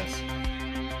color of this.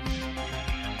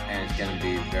 And it's going to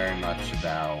be very much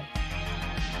about...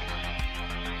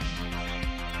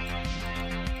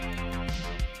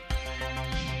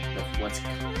 what's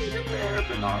kind of there,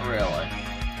 but not really.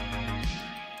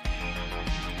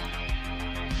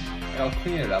 I'll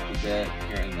clean it up a bit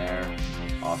here and there.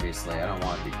 Obviously, I don't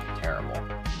want it to be terrible.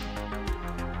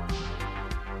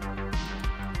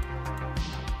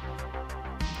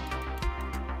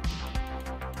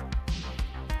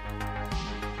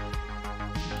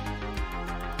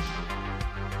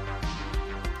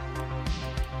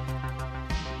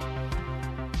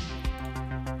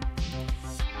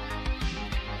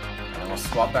 We'll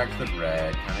swap back to the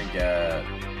red, kind of get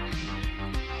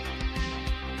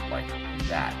like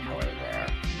that color there.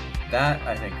 That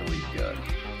I think will be good.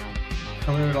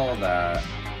 Colored all that.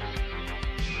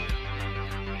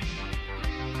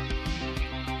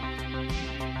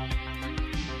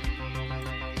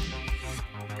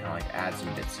 Kind of like add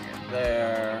some bits here and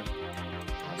there.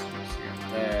 Add some bits here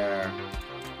and there.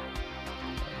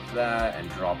 Like that, and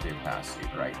drop the opacity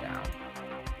right down.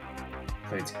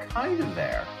 So it's kind of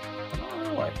there.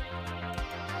 Really.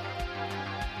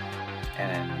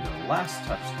 And the last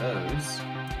touch to those,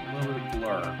 a little bit of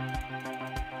blur.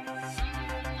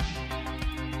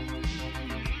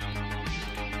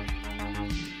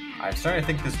 I'm starting to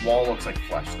think this wall looks like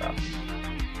flesh though.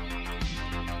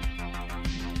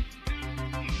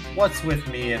 What's with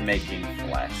me and making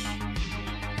flesh?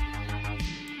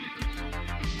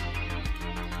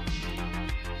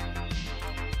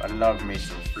 I love me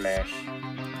some flesh.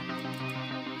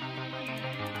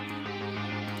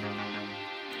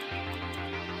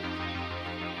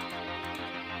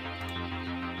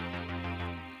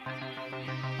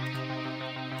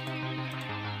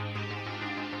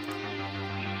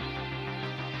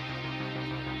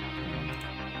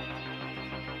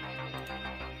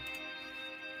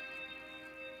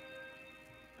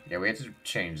 Yeah, we have to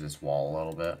change this wall a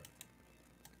little bit.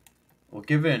 We'll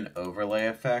give it an overlay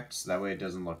effect, so that way it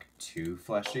doesn't look too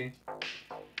fleshy.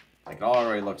 Like, it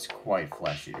already looks quite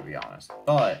fleshy, to be honest.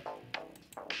 But,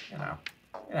 you know,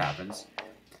 it happens.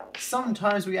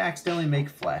 Sometimes we accidentally make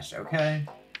flesh, okay?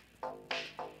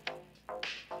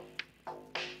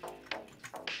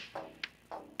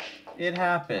 It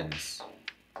happens.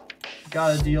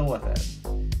 Gotta deal with it.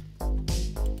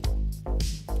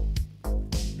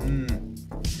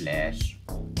 Flesh.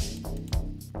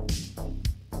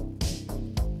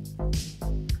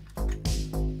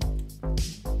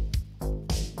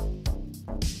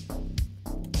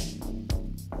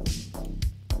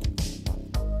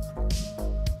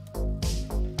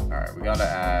 Alright, we gotta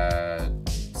add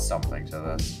something to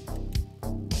this.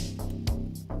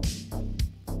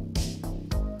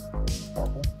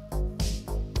 Purple.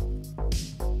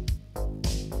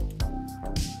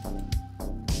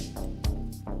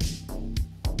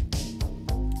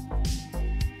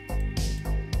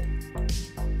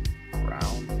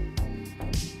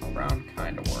 Brown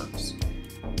kind of works.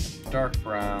 Dark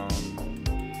brown.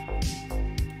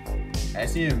 I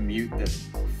just need to mute the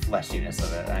fleshiness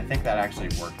of it, and I think that actually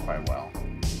worked quite well.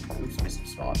 Oops, missed a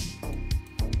spot.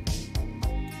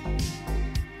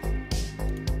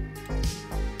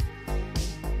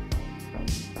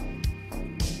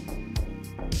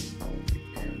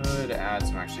 Could add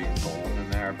some actually gold in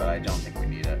there, but I don't think we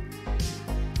need it.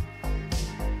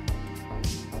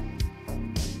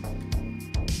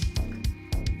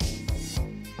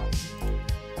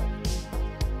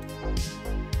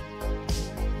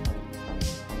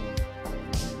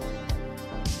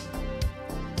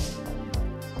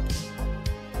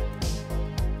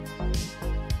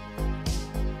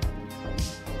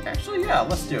 Actually, yeah,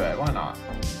 let's do it. Why not?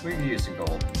 We can use some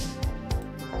gold.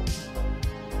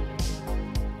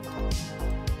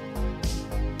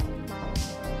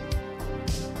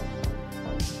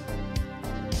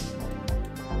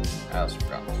 I also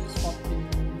forgot to swap these.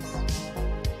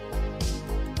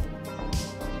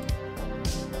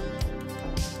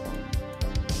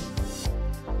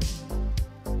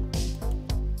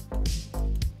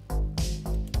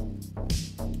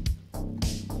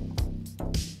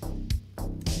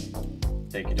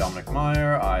 Thank you, Dominic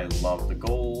Meyer. I love the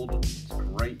gold. It's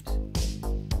great.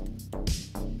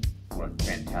 What a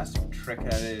fantastic trick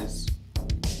that is.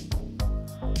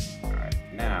 Alright,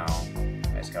 now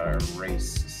I just gotta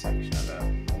erase a section of it.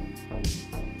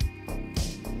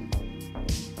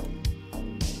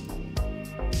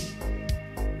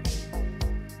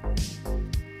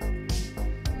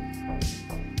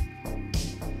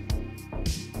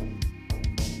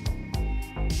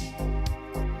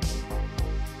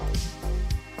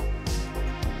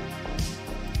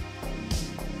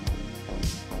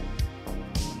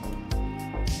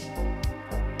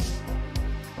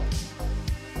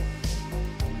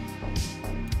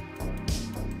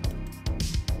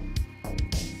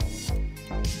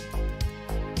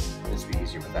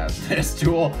 With that this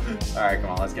tool. Alright, come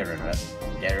on, let's get rid of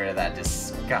it. Get rid of that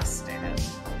disgustingness.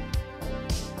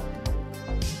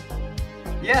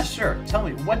 Yeah, sure. Tell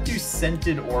me, what do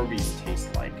scented Orbeez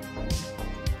taste like?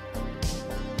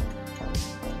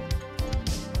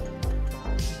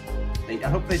 I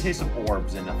hope they taste of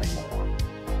orbs and nothing more.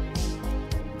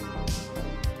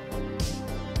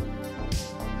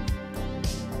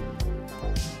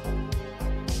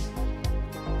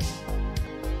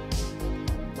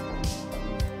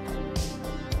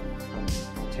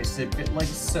 A bit like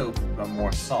soap, but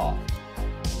more soft.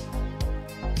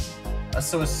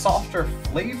 So a softer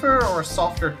flavor or a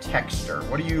softer texture?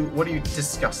 What are you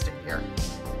disgusting here?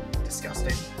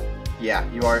 Disgusting? Yeah,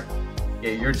 you are.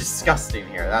 Yeah, you're disgusting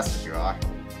here. That's what you are.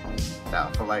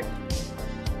 No, but like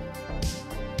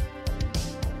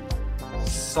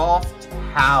soft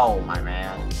how, my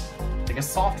man? Like a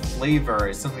soft flavor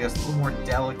is something that's a little more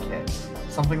delicate.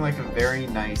 Something like a very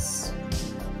nice.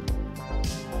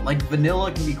 Like,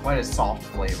 vanilla can be quite a soft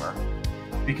flavor,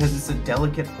 because it's a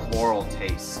delicate floral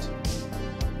taste.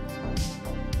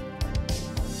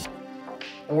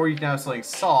 Or you can have something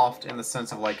soft in the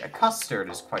sense of, like, a custard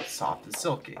is quite soft and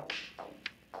silky.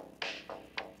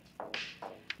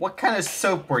 What kind of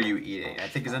soap were you eating? I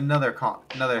think is another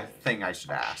thing I should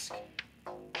ask.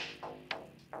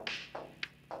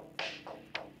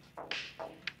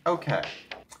 Okay,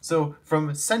 so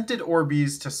from scented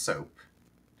Orbeez to soap.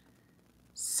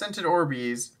 Scented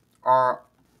Orbeez are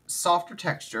softer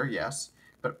texture, yes,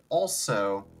 but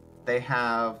also they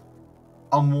have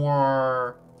a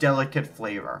more delicate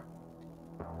flavor.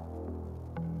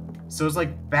 So it's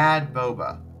like bad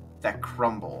boba that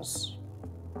crumbles.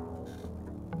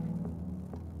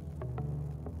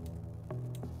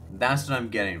 That's what I'm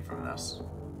getting from this.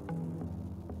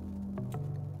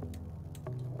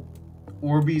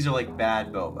 Orbeez are like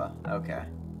bad boba. Okay.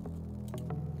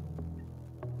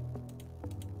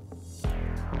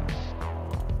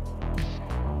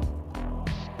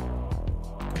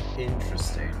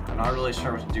 Interesting. I'm not really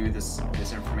sure what to do with this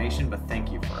information, but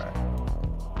thank you for it.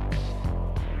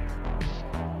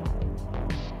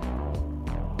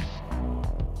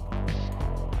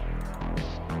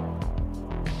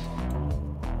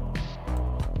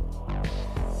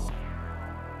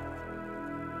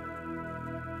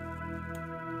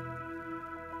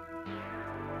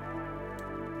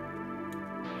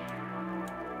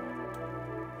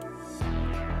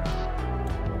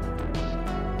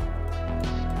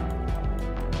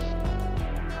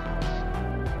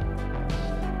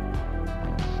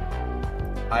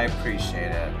 I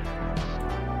appreciate it.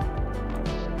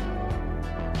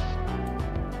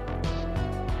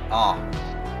 I'm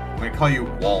gonna call you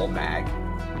Wall Mag.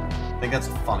 I think that's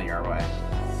a funnier way.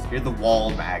 You're the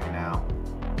Wall Mag now.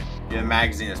 You're the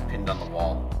magazine that's pinned on the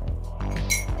wall.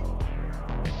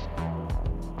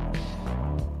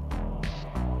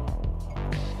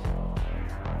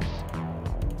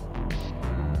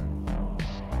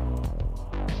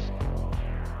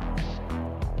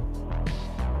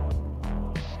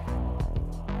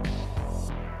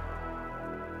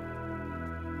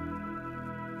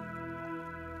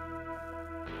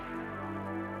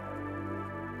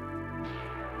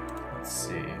 Let's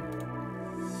see.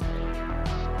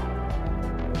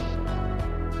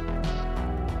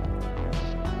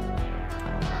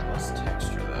 Alright, let's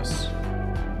texture this.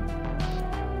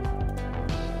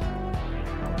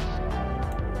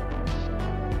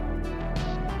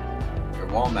 You're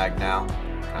Walmart now.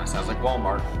 Kinda sounds like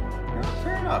Walmart. Yeah,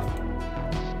 fair enough.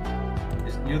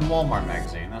 You're the Walmart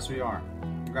magazine, that's what you are.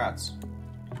 Congrats.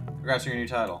 Congrats on your new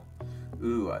title.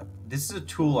 Ooh, this is a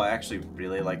tool I actually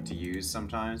really like to use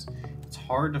sometimes. It's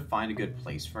hard to find a good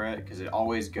place for it because it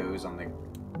always goes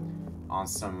on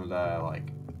some of the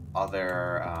like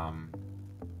other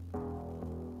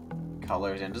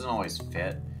colors and it doesn't always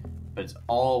fit, but it's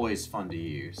always fun to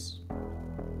use.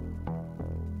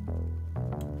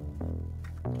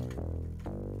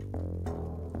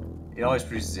 It always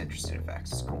produces interesting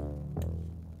effects. It's cool.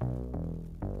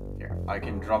 Here, I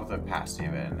can drop the opacity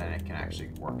of it and then it can actually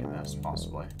work in this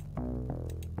possibly.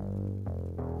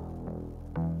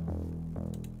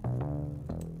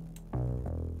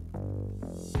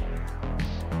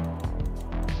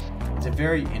 It's a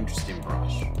very interesting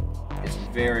brush. It's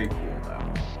very cool though.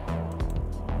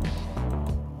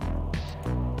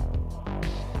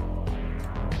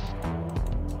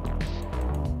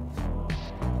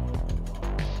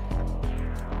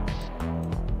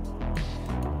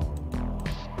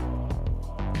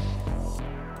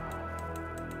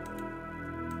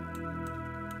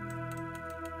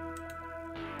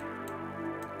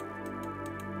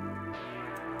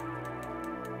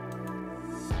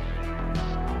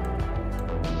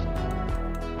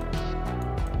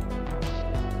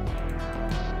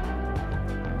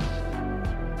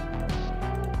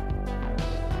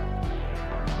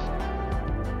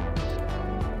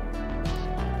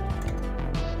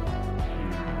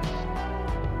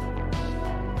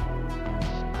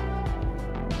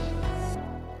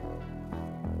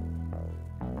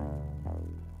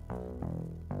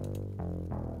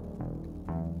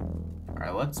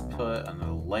 let's put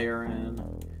another layer in,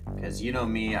 because you know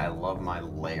me, I love my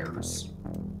layers.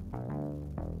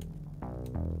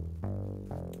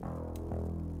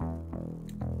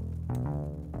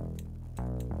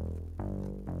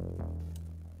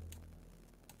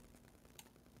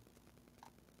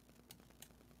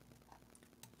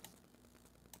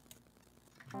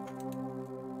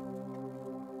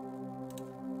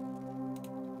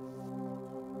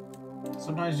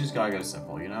 Sometimes you just gotta go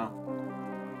simple, you know?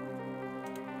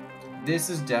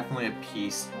 This is definitely a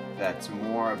piece that's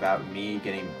more about me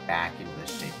getting back into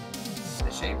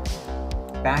the shape,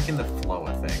 back in the flow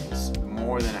of things,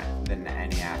 more than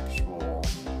any actual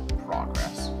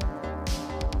progress.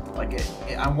 Like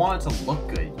I want it to look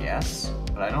good, yes,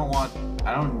 but I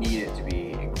don't need it to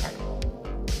be incredible.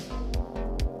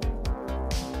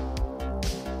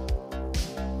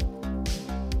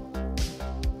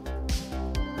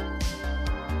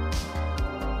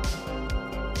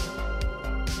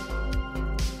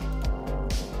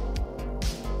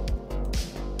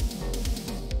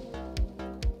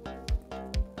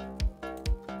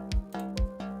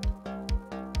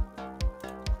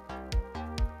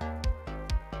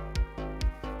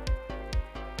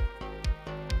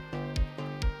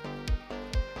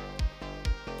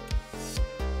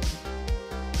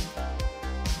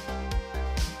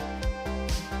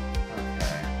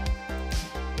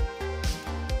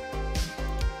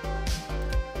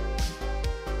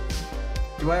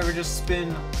 Do I ever just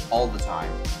spin all the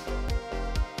time?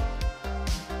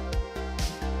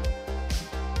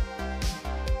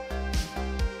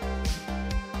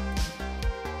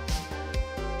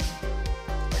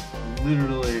 Like,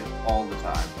 literally all the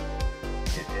time.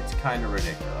 It's kind of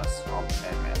ridiculous, I'll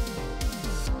admit.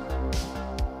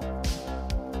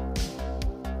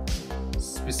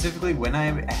 Specifically, when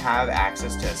I have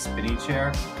access to a spinning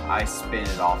chair, I spin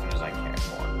as often as I care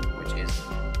for, which is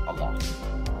a lot.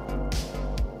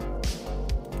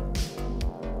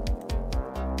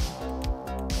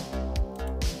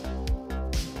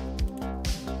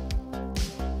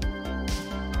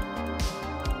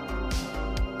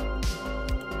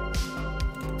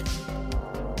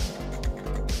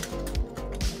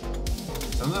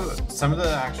 Some of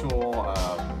the actual,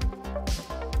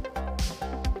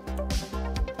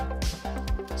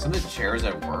 some of the chairs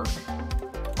at work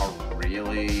are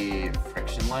really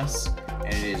frictionless,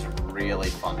 and it is really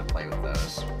fun to play with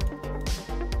those.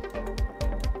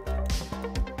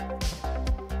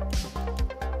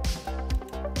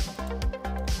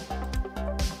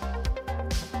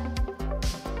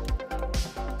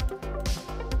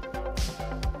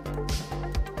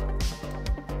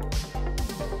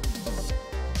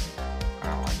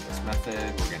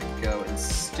 We're gonna go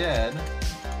instead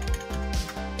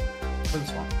for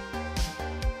this one.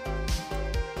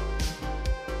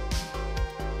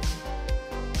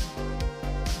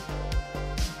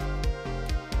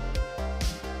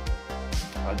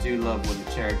 I do love when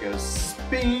the chair goes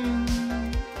spin.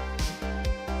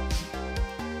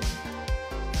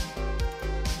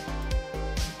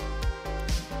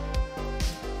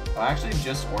 I actually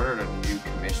just ordered a new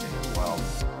commission as well.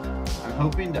 I'm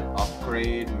hoping to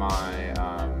upgrade my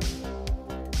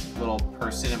little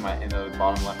person in the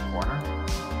bottom left corner.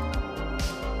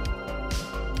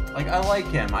 Like, I like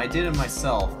him. I did it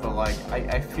myself, but like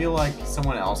I feel like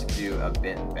someone else could do a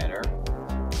bit better.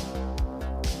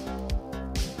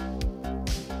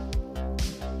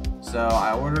 So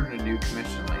I ordered a new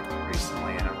commission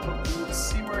recently, and I'm hoping to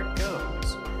see where it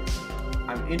goes.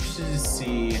 I'm interested to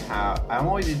see I'm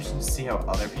always interested to see how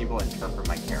other people interpret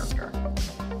my character.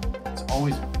 It's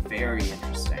always very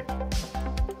interesting.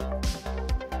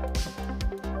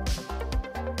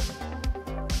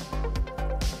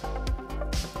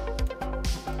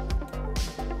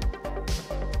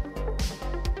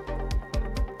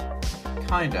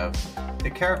 Kind of. The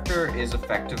character is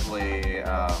effectively,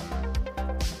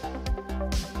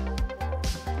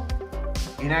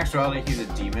 in actuality, he's a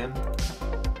demon.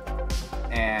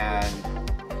 And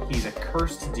he's a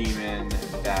cursed demon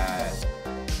that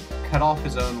cut off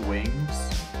his own wings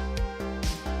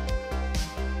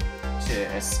to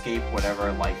escape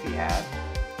whatever life he had.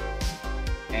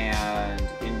 And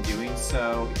in doing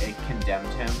so, it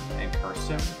condemned him and cursed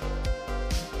him.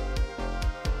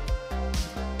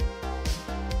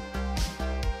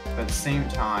 But at the same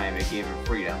time, it gave him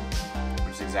freedom,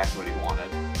 which is exactly what he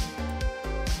wanted.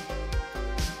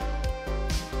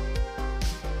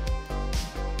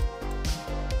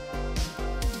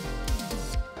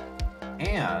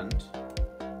 And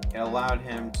it allowed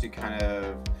him to kind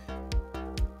of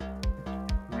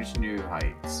reach new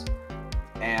heights.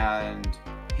 And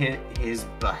his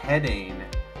beheading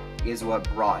is what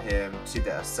brought him to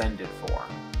the Ascended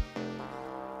form.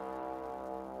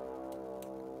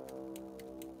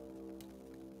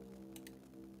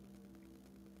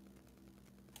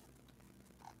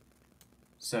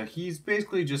 So he's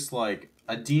basically just like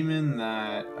a demon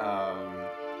that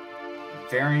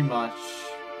very much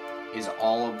is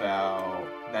all about,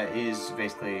 that is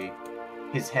basically,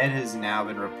 his head has now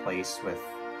been replaced with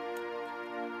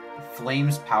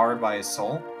flames powered by his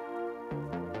soul.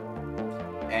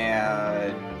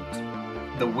 And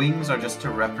the wings are just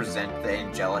to represent the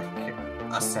angelic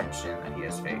ascension that he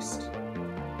has faced.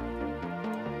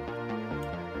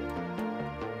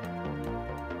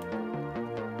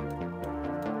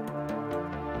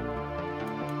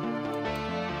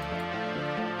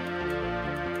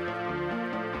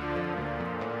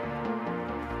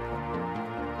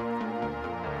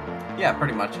 Yeah,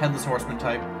 pretty much. Headless Horseman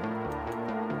type,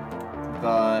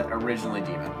 but originally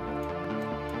demon.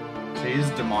 So he is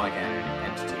a demonic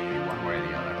entity, one way or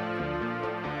the other.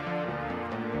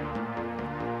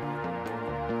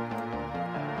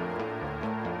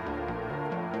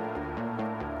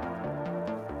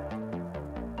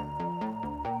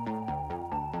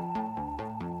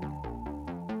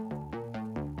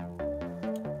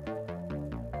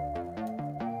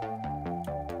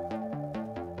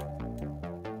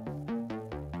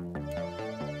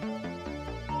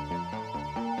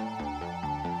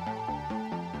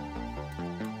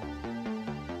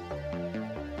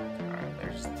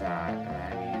 That, and I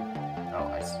need... Oh,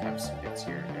 I have some bits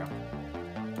here, yeah.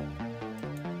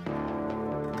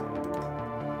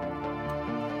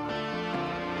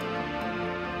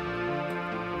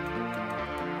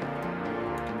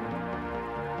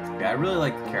 Yeah, I really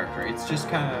like the character. It's just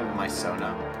kind of my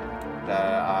Sona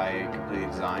that I completely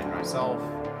designed myself,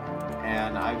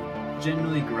 and I've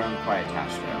genuinely grown quite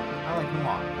attached to him. I like him a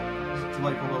lot. He's a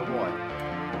delightful little boy.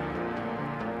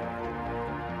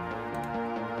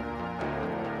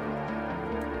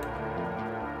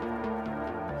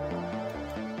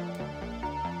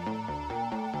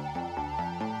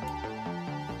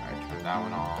 That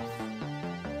one off.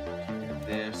 Take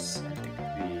this, and take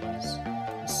these,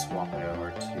 and swap it over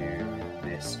to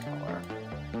this color.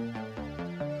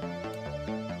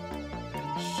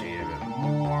 And shade a bit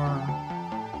more.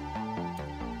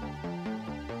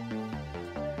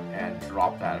 And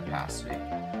drop that opacity.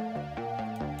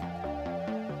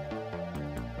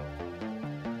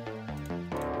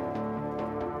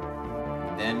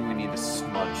 Then we need the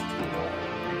smudge tool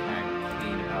to kind of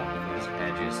clean it up with those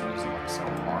edges so it doesn't look so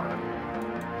hard.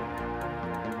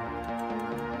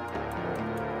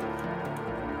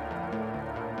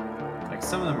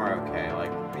 Some of them are okay,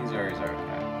 like these areas are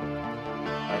okay.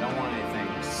 But I don't want anything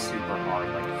super hard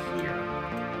like here.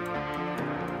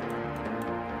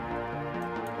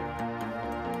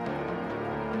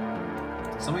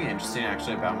 Something interesting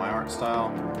actually about my art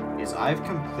style is I've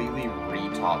completely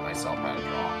re-taught myself how to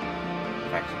draw.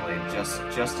 Effectively,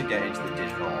 just to get into the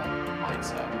digital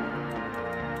mindset.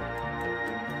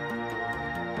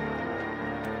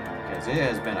 Because it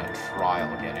has been a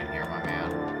trial getting here, my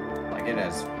man. Like, it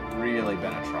has really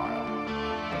been a trial.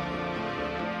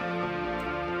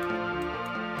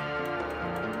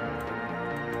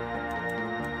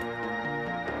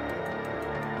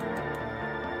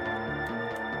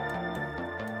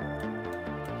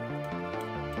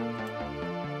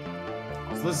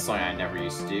 So this is something I never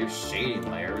used to do, shading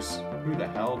layers. Who the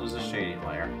hell does a shading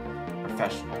layer?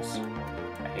 Professionals.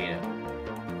 I hate it.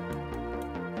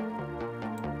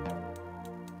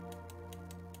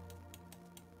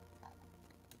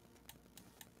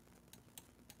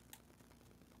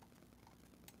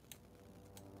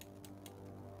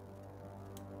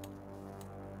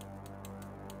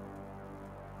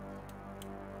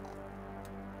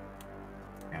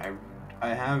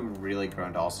 I have really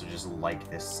grown to also just like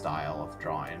this style of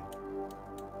drawing.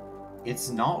 It's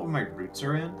not what my roots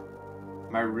are in.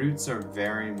 My roots are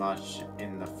very much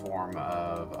in the form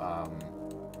of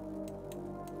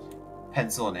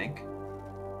pencil and ink.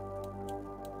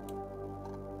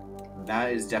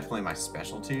 That is definitely my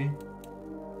specialty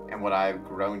and what I've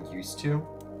grown used to.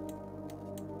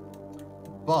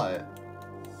 But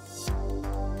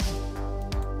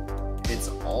it's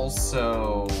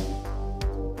also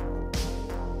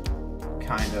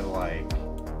kind of like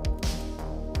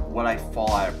what I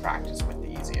fall out of practice with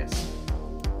the easiest.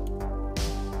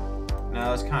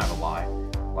 No, that's kind of a lie.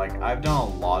 Like, I've done a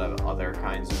lot of other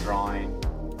kinds of drawing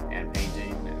and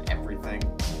painting and everything.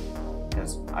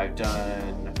 Because I've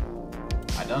done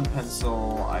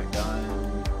pencil, I've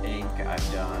done ink,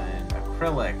 I've done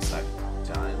acrylics, I've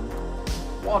done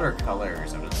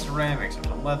watercolors, I've done ceramics, I've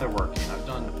done leatherworking, I've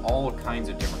done all kinds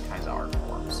of different kinds of art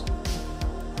forms.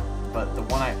 But the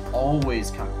one I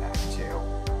always come back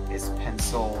to is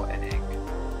pencil and ink.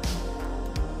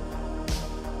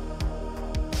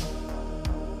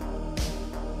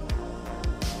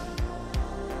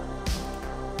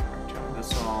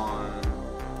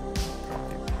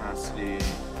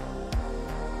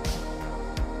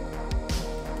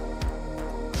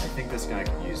 this guy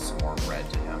could use some more red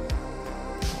to him.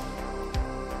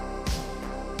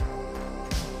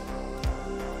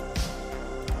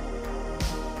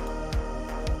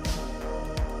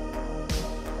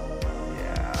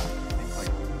 Yeah, I think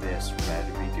like this red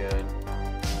would be good.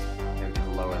 Maybe we could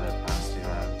lower the opacity of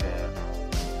that a bit.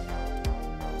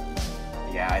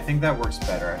 Yeah, I think that works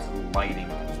better as lighting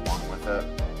comes along with it.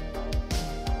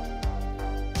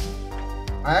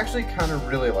 I actually kind of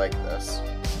really like this.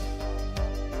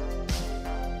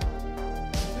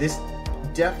 This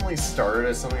definitely started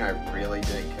as something I really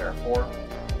didn't care for,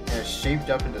 and it's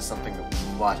shaped up into something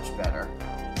much better.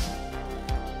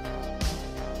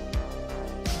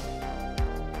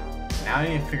 Now I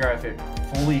need to figure out if it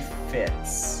fully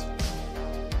fits.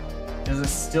 Does it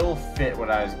still fit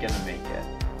what I was gonna make it?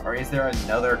 Or is there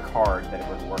another card that it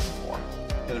would work for?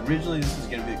 Because originally this was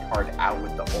gonna be the card out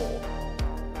with the old.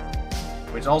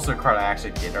 Which is also a card I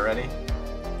actually did already.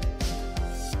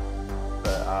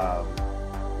 But,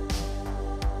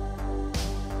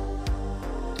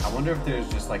 I wonder if there's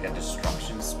just like a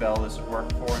destruction spell this would work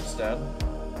for instead.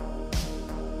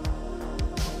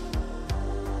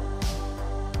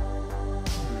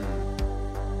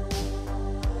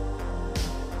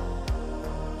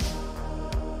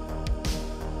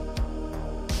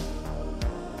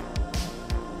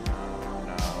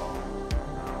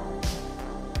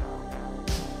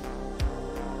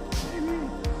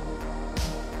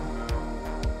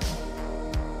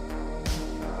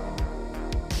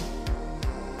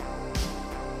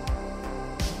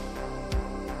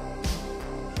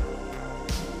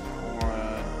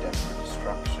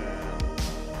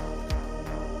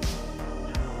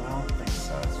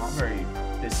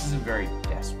 This isn't very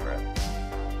desperate.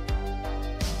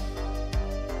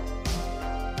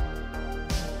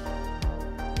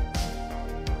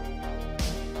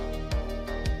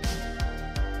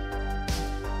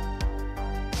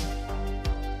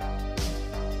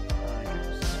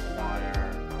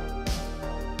 Squire,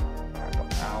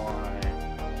 backup ally.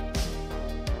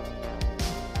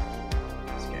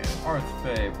 Let's get Arth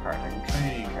Fae, Practical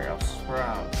Training, Carry Out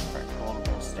Sprout, Practical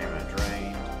Vulnerable, Stamina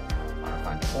Drained.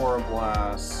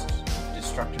 Aurablast,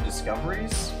 Destructive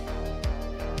Discoveries?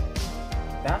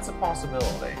 That's a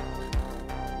possibility.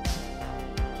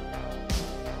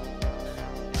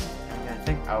 I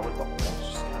think Out with the Old is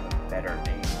just kind of a better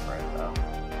name for it, though.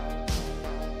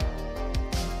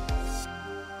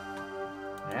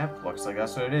 Yep, looks like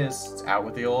that's what it is. It's Out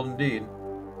with the Old indeed.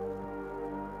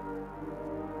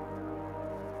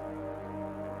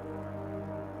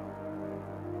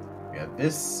 Yeah,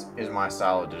 this is my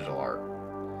style of digital art.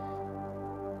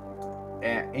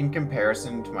 And in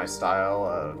comparison to my style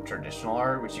of traditional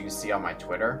art, which you can see on my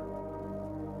Twitter,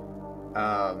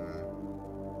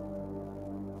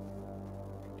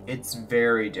 it's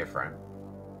very different.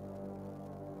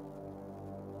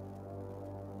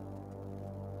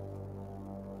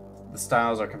 The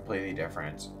styles are completely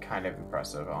different. It's kind of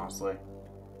impressive, honestly.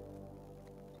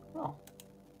 Well,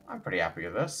 I'm pretty happy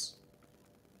with this.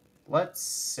 Let's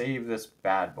save this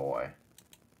bad boy.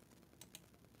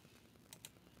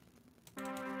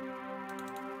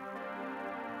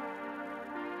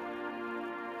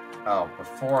 Oh,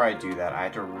 before I do that, I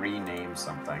had to rename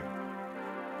something.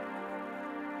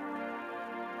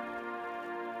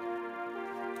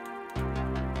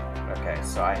 Okay,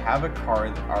 so I have a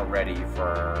card already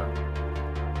for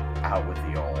Out with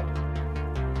the Old.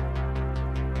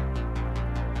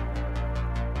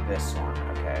 This one,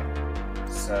 okay.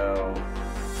 So,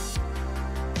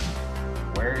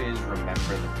 where is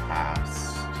Remember the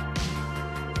Past?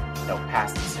 No,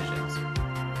 Past Decisions.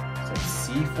 So it's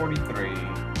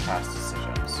C43. Past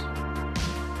Decisions.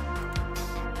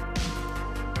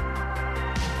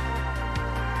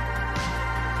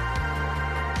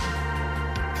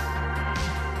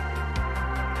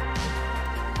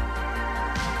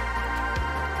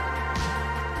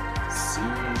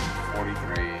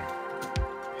 C43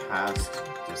 Past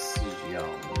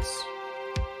Decisions.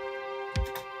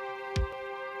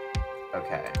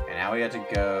 Okay, and now we have to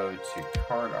go to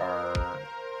card art,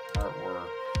 artwork.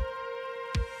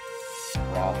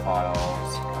 Raw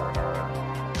files, card art.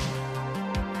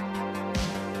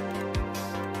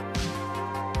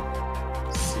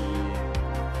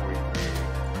 C43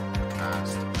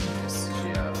 Past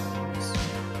Decisions.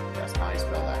 That's how you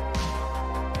spell that.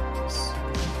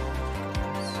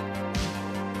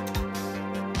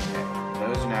 Okay,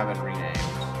 those have now been renamed.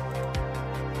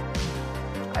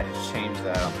 I just changed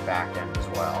that on the back end as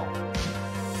well.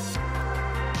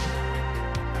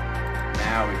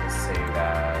 Now we can save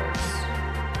as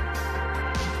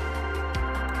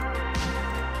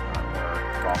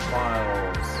raw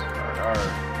files,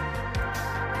 art.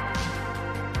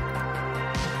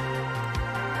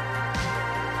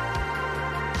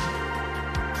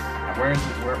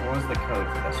 what was the code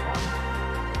for this one?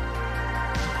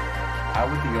 Out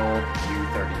with the old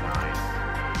U39.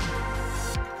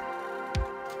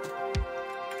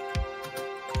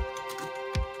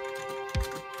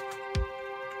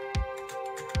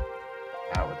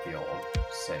 Out with the old.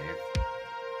 Save.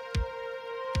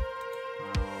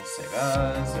 Save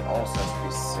as. It also has to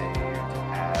be saved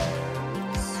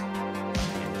as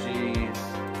PNG.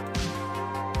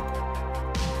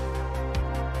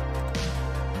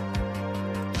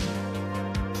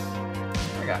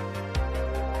 Okay.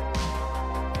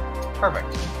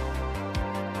 Perfect.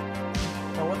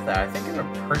 Well, with that, I think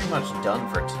we're pretty much done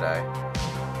for today.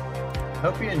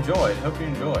 Hope you enjoyed.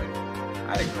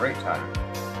 I had a great time.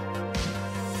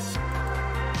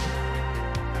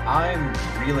 I'm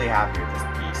really happy with this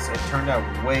piece. It turned out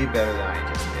way better than I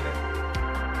anticipated.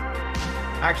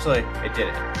 Actually, it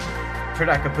didn't. It turned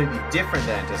out completely different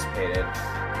than anticipated.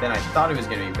 Then I thought it was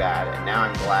going to be bad, and now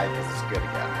I'm glad because it's good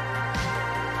again.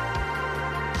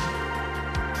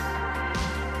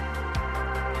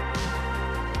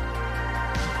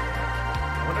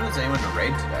 I wonder if there's anyone to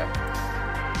raid today.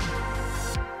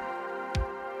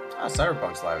 Ah,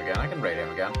 Cyberpunk's live again. I can raid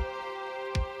him again.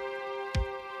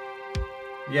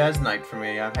 Yeah, it's night for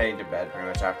me. I'm heading to bed pretty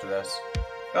much after this.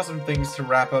 Got some things to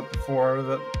wrap up before,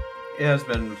 but it has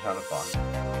been a ton of fun.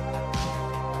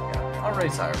 Yeah, I'll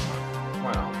raid Cyberpunk.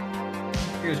 Why not?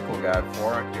 He was a cool guy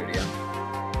before. I can do it again.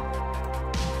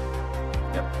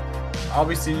 Yep. I'll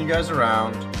be seeing you guys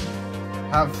around.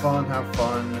 Have fun, have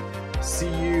fun. See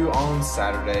you on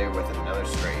Saturday with another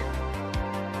stream.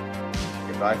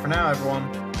 Goodbye for now,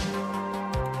 everyone.